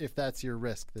strategy if that's your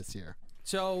risk this year.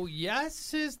 So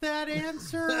yes is that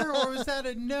answer, or is that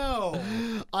a no?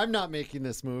 I'm not making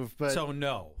this move, but so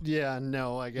no. Yeah,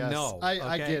 no, I guess. No.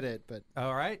 I get it, but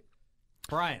all right.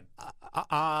 Brian,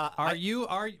 I'll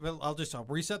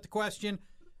reset the question.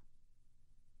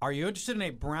 Are you interested in a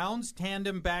Browns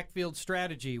tandem backfield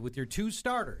strategy with your 2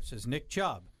 starters as Nick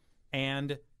Chubb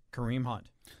and Kareem Hunt?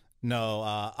 No,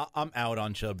 I'm out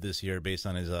on Chubb this year based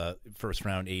on his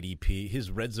first-round ADP. His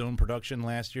red zone production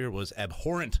last year was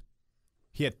abhorrent.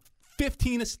 He had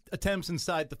 15 attempts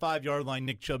inside the 5-yard line,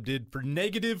 Nick Chubb did, for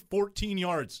negative 14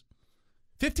 yards.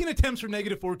 15 attempts for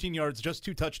negative 14 yards, just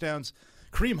 2 touchdowns.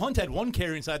 Kareem Hunt had 1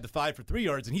 carry inside the 5 for 3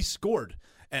 yards, and he scored.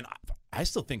 And I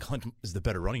still think Hunt is the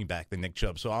better running back than Nick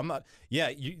Chubb. So I'm not,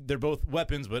 they're both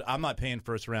weapons, but I'm not paying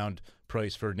first-round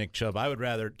price for Nick Chubb. I would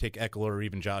rather take Eckler or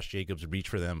even Josh Jacobs and reach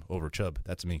for them over Chubb.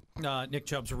 That's me. Nick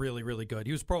Chubb's really, really good.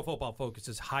 He was Pro Football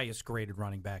Focus's highest-graded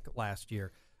running back last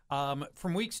year.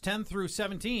 From weeks 10 through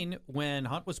 17, when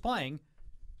Hunt was playing,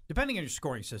 depending on your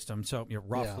scoring system, so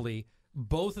roughly,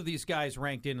 both of these guys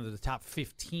ranked into the top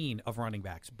 15 of running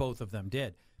backs. Both of them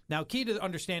did. Now, key to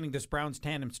understanding this Browns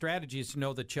tandem strategy is to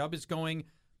know that Chubb is going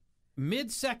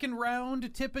mid-second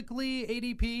round, typically,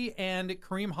 ADP, and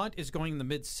Kareem Hunt is going in the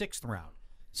mid-6th round.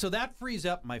 So that frees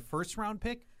up my first-round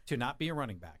pick to not be a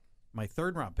running back, my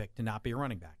third-round pick to not be a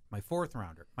running back, my 4th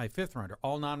rounder, my 5th rounder,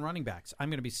 all non-running backs. I'm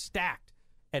going to be stacked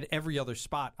at every other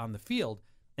spot on the field,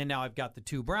 and now I've got the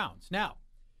 2 Browns. Now,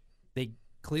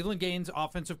 Cleveland Gaines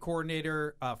offensive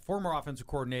coordinator, former offensive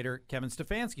coordinator Kevin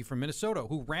Stefanski from Minnesota,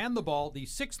 who ran the ball the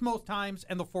 6th most times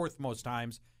and the 4th most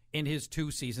times in his 2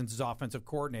 seasons as offensive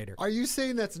coordinator. Are you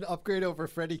saying that's an upgrade over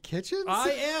Freddie Kitchens? I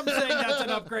am saying that's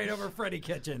an upgrade over Freddie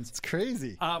Kitchens. It's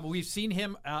crazy. We've seen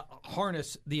him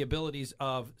harness the abilities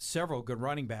of several good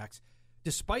running backs.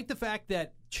 Despite the fact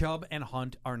that Chubb and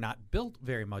Hunt are not built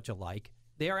very much alike,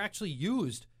 they are actually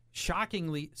used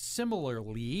shockingly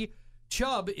similarly.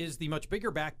 Chubb is the much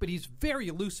bigger back, but he's very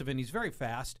elusive and he's very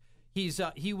fast.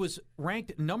 He was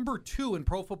ranked number 2 in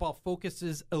Pro Football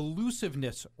Focus's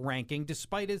elusiveness ranking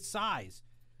despite his size.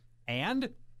 And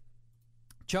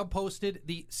Chubb posted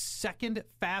the 2nd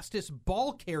fastest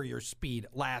ball carrier speed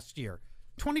last year.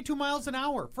 22 miles an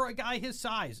hour for a guy his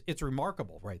size. It's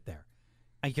remarkable right there.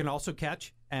 He can also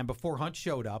catch, and before Hunt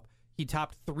showed up, he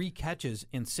topped 3 catches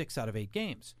in 6 out of 8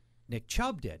 games. Nick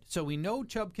Chubb did. So we know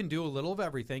Chubb can do a little of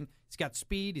everything. He's got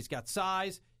speed, he's got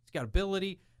size, he's got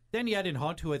ability. Then you add in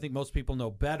Hunt, who I think most people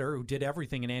know better, who did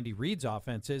everything in Andy Reid's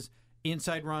offenses.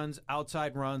 Inside runs,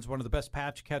 outside runs, one of the best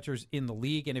patch catchers in the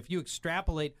league. And if you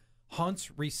extrapolate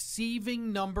Hunt's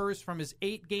receiving numbers from his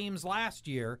 8 games last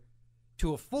year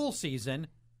to a full season,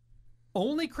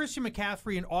 only Christian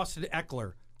McCaffrey and Austin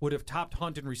Eckler would have topped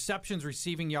Hunt in receptions,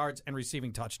 receiving yards, and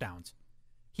receiving touchdowns.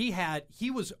 They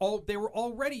were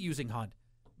already using Hunt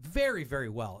very, very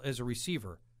well as a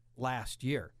receiver last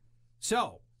year.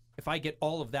 So if I get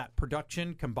all of that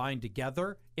production combined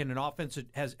together in an offense that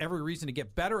has every reason to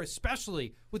get better,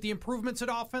 especially with the improvements at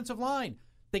offensive line.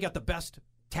 They got the best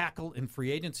tackle in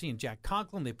free agency in Jack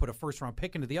Conklin. They put a first-round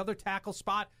pick into the other tackle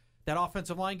spot. That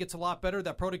offensive line gets a lot better.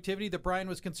 That productivity that Brian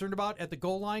was concerned about at the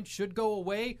goal line should go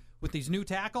away with these new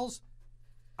tackles.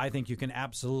 I think you can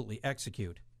absolutely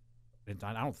execute.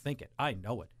 I don't think it. I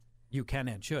know it. You can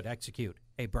and should execute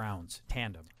a Browns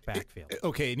tandem backfield.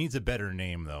 Okay, it needs a better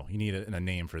name, though. You need a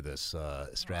name for this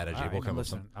strategy. All right, we'll come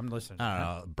I'm listening. I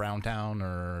don't know, Browntown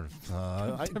or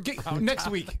next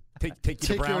week. Take you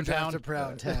to Browntown. To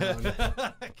Browntown.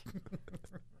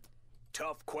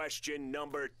 Tough question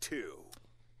number 2.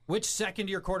 Which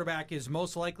second-year quarterback is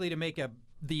most likely to make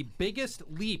the biggest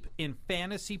leap in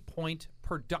fantasy point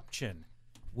production?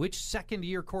 Which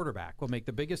second-year quarterback will make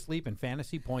the biggest leap in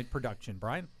fantasy point production?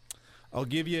 Brian? I'll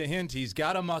give you a hint. He's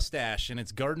got a mustache, and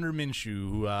it's Gardner Minshew,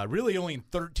 who really only in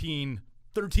 13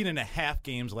 and a half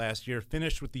games last year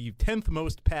finished with the 10th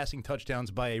most passing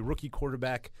touchdowns by a rookie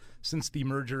quarterback since the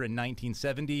merger in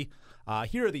 1970.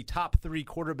 Here are the top 3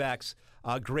 quarterbacks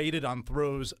graded on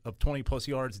throws of 20-plus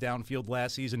yards downfield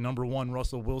last season. Number 1,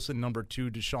 Russell Wilson. Number 2,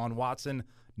 Deshaun Watson.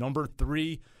 Number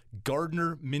 3,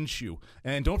 Gardner Minshew.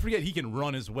 And don't forget, he can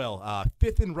run as well.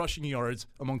 5th in rushing yards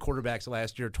among quarterbacks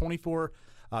last year.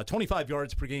 25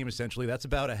 yards per game, essentially. That's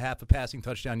about a half a passing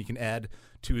touchdown you can add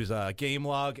to his game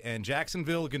log. And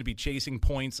Jacksonville going to be chasing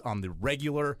points on the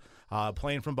regular,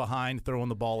 playing from behind, throwing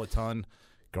the ball a ton.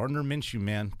 Gardner Minshew,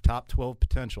 man, top 12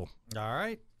 potential. All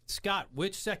right. Scott,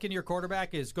 which second-year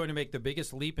quarterback is going to make the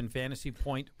biggest leap in fantasy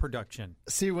point production?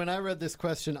 See, when I read this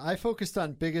question, I focused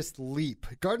on biggest leap.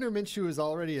 Gardner Minshew is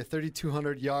already a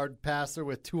 3,200-yard passer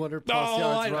with 200-plus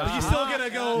yards rushing. He's still going to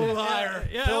go higher.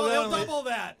 Yeah, he'll double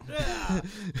that. Yeah.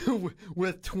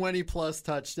 With 20-plus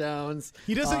touchdowns.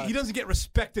 He doesn't get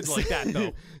respected like that,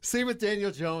 though. Same with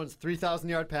Daniel Jones,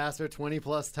 3,000-yard passer,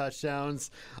 20-plus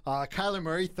touchdowns. Kyler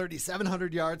Murray,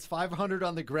 3,700 yards, 500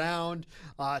 on the ground,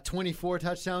 24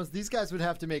 touchdowns. These guys would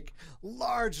have to make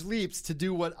large leaps to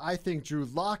do what I think Drew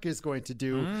Lock is going to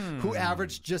do, who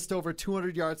averaged just over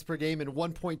 200 yards per game and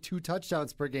 1.2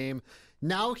 touchdowns per game.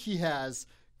 Now he has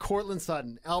Courtland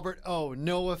Sutton, Albert O,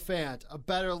 Noah Fant, a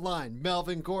better line,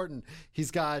 Melvin Gordon. He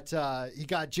got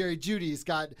Jerry Jeudy. He's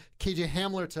got KJ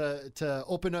Hamler to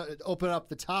open up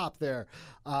the top there.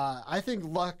 I think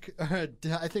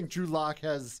Drew Lock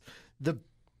has the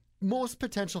most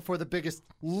potential for the biggest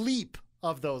leap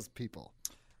of those people.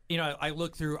 You know, I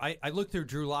looked through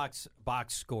Drew Lock's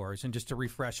box scores, and just to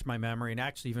refresh my memory, and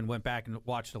actually even went back and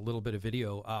watched a little bit of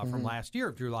video from last year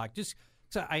of Drew Lock. Just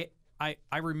so I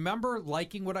remember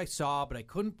liking what I saw, but I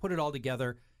couldn't put it all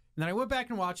together. And then I went back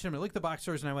and watched him. I looked at the box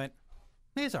scores, and I went,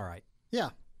 "He's all right.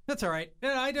 Yeah, that's all right."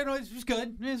 And I don't know, it was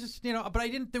good. It's just, but I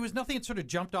didn't. There was nothing that sort of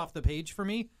jumped off the page for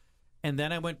me. And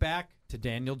then I went back to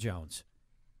Daniel Jones.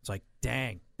 It's like,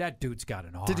 dang, that dude's got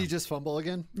an arm. Did he just fumble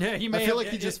again? Yeah, he may. I feel like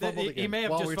he just fumbled again. He may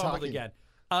have just fumbled again.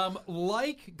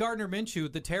 Like Gardner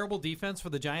Minshew, the terrible defense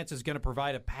for the Giants is going to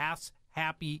provide a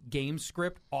pass-happy game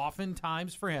script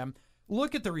oftentimes for him.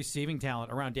 Look at the receiving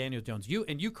talent around Daniel Jones. You're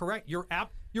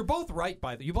both right,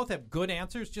 by the way. You both have good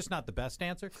answers, just not the best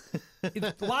answer.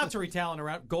 Lots of talent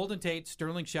around. Golden Tate,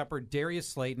 Sterling Shepard, Darius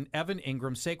Slayton, Evan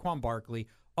Ingram, Saquon Barkley.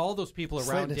 All those people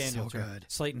around Daniel Jones. Good.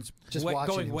 Slayton's just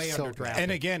going way so underdrafted.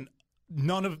 And again,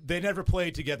 they never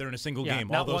played together in a single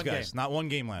game. All those guys. Game. Not one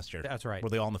game last year. That's right. Were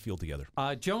they all on the field together?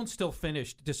 Jones still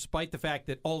finished, despite the fact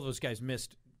that all of those guys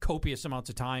missed copious amounts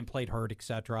of time, played hurt,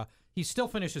 etc. He still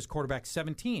finished as quarterback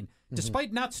 17,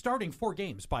 despite not starting 4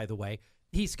 games, by the way.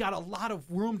 He's got a lot of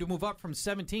room to move up from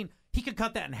 17. He could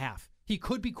cut that in half. He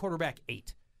could be quarterback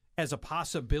 8 as a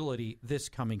possibility this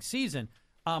coming season.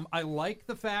 I like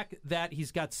the fact that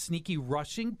he's got sneaky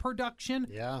rushing production.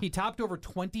 Yeah. He topped over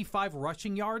 25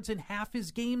 rushing yards in half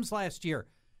his games last year.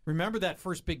 Remember that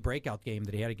first big breakout game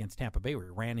that he had against Tampa Bay where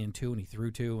he ran in 2 and he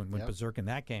threw 2 and went berserk in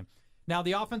that game. Now,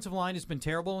 the offensive line has been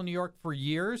terrible in New York for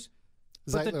years.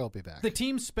 Zeitler will be back. The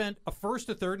team spent a first,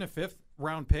 a third, and a fifth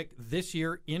round pick this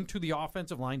year into the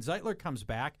offensive line. Zeitler comes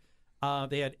back.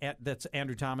 That's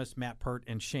Andrew Thomas, Matt Pert,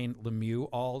 and Shane Lemieux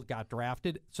all got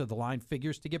drafted, so the line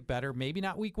figures to get better. Maybe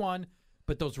not week 1,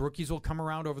 but those rookies will come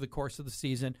around over the course of the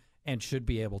season and should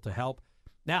be able to help.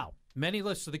 Now,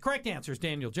 so the correct answer is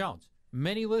Daniel Jones.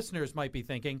 Many listeners might be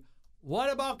thinking,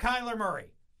 what about Kyler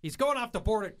Murray? He's going off the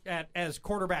board as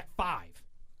quarterback 5.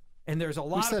 And there's a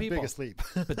lot of people. Biggest leap.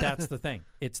 But that's the thing.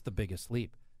 It's the biggest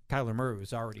leap. Kyler Murray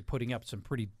was already putting up some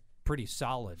pretty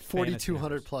solid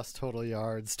 4,200 plus total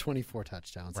yards, 24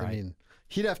 touchdowns. Right. I mean,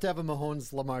 he'd have to have a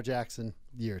Mahomes, Lamar Jackson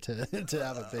year to have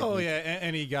a big leap. Yeah,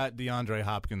 and he got DeAndre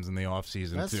Hopkins in the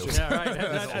offseason, too. True. Yeah, right.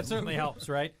 That certainly helps,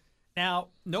 right? Now,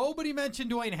 nobody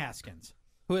mentioned Dwayne Haskins,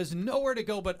 who has nowhere to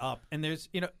go but up. And there's,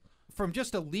 from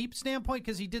just a leap standpoint,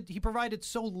 because he provided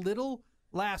so little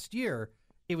last year,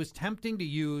 it was tempting to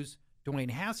use Dwayne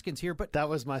Haskins here. But that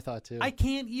was my thought too. I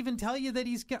can't even tell you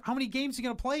that how many games he's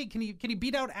going to play. Can he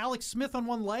beat out Alex Smith on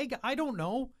one leg? I don't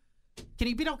know. Can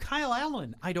he beat out Kyle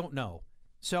Allen? I don't know.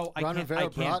 So Ron Rivera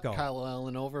brought go. Kyle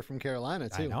Allen over from Carolina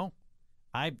too. I know.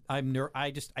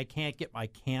 I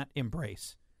can't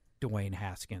embrace Dwayne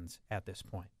Haskins at this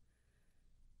point.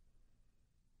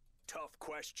 Tough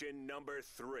question number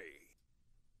 3.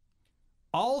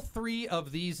 All 3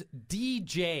 of these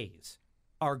DJs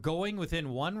are going within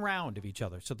 1 round of each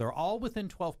other. So they're all within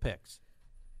 12 picks.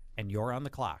 And you're on the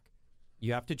clock.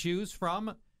 You have to choose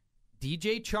from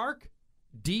DJ Chark,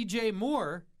 DJ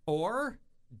Moore, or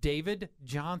David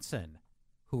Johnson.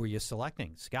 Who are you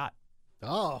selecting, Scott?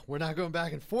 Oh, we're not going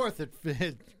back and forth. It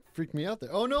freaked me out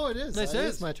there. Oh, no, it is. It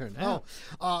is my turn. Yeah.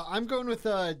 I'm going with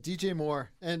DJ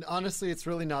Moore. And honestly, it's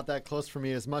really not that close for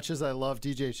me as much as I love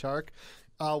DJ Chark.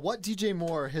 What DJ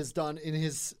Moore has done in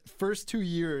his first 2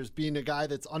 years being a guy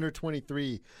that's under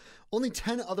 23, only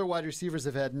 10 other wide receivers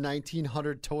have had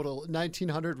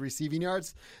 1,900 receiving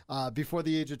yards before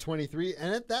the age of 23.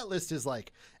 And that list is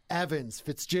like Evans,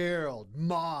 Fitzgerald,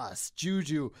 Moss,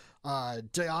 Juju,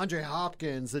 DeAndre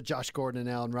Hopkins, the Josh Gordon and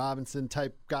Allen Robinson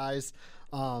type guys.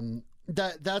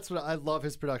 That's what I love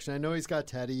his production. I know he's got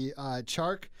Teddy.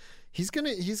 Chark, he's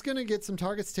gonna get some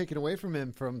targets taken away from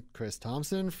him from Chris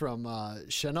Thompson, from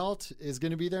Chenault is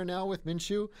going to be there now with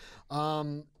Minshew.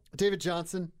 David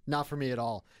Johnson, not for me at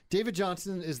all. David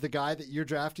Johnson is the guy that you're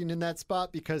drafting in that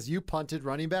spot because you punted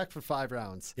running back for 5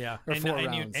 rounds. Yeah, or 4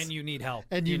 rounds. And you need help.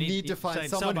 And you need to find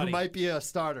someone who might be a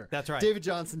starter. That's right. David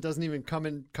Johnson doesn't even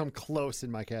come close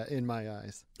in my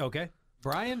eyes. Okay.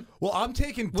 Brian? Well, I'm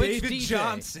taking Which David DJ?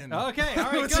 Johnson. Okay, all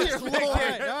right, good. All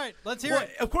right, let's hear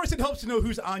it. Of course, it helps to know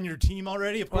who's on your team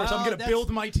already. Of course, I'm going to build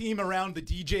my team around the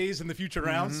DJs in the future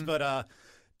rounds. But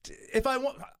if I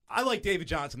want, I like David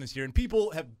Johnson this year, and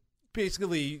people have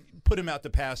basically put him out to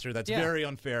pasture. That's very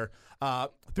unfair.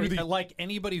 Like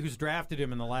anybody who's drafted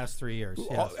him in the last 3 years.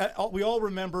 Yes. We all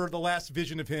remember the last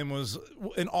vision of him was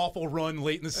an awful run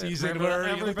late in the season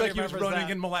where he looked like he was running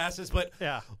in molasses. But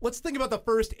let's think about the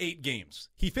first 8 games.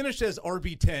 He finished as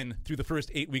RB10 through the first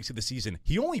 8 weeks of the season.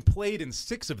 He only played in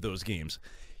 6 of those games.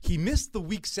 He missed the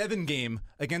Week 7 game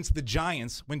against the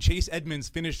Giants when Chase Edmonds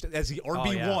finished as the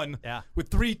RB1 with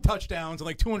 3 touchdowns and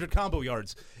like 200 combo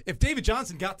yards. If David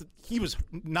Johnson he was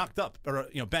knocked up or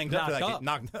banged up for that game.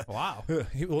 Knocked up. Wow.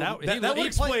 That would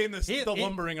explain the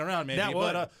lumbering around maybe.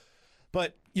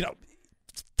 But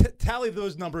tally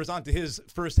those numbers onto his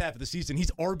first half of the season.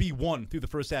 He's RB1 through the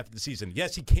first half of the season.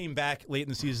 Yes, he came back late in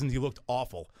the season. He looked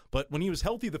awful. But when he was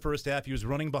healthy the first half, he was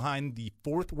running behind the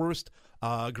 4th worst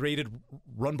graded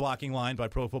run blocking line by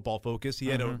Pro Football Focus. He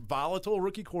had a volatile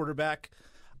rookie quarterback.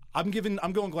 I'm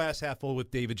going glass half full with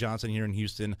David Johnson here in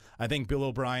Houston. I think Bill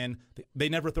O'Brien, they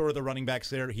never throw the running backs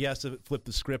there. He has to flip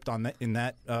the script in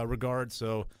that regard.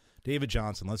 So David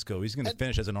Johnson, let's go. He's going to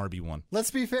finish as an RB1. Let's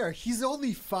be fair. He's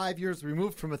only 5 years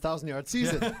removed from a 1,000-yard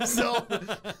season. So,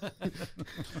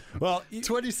 well,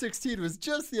 2016 was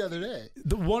just the other day.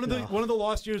 One of the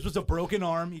lost years was a broken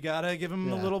arm. You got to give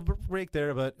him a little break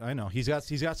there. But I know he's got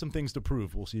some things to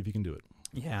prove. We'll see if he can do it.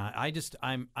 Yeah,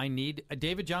 I need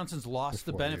David Johnson's lost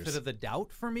the benefit of the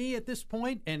doubt for me at this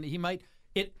point, and he might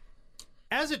it.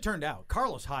 As it turned out,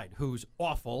 Carlos Hyde, who's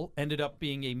awful, ended up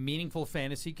being a meaningful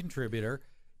fantasy contributor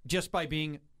just by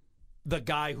being the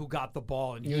guy who got the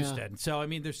ball in Houston. So, I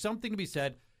mean, there's something to be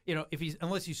said.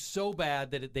 Unless he's so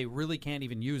bad that they really can't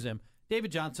even use him,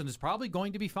 David Johnson is probably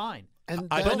going to be fine. And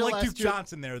I don't like Duke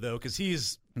Johnson there, though, because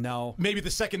he's maybe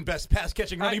the second best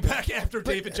pass-catching running back after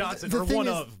David Johnson, or one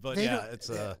of. But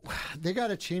they got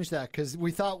to change that because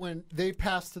we thought when they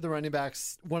passed to the running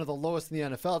backs, one of the lowest in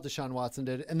the NFL, Deshaun Watson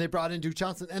did, and they brought in Duke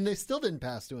Johnson, and they still didn't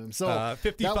pass to him. So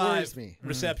 55 that worries me.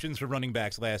 Receptions for running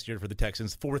backs last year for the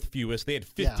Texans, 4th fewest. They had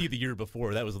 50 the year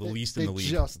before. That was the least in the league.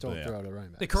 They just don't throw to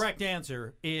running backs. The correct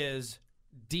answer is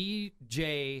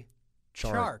DJ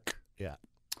Chark. Yeah.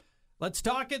 Let's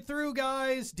talk it through,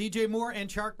 guys. DJ Moore and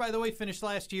Chark, by the way, finished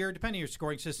last year, depending on your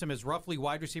scoring system, as roughly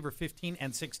wide receiver 15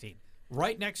 and 16,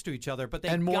 right next to each other. But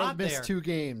they Moore missed 2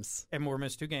 games. And Moore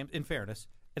missed 2 games, in fairness.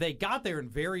 They got there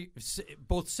in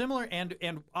both similar and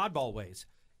oddball ways.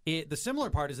 The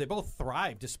similar part is they both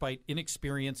thrived despite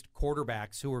inexperienced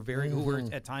quarterbacks who were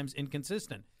at times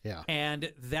inconsistent. Yeah.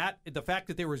 And the fact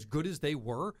that they were as good as they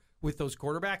were with those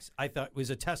quarterbacks, I thought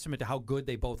was a testament to how good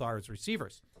they both are as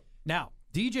receivers. Now,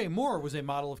 DJ Moore was a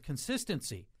model of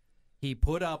consistency. He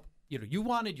put up you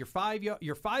wanted your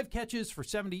five catches for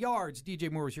 70 yards,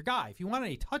 DJ Moore was your guy. If you wanted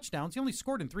any touchdowns, he only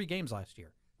scored in 3 games last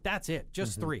year. That's it,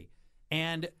 just 3.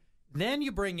 And then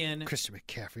you bring in Christian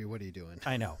McCaffrey. What are you doing?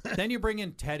 I know. Then you bring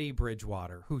in Teddy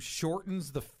Bridgewater, who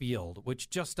shortens the field, which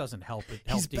just doesn't help it.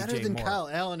 He's DJ better than Moore. Kyle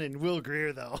Allen and Will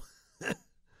Greer, though.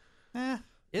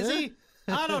 Is he?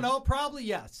 I don't know. Probably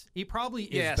yes. He probably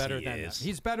is Yes, better he than is. them.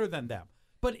 He's better than them.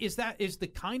 But is the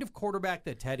kind of quarterback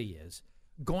that Teddy is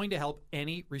going to help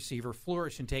any receiver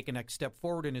flourish and take a next step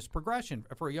forward in his progression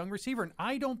for a young receiver? And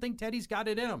I don't think Teddy's got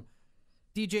it in him.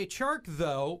 DJ Chark,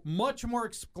 though, much more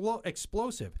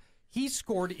explosive. He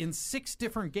scored in 6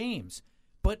 different games,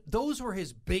 but those were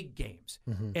his big games.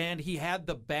 And he had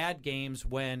the bad games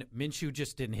when Minshew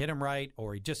just didn't hit him right,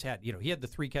 or he just had, he had the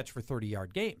 3 catch for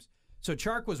 30-yard games. So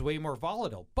Chark was way more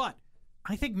volatile. But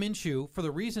I think Minshew, for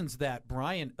the reasons that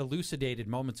Brian elucidated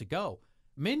moments ago,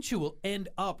 Minshew will end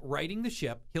up righting the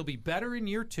ship. He'll be better in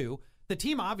year 2. The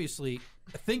team obviously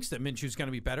thinks that Minshew's going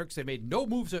to be better because they made no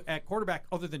moves at quarterback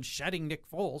other than shedding Nick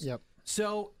Foles. Yep.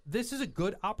 So this is a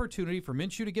good opportunity for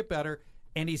Minshew to get better,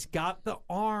 and he's got the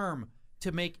arm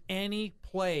to make any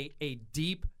play a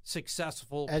deep,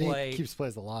 successful play. He keeps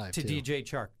plays alive, to too. DJ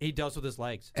Chark. He does with his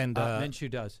legs. And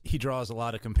Minshew does. He draws a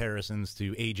lot of comparisons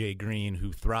to A.J. Green,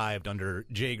 who thrived under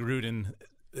Jay Gruden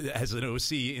as an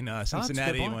OC in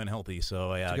Cincinnati when healthy.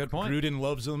 So That's a good point. Gruden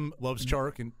loves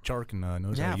Chark, and Chark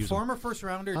knows how to use him. Former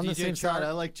first-rounder On DJ the same Chark. side,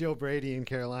 I like Joe Brady in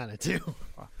Carolina, too,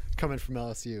 coming from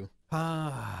LSU.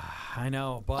 I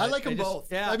know, but I like them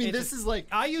both. Yeah, I mean, this is like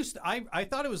I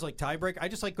thought it was like tiebreak.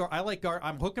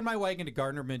 I'm hooking my wagon to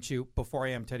Gardner Minshew before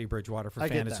I am Teddy Bridgewater for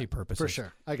fantasy purposes. For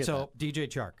sure. I get that. DJ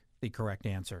Chark, the correct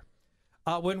answer.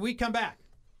 When we come back,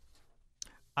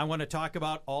 I want to talk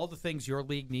about all the things your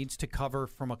league needs to cover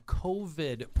from a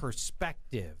COVID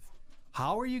perspective.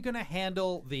 How are you going to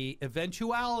handle the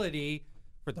eventuality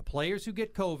for the players who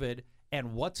get COVID,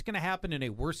 and what's going to happen in a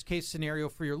worst-case scenario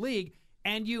for your league?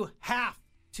 And you have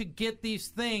to get these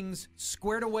things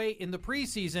squared away in the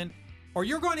preseason, or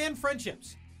you're going to end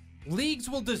friendships. Leagues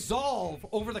will dissolve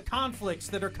over the conflicts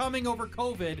that are coming over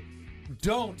COVID.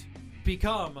 Don't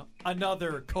become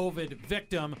another COVID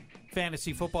victim.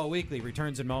 Fantasy Football Weekly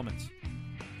returns in moments.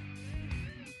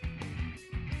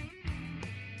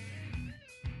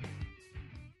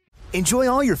 Enjoy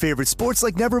all your favorite sports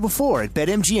like never before at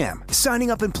BetMGM. Signing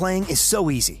up and playing is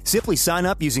so easy. Simply sign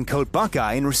up using code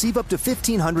Buckeye and receive up to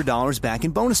 $1,500 back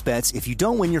in bonus bets if you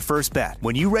don't win your first bet.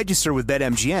 When you register with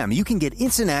BetMGM, you can get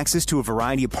instant access to a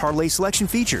variety of parlay selection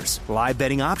features, live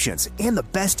betting options, and the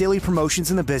best daily promotions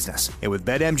in the business. And with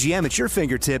BetMGM at your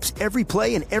fingertips, every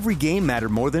play and every game matter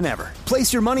more than ever.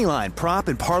 Place your moneyline, prop,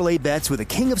 and parlay bets with the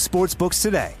king of sportsbooks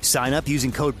today. Sign up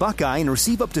using code Buckeye and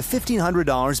receive up to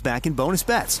 $1,500 back in bonus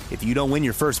bets if you don't win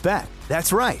your first bet.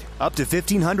 That's right, up to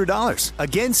 $1,500.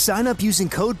 Again, sign up using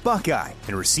code Buckeye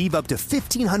and receive up to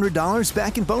 $1,500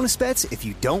 back in bonus bets if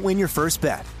you don't win your first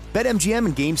bet. BetMGM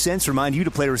and GameSense remind you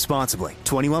to play responsibly.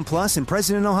 21 plus and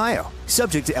present in Ohio.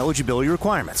 Subject to eligibility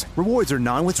requirements. Rewards are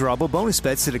non-withdrawable bonus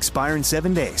bets that expire in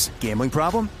 7 days. Gambling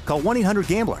problem? Call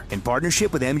 1-800-GAMBLER in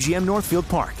partnership with MGM Northfield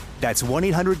Park. That's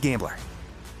 1-800-GAMBLER.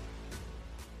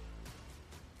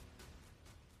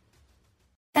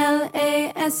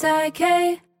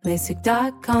 LASIK,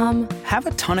 LASIK.com. Have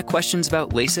a ton of questions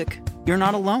about LASIK? You're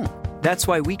not alone. That's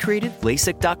why we created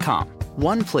LASIK.com.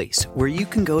 One place where you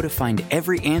can go to find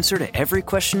every answer to every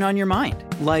question on your mind.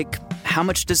 Like, how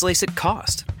much does LASIK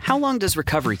cost? How long does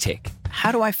recovery take?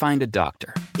 How do I find a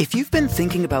doctor? If you've been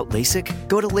thinking about LASIK,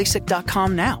 go to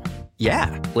LASIK.com now.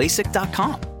 Yeah,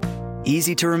 LASIK.com.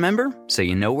 Easy to remember, so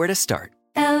you know where to start.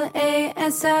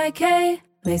 LASIK,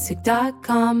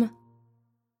 LASIK.com.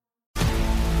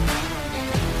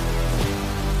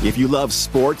 If you love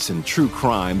sports and true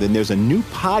crime, then there's a new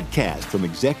podcast from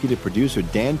executive producer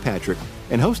Dan Patrick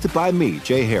and hosted by me,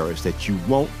 Jay Harris, that you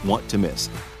won't want to miss.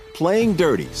 Playing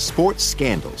Dirty: Sports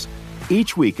Scandals.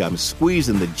 Each week, I'm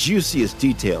squeezing the juiciest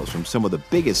details from some of the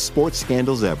biggest sports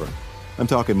scandals ever. I'm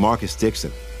talking Marcus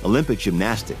Dixon, Olympic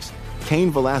gymnastics, Cain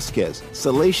Velasquez,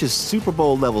 salacious Super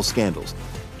Bowl-level scandals.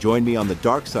 Join me on the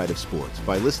dark side of sports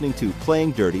by listening to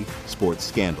Playing Dirty: Sports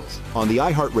Scandals on the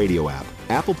iHeartRadio app,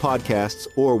 Apple Podcasts,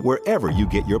 or wherever you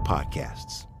get your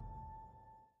podcasts.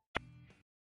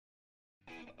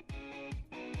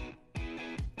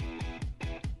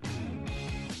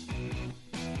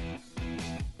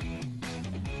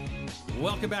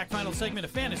 Welcome back. Final segment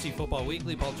of Fantasy Football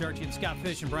Weekly. Paul Charchi and Scott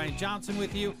Fish and Brian Johnson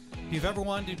with you. If you've ever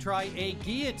wanted to try a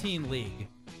guillotine league,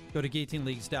 go to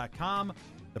guillotineleagues.com.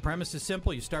 The premise is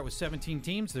simple. You start with 17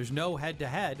 teams. There's no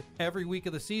head-to-head. Every week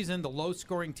of the season, the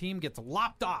low-scoring team gets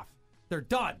lopped off. They're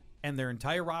done. and their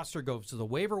entire roster goes to the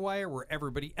waiver wire where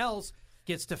everybody else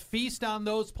gets to feast on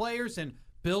those players and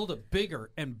build a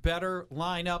bigger and better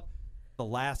lineup. The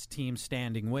last team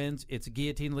standing wins. It's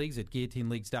Guillotine Leagues at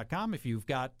guillotineleagues.com. If you've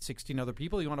got 16 other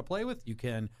people you want to play with, you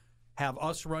can have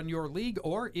us run your league,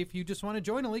 or if you just want to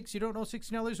join a league so you don't know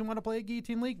 16 others and want to play a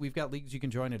Guillotine League, we've got leagues you can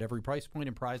join at every price point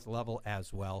and prize level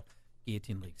as well.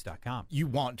 GuillotineLeagues.com. You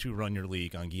want to run your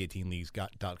league on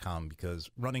GuillotineLeagues.com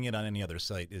because running it on any other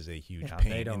site is a huge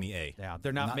pain in the A. Yeah,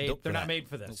 they're not made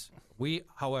for this. We,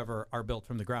 however, are built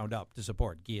from the ground up to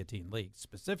support Guillotine Leagues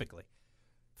specifically.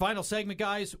 Final segment,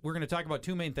 guys, we're going to talk about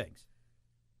two main things.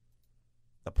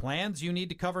 The plans you need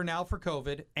to cover now for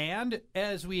COVID, and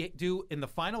as we do in the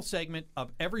final segment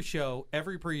of every show,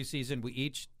 every preseason, we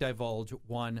each divulge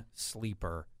one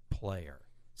sleeper player.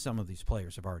 Some of these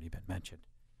players have already been mentioned,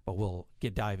 but we'll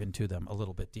dive into them a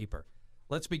little bit deeper.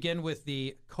 Let's begin with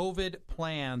the COVID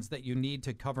plans that you need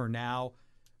to cover now.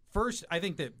 First, I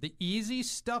think that the easy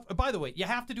stuff, by the way, you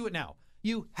have to do it now.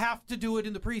 You have to do it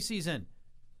in the preseason.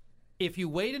 If you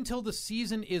wait until the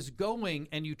season is going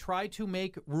and you try to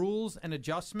make rules and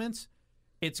adjustments,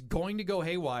 it's going to go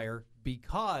haywire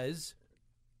because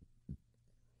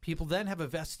people then have a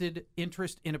vested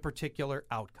interest in a particular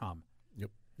outcome. Yep.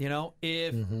 You know,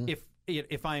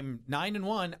 if I'm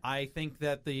 9-1, I think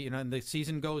that the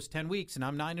season goes 10 weeks and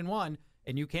I'm 9-1,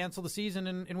 and you cancel the season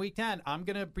in week 10, I'm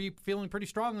going to be feeling pretty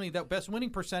strongly that best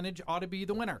winning percentage ought to be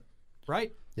the winner.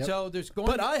 Right? Yep. So there's going.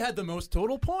 But I had the most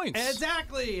total points.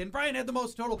 Exactly. And Brian had the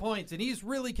most total points. And he's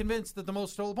really convinced that the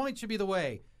most total points should be the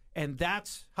way. And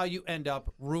that's how you end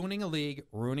up ruining a league,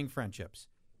 ruining friendships.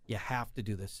 You have to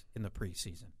do this in the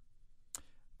preseason.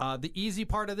 The easy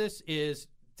part of this is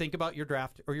think about your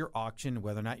draft or your auction,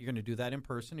 whether or not you're going to do that in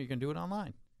person or you're going to do it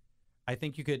online. I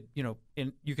think you could,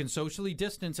 you can socially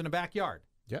distance in a backyard.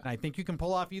 Yeah. And I think you can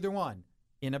pull off either one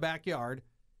in a backyard.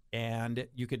 And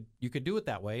you could do it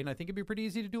that way, and I think it'd be pretty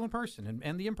easy to do in person.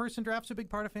 And the in-person draft's a big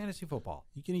part of fantasy football.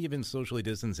 You can even socially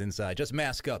distance inside. Just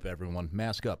mask up, everyone.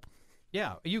 Mask up.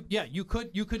 Yeah, you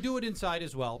could do it inside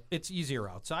as well. It's easier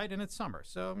outside, and it's summer,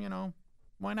 so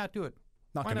why not do it?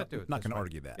 Not going to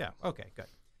argue that. Yeah. Okay. Good.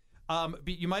 But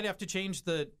you might have to change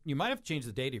the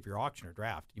date of your auction or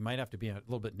draft. You might have to be a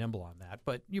little bit nimble on that,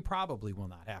 but you probably will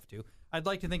not have to. I'd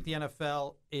like to think the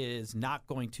NFL is not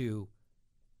going to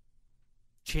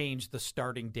change the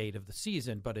starting date of the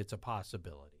season, but it's a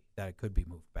possibility that it could be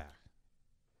moved back.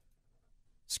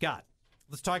 Scott,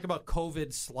 let's talk about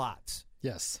COVID slots.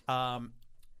 Yes.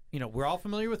 We're all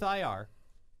familiar with IR.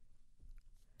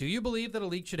 Do you believe that a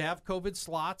league should have COVID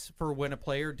slots for when a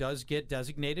player does get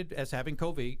designated as having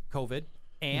COVID?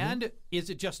 And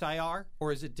is it just IR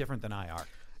or is it different than IR?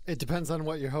 It depends on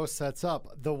what your host sets up.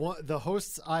 The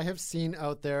hosts I have seen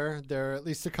out there are at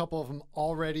least a couple of them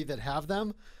already that have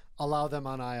them. Allow them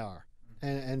on IR.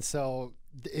 And so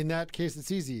in that case,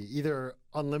 it's easy. Either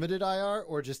unlimited IR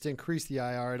or just increase the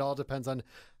IR. It all depends on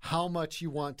how much you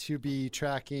want to be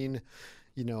tracking.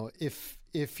 If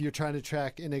you're trying to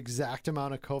track an exact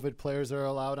amount of COVID players that are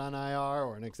allowed on IR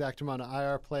or an exact amount of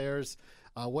IR players,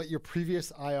 what your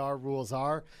previous IR rules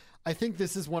are. I think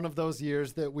this is one of those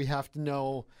years that we have to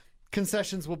know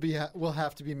concessions will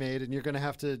have to be made, and you're going to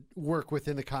have to work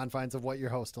within the confines of what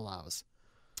your host allows.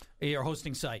 Your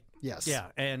hosting site. Yes. Yeah.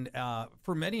 And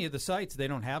for many of the sites, they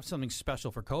don't have something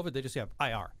special for COVID. They just have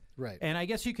IR. Right. And I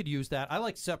guess you could use that. I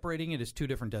like separating it as two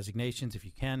different designations if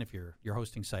you can, if your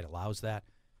hosting site allows that.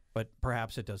 But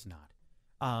perhaps it does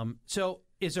not. So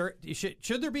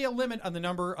should there be a limit on the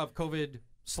number of COVID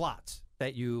slots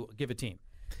that you give a team?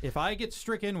 If I get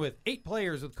stricken with 8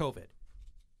 players with COVID,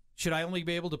 should I only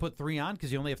be able to put 3 on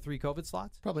because you only have 3 COVID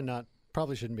slots? Probably not.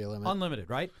 Probably shouldn't be a limit. Unlimited,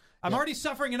 right? I'm already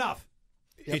suffering enough.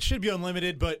 Yep. It should be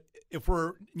unlimited, but if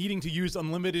we're needing to use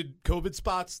unlimited COVID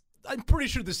spots, I'm pretty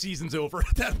sure the season's over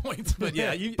at that point. But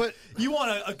yeah, you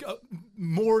want a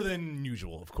more than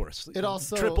usual, of course. It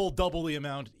also double the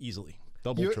amount easily.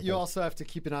 Triple. You also have to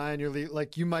keep an eye on your league.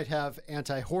 Like you might have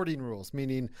anti-hoarding rules,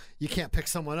 meaning you can't pick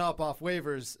someone up off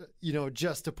waivers,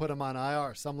 just to put them on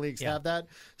IR. Some leagues have that,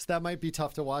 so that might be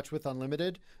tough to watch with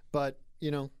unlimited. But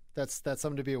that's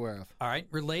something to be aware of. All right,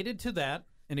 related to that.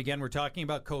 And again, we're talking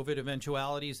about COVID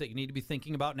eventualities that you need to be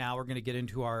thinking about now. We're going to get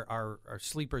into our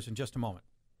sleepers in just a moment.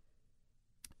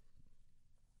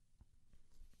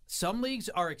 Some leagues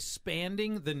are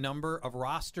expanding the number of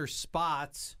roster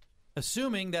spots,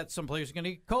 assuming that some players are going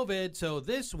to get COVID, so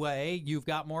this way you've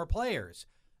got more players.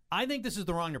 I think this is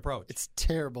the wrong approach. It's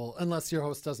terrible, unless your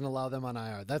host doesn't allow them on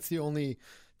IR. That's the only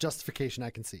justification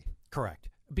I can see. Correct.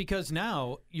 because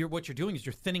now what you're doing is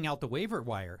you're thinning out the waiver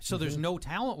wire. So there's no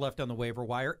talent left on the waiver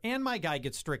wire, and my guy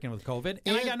gets stricken with COVID,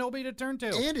 and I got nobody to turn to.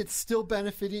 And it's still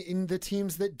benefiting the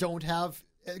teams that don't have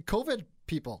COVID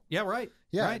people. Yeah, right.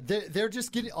 Yeah, right. They're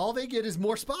just getting, all they get is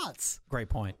more spots. Great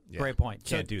point. Yeah. Great point.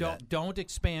 Can't do that. Don't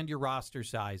expand your roster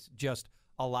size. Just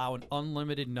allow an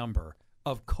unlimited number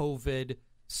of COVID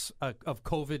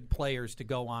players to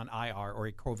go on IR or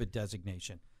a COVID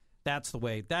designation. That's the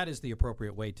way. That is the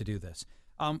appropriate way to do this.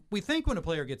 We think when a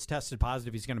player gets tested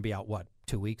positive, he's going to be out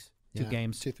 2 weeks, 2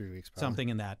 games, 2-3 weeks, probably.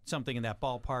 something in that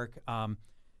ballpark.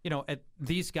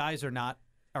 These guys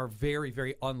are very,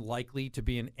 very unlikely to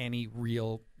be in any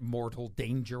real mortal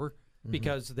danger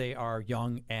because they are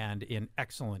young and in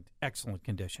excellent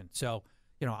condition. So,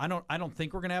 I don't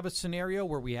think we're going to have a scenario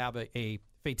where we have a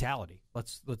fatality.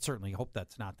 Let's certainly hope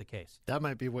that's not the case. That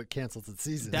might be what cancels the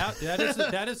season.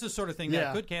 That is the sort of thing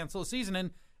that could cancel a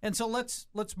season. And so let's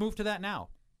move to that now.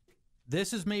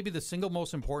 This is maybe the single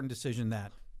most important decision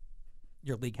that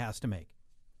your league has to make.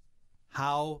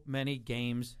 How many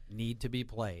games need to be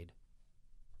played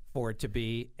for it to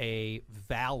be a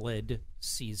valid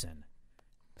season?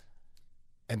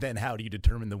 And then how do you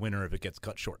determine the winner if it gets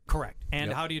cut short? Correct.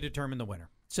 And how do you determine the winner?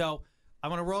 So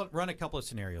I'm going to run a couple of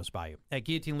scenarios by you. At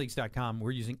GuillotineLeagues.com,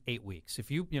 we're using 8 weeks.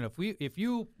 If you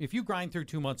grind through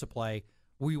 2 months of play,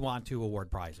 we want to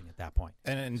award prizing at that point.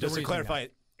 And just to clarify,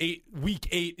 week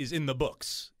 8 is in the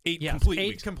books. 8 yes, complete 8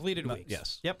 weeks. Completed weeks.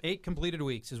 Yes. Yep, 8 completed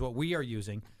weeks is what we are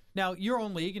using. Now, your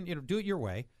own league, and do it your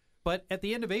way. But at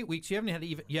the end of 8 weeks, you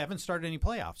haven't started any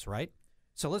playoffs, right?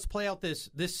 So let's play out this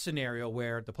scenario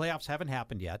where the playoffs haven't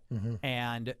happened yet,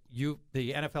 and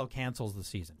the NFL cancels the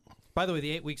season. By the way,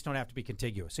 the 8 weeks don't have to be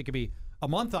contiguous. It could be a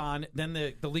month on, then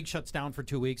the league shuts down for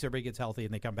 2 weeks, everybody gets healthy,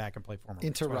 and they come back and play 4 more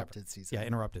weeks. Interrupted season. Yeah,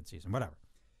 interrupted season, whatever.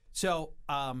 So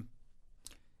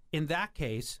in that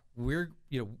case,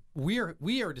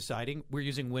 we are deciding we're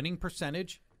using winning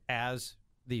percentage as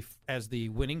the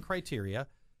winning criteria,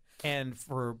 and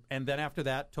then after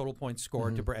that, total points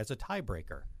scored as a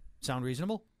tiebreaker. Sound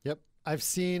reasonable? Yep. I've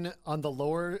seen on the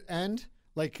lower end,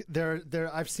 like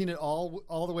I've seen it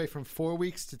all the way from 4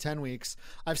 weeks to 10 weeks.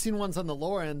 I've seen ones on the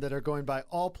lower end that are going by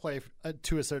all play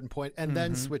to a certain point and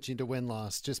then switching to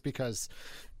win-loss, just because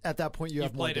at that point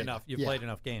you've played enough. You've played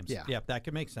enough games. Yeah, that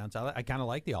could make sense. I kind of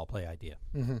like the all play idea.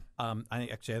 I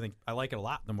think I like it a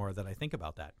lot. The more that I think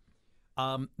about that,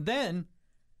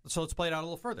 so let's play it out a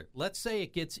little further. Let's say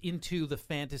it gets into the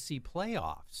fantasy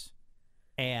playoffs,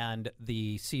 and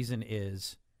the season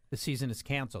is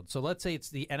canceled. So let's say it's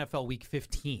the NFL Week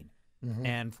 15,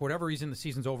 and for whatever reason, the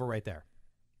season's over right there.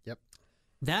 Yep.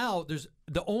 Now there's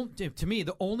only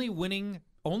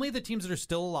the teams that are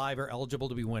still alive are eligible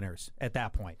to be winners at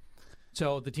that point.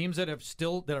 So the teams that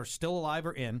are still alive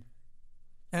are in,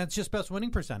 and it's just best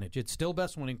winning percentage. It's still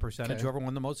best winning percentage. Okay. Whoever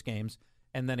won the most games.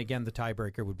 And then again, the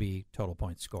tiebreaker would be total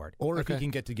points scored. Or if you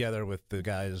can get together with the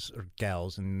guys or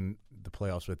gals in the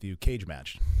playoffs with you, cage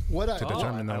match. I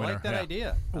like that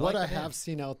idea. What I have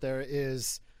seen out there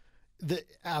is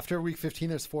after week 15,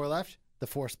 there's 4 left, the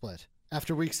 4 split.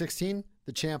 After week 16,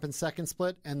 the champ and second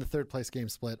split and the third place game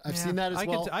split. I've seen that as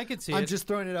well. I could see I'm it. just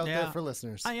throwing it out there for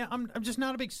listeners. I'm just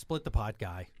not a big split the pot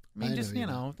guy. I mean,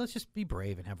 let's just be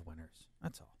brave and have winners.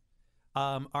 That's all.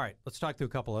 All right, let's talk through a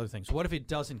couple other things. What if it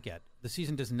doesn't get the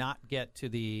season does not get to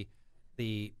the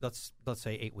let's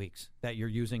say 8 weeks that you're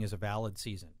using as a valid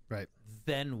season? Right.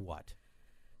 Then what?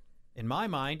 In my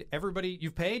mind, everybody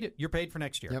you're paid for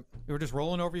next year. Yep. You're just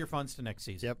rolling over your funds to next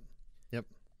season. Yep.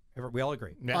 We all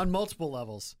agree. Yeah. On multiple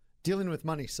levels. Dealing with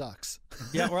money sucks.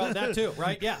 Yeah, well, that too,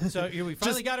 right? Yeah. So we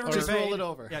finally got everybody just paid. roll it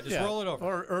over. Yeah, just roll it over.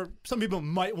 Or some people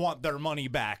might want their money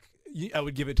back. I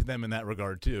would give it to them in that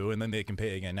regard, too, and then they can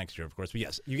pay again next year, of course. But,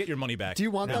 yes, you get your money back. Do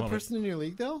you want that person in your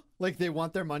league, though? Like, they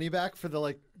want their money back for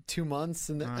the, 2 months?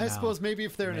 And I suppose maybe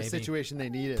if they're in a situation they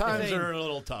need it. Times are a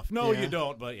little tough. No, you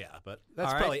don't, but yeah. But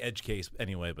that's probably edge case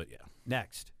anyway, but yeah.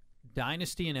 Next,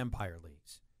 Dynasty and Empire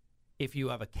Leagues. If you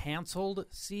have a canceled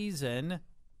season,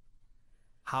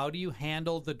 how do you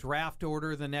handle the draft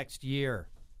order the next year?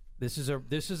 This is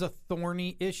a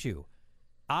thorny issue.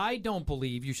 I don't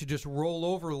believe you should just roll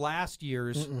over last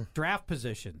year's draft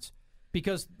positions,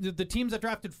 because the teams that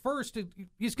drafted first,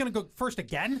 he's going to go first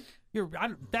again.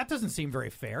 That doesn't seem very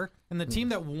fair. And the team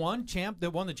that won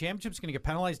the championship is going to get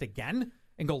penalized again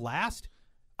and go last.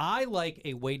 I like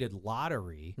a weighted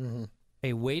lottery,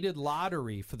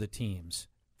 for the teams,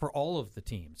 for all of the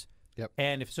teams. Yep.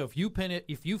 And if you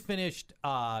finished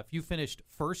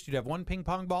first, you'd have 1 ping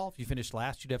pong ball. If you finished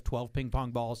last, you'd have 12 ping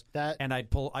pong balls. And I'd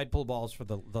pull balls for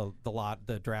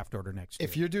the draft order next year.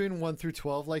 If you're doing 1 through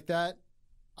 12 like that,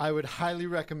 I would highly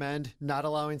recommend not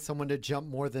allowing someone to jump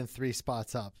more than 3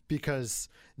 spots up, because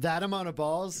that amount of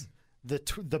balls,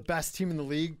 the best team in the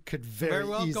league could very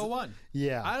well easily go one.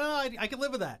 Yeah. I don't know. I could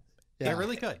live with that. Yeah. I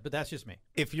really could, but that's just me.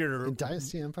 If you're in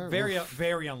Dynasty Empire,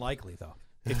 very unlikely though.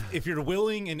 If you're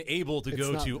willing and able to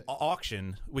go to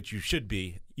auction, which you should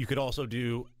be, you could also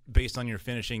do, based on your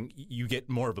finishing, you get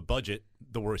more of a budget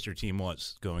the worse your team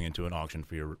was going into an auction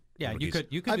for your rookies.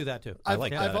 You could do that too.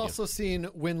 I've also seen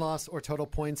win-loss or total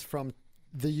points from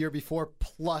the year before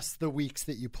plus the weeks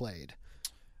that you played.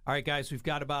 All right, guys, we've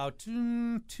got about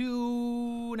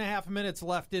 2.5 minutes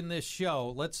left in this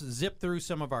show. Let's zip through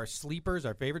some of our sleepers,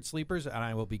 our favorite sleepers, and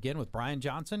I will begin with Brian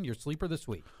Johnson, your sleeper this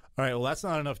week. All right, well, that's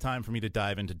not enough time for me to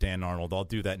dive into Dan Arnold. I'll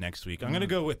do that next week. I'm going to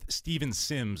go with Steven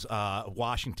Sims,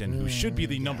 Washington, who should be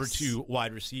the number 2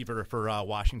 wide receiver for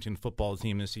Washington football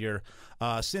team this year.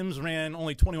 Sims ran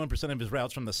only 21% of his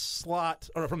routes from the slot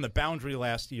or from the boundary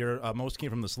last year. Most came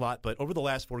from the slot, but over the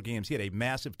last 4 games, he had a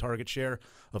massive target share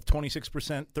of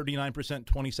 26%, 39%,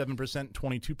 27%,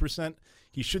 22%.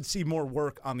 He should see more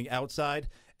work on the outside.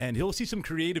 And he'll see some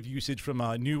creative usage from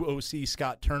new OC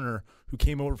Scott Turner, who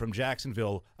came over from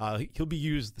Jacksonville. He'll be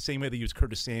used the same way they use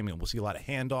Curtis Samuel. We'll see a lot of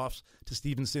handoffs to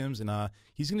Steven Sims, and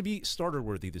he's going to be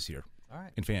starter-worthy this year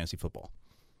in fantasy football.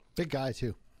 Big guy,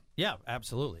 too. Yeah,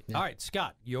 absolutely. Yeah. All right,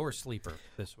 Scott, your sleeper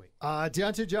this week.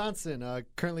 Deontay Johnson,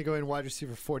 currently going wide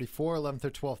receiver 44, 11th or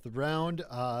 12th round.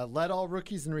 Led all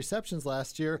rookies in receptions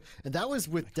last year, and that was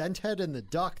with Denthead and the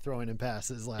Duck throwing him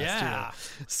passes last year.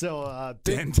 So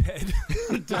Denthead.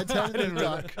 Denthead and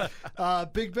the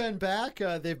Duck. Big Ben back.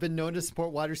 They've been known to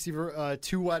support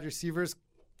 2 wide receivers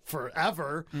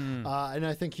forever, and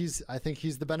I think he's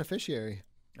the beneficiary.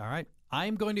 All right.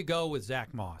 I'm going to go with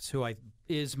Zach Moss, who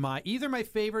is either my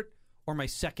favorite or my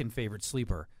second favorite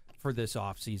sleeper for this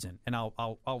offseason. And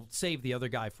I'll save the other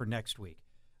guy for next week.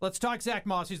 Let's talk Zach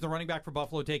Moss. He's the running back for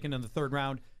Buffalo, taken in the 3rd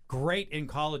round. Great in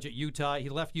college at Utah. He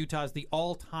left Utah as the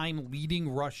all-time leading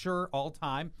rusher,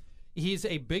 all-time. He's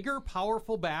a bigger,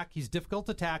 powerful back. He's difficult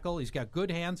to tackle. He's got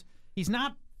good hands. He's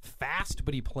not fast,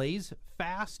 but he plays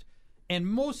fast. And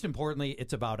most importantly,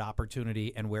 it's about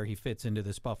opportunity and where he fits into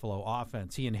this Buffalo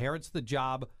offense. He inherits the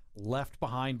job left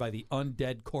behind by the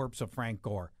undead corpse of Frank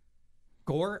Gore.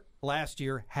 Gore last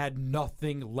year had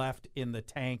nothing left in the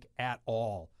tank at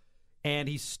all. And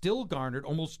he still garnered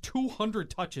almost 200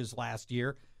 touches last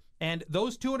year. And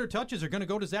those 200 touches are going to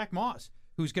go to Zach Moss,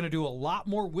 who's going to do a lot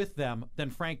more with them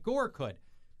than Frank Gore could.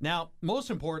 Now, most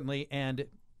importantly, and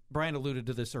Brian alluded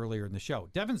to this earlier in the show,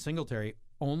 Devin Singletary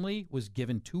only was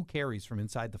given 2 carries from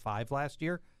inside the 5 last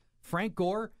year. Frank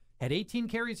Gore had 18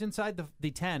 carries inside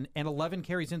the 10 and 11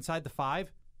 carries inside the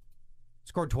 5.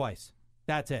 Scored twice.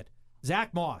 That's it.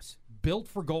 Zach Moss, built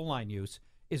for goal line use,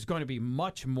 is going to be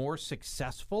much more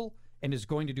successful and is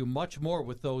going to do much more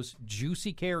with those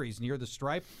juicy carries near the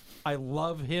stripe. I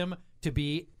love him to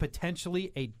be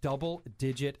potentially a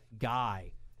double-digit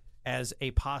guy as a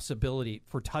possibility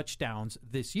for touchdowns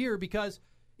this year, because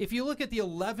if you look at the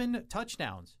 11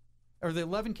 touchdowns or the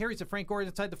 11 carries that Frank Gore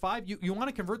inside the 5, you want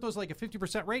to convert those like a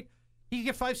 50% rate. He can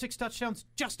get 5-6 touchdowns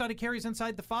just out of carries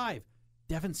inside the 5.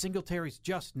 Devin Singletary's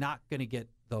just not going to get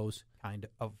those kind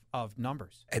of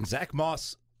numbers. And Zach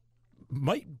Moss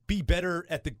might be better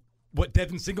at what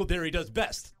Devin Singletary does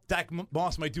best. Zach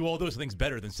Moss might do all those things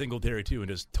better than Singletary too, and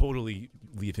just totally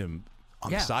leave him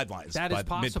on the sidelines by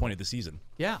the midpoint of the season.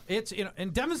 Yeah, it's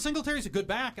and Devin Singletary's a good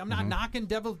back. I'm not knocking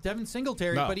Devin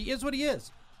Singletary, but he is what he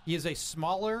is. He is a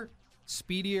smaller,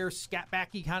 speedier,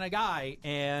 scat-backy kind of guy,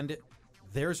 and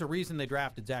there's a reason they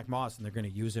drafted Zach Moss, and they're going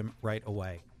to use him right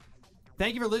away.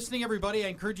 Thank you for listening, everybody. I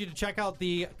encourage you to check out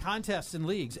the contests and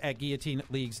leagues at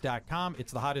GuillotineLeagues.com.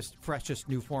 It's the hottest, freshest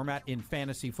new format in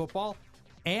fantasy football.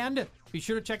 And be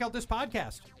sure to check out this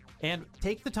podcast. And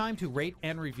take the time to rate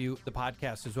and review the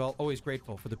podcast as well. Always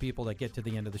grateful for the people that get to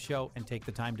the end of the show and take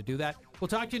the time to do that. We'll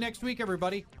talk to you next week,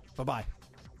 everybody. Bye-bye.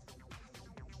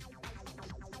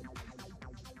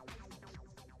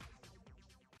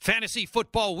 Fantasy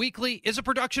Football Weekly is a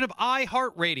production of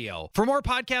iHeartRadio. For more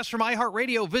podcasts from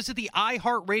iHeartRadio, visit the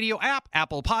iHeartRadio app,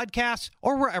 Apple Podcasts,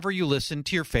 or wherever you listen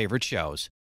to your favorite shows.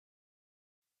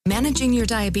 Managing your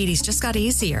diabetes just got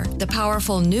easier. The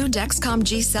powerful new Dexcom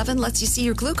G7 lets you see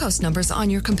your glucose numbers on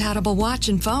your compatible watch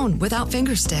and phone without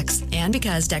finger sticks. And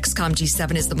because Dexcom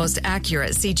G7 is the most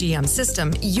accurate CGM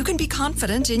system, you can be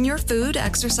confident in your food,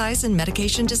 exercise, and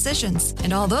medication decisions.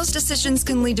 And all those decisions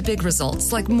can lead to big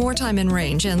results, like more time in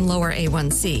range and lower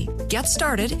A1C. Get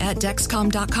started at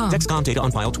Dexcom.com. Dexcom data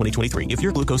on file 2023. If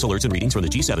your glucose alerts and readings from the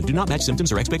G7 do not match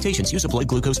symptoms or expectations, use a blood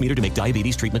glucose meter to make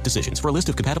diabetes treatment decisions. For a list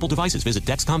of compatible devices, visit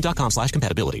Dexcom.com/compatibility.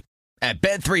 At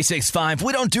Bet365,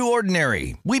 we don't do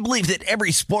ordinary. We believe that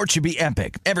every sport should be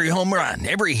epic. Every home run,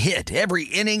 every hit, every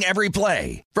inning, every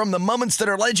play. From the moments that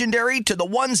are legendary to the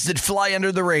ones that fly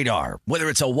under the radar. Whether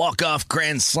it's a walk-off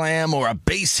grand slam or a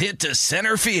base hit to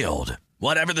center field.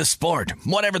 Whatever the sport,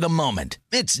 whatever the moment,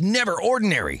 it's never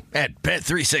ordinary at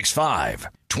Bet365.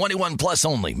 21 plus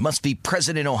only. Must be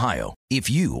present in Ohio. If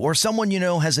you or someone you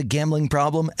know has a gambling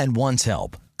problem and wants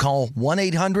help, call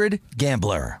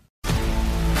 1-800-GAMBLER.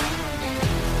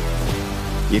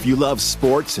 If you love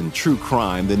sports and true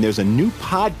crime, then there's a new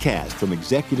podcast from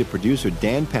executive producer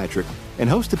Dan Patrick and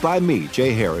hosted by me,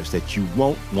 Jay Harris, that you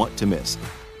won't want to miss.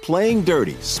 Playing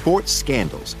Dirty: Sports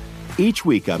Scandals. Each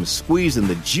week, I'm squeezing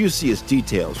the juiciest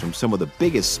details from some of the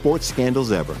biggest sports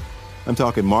scandals ever. I'm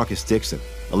talking Marcus Dixon,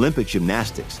 Olympic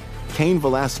gymnastics, Cain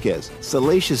Velasquez,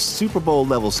 salacious Super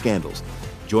Bowl-level scandals.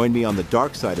 Join me on the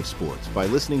dark side of sports by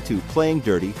listening to Playing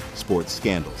Dirty: Sports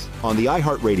Scandals on the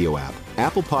iHeartRadio app,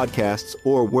 Apple Podcasts,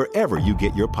 or wherever you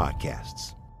get your podcasts.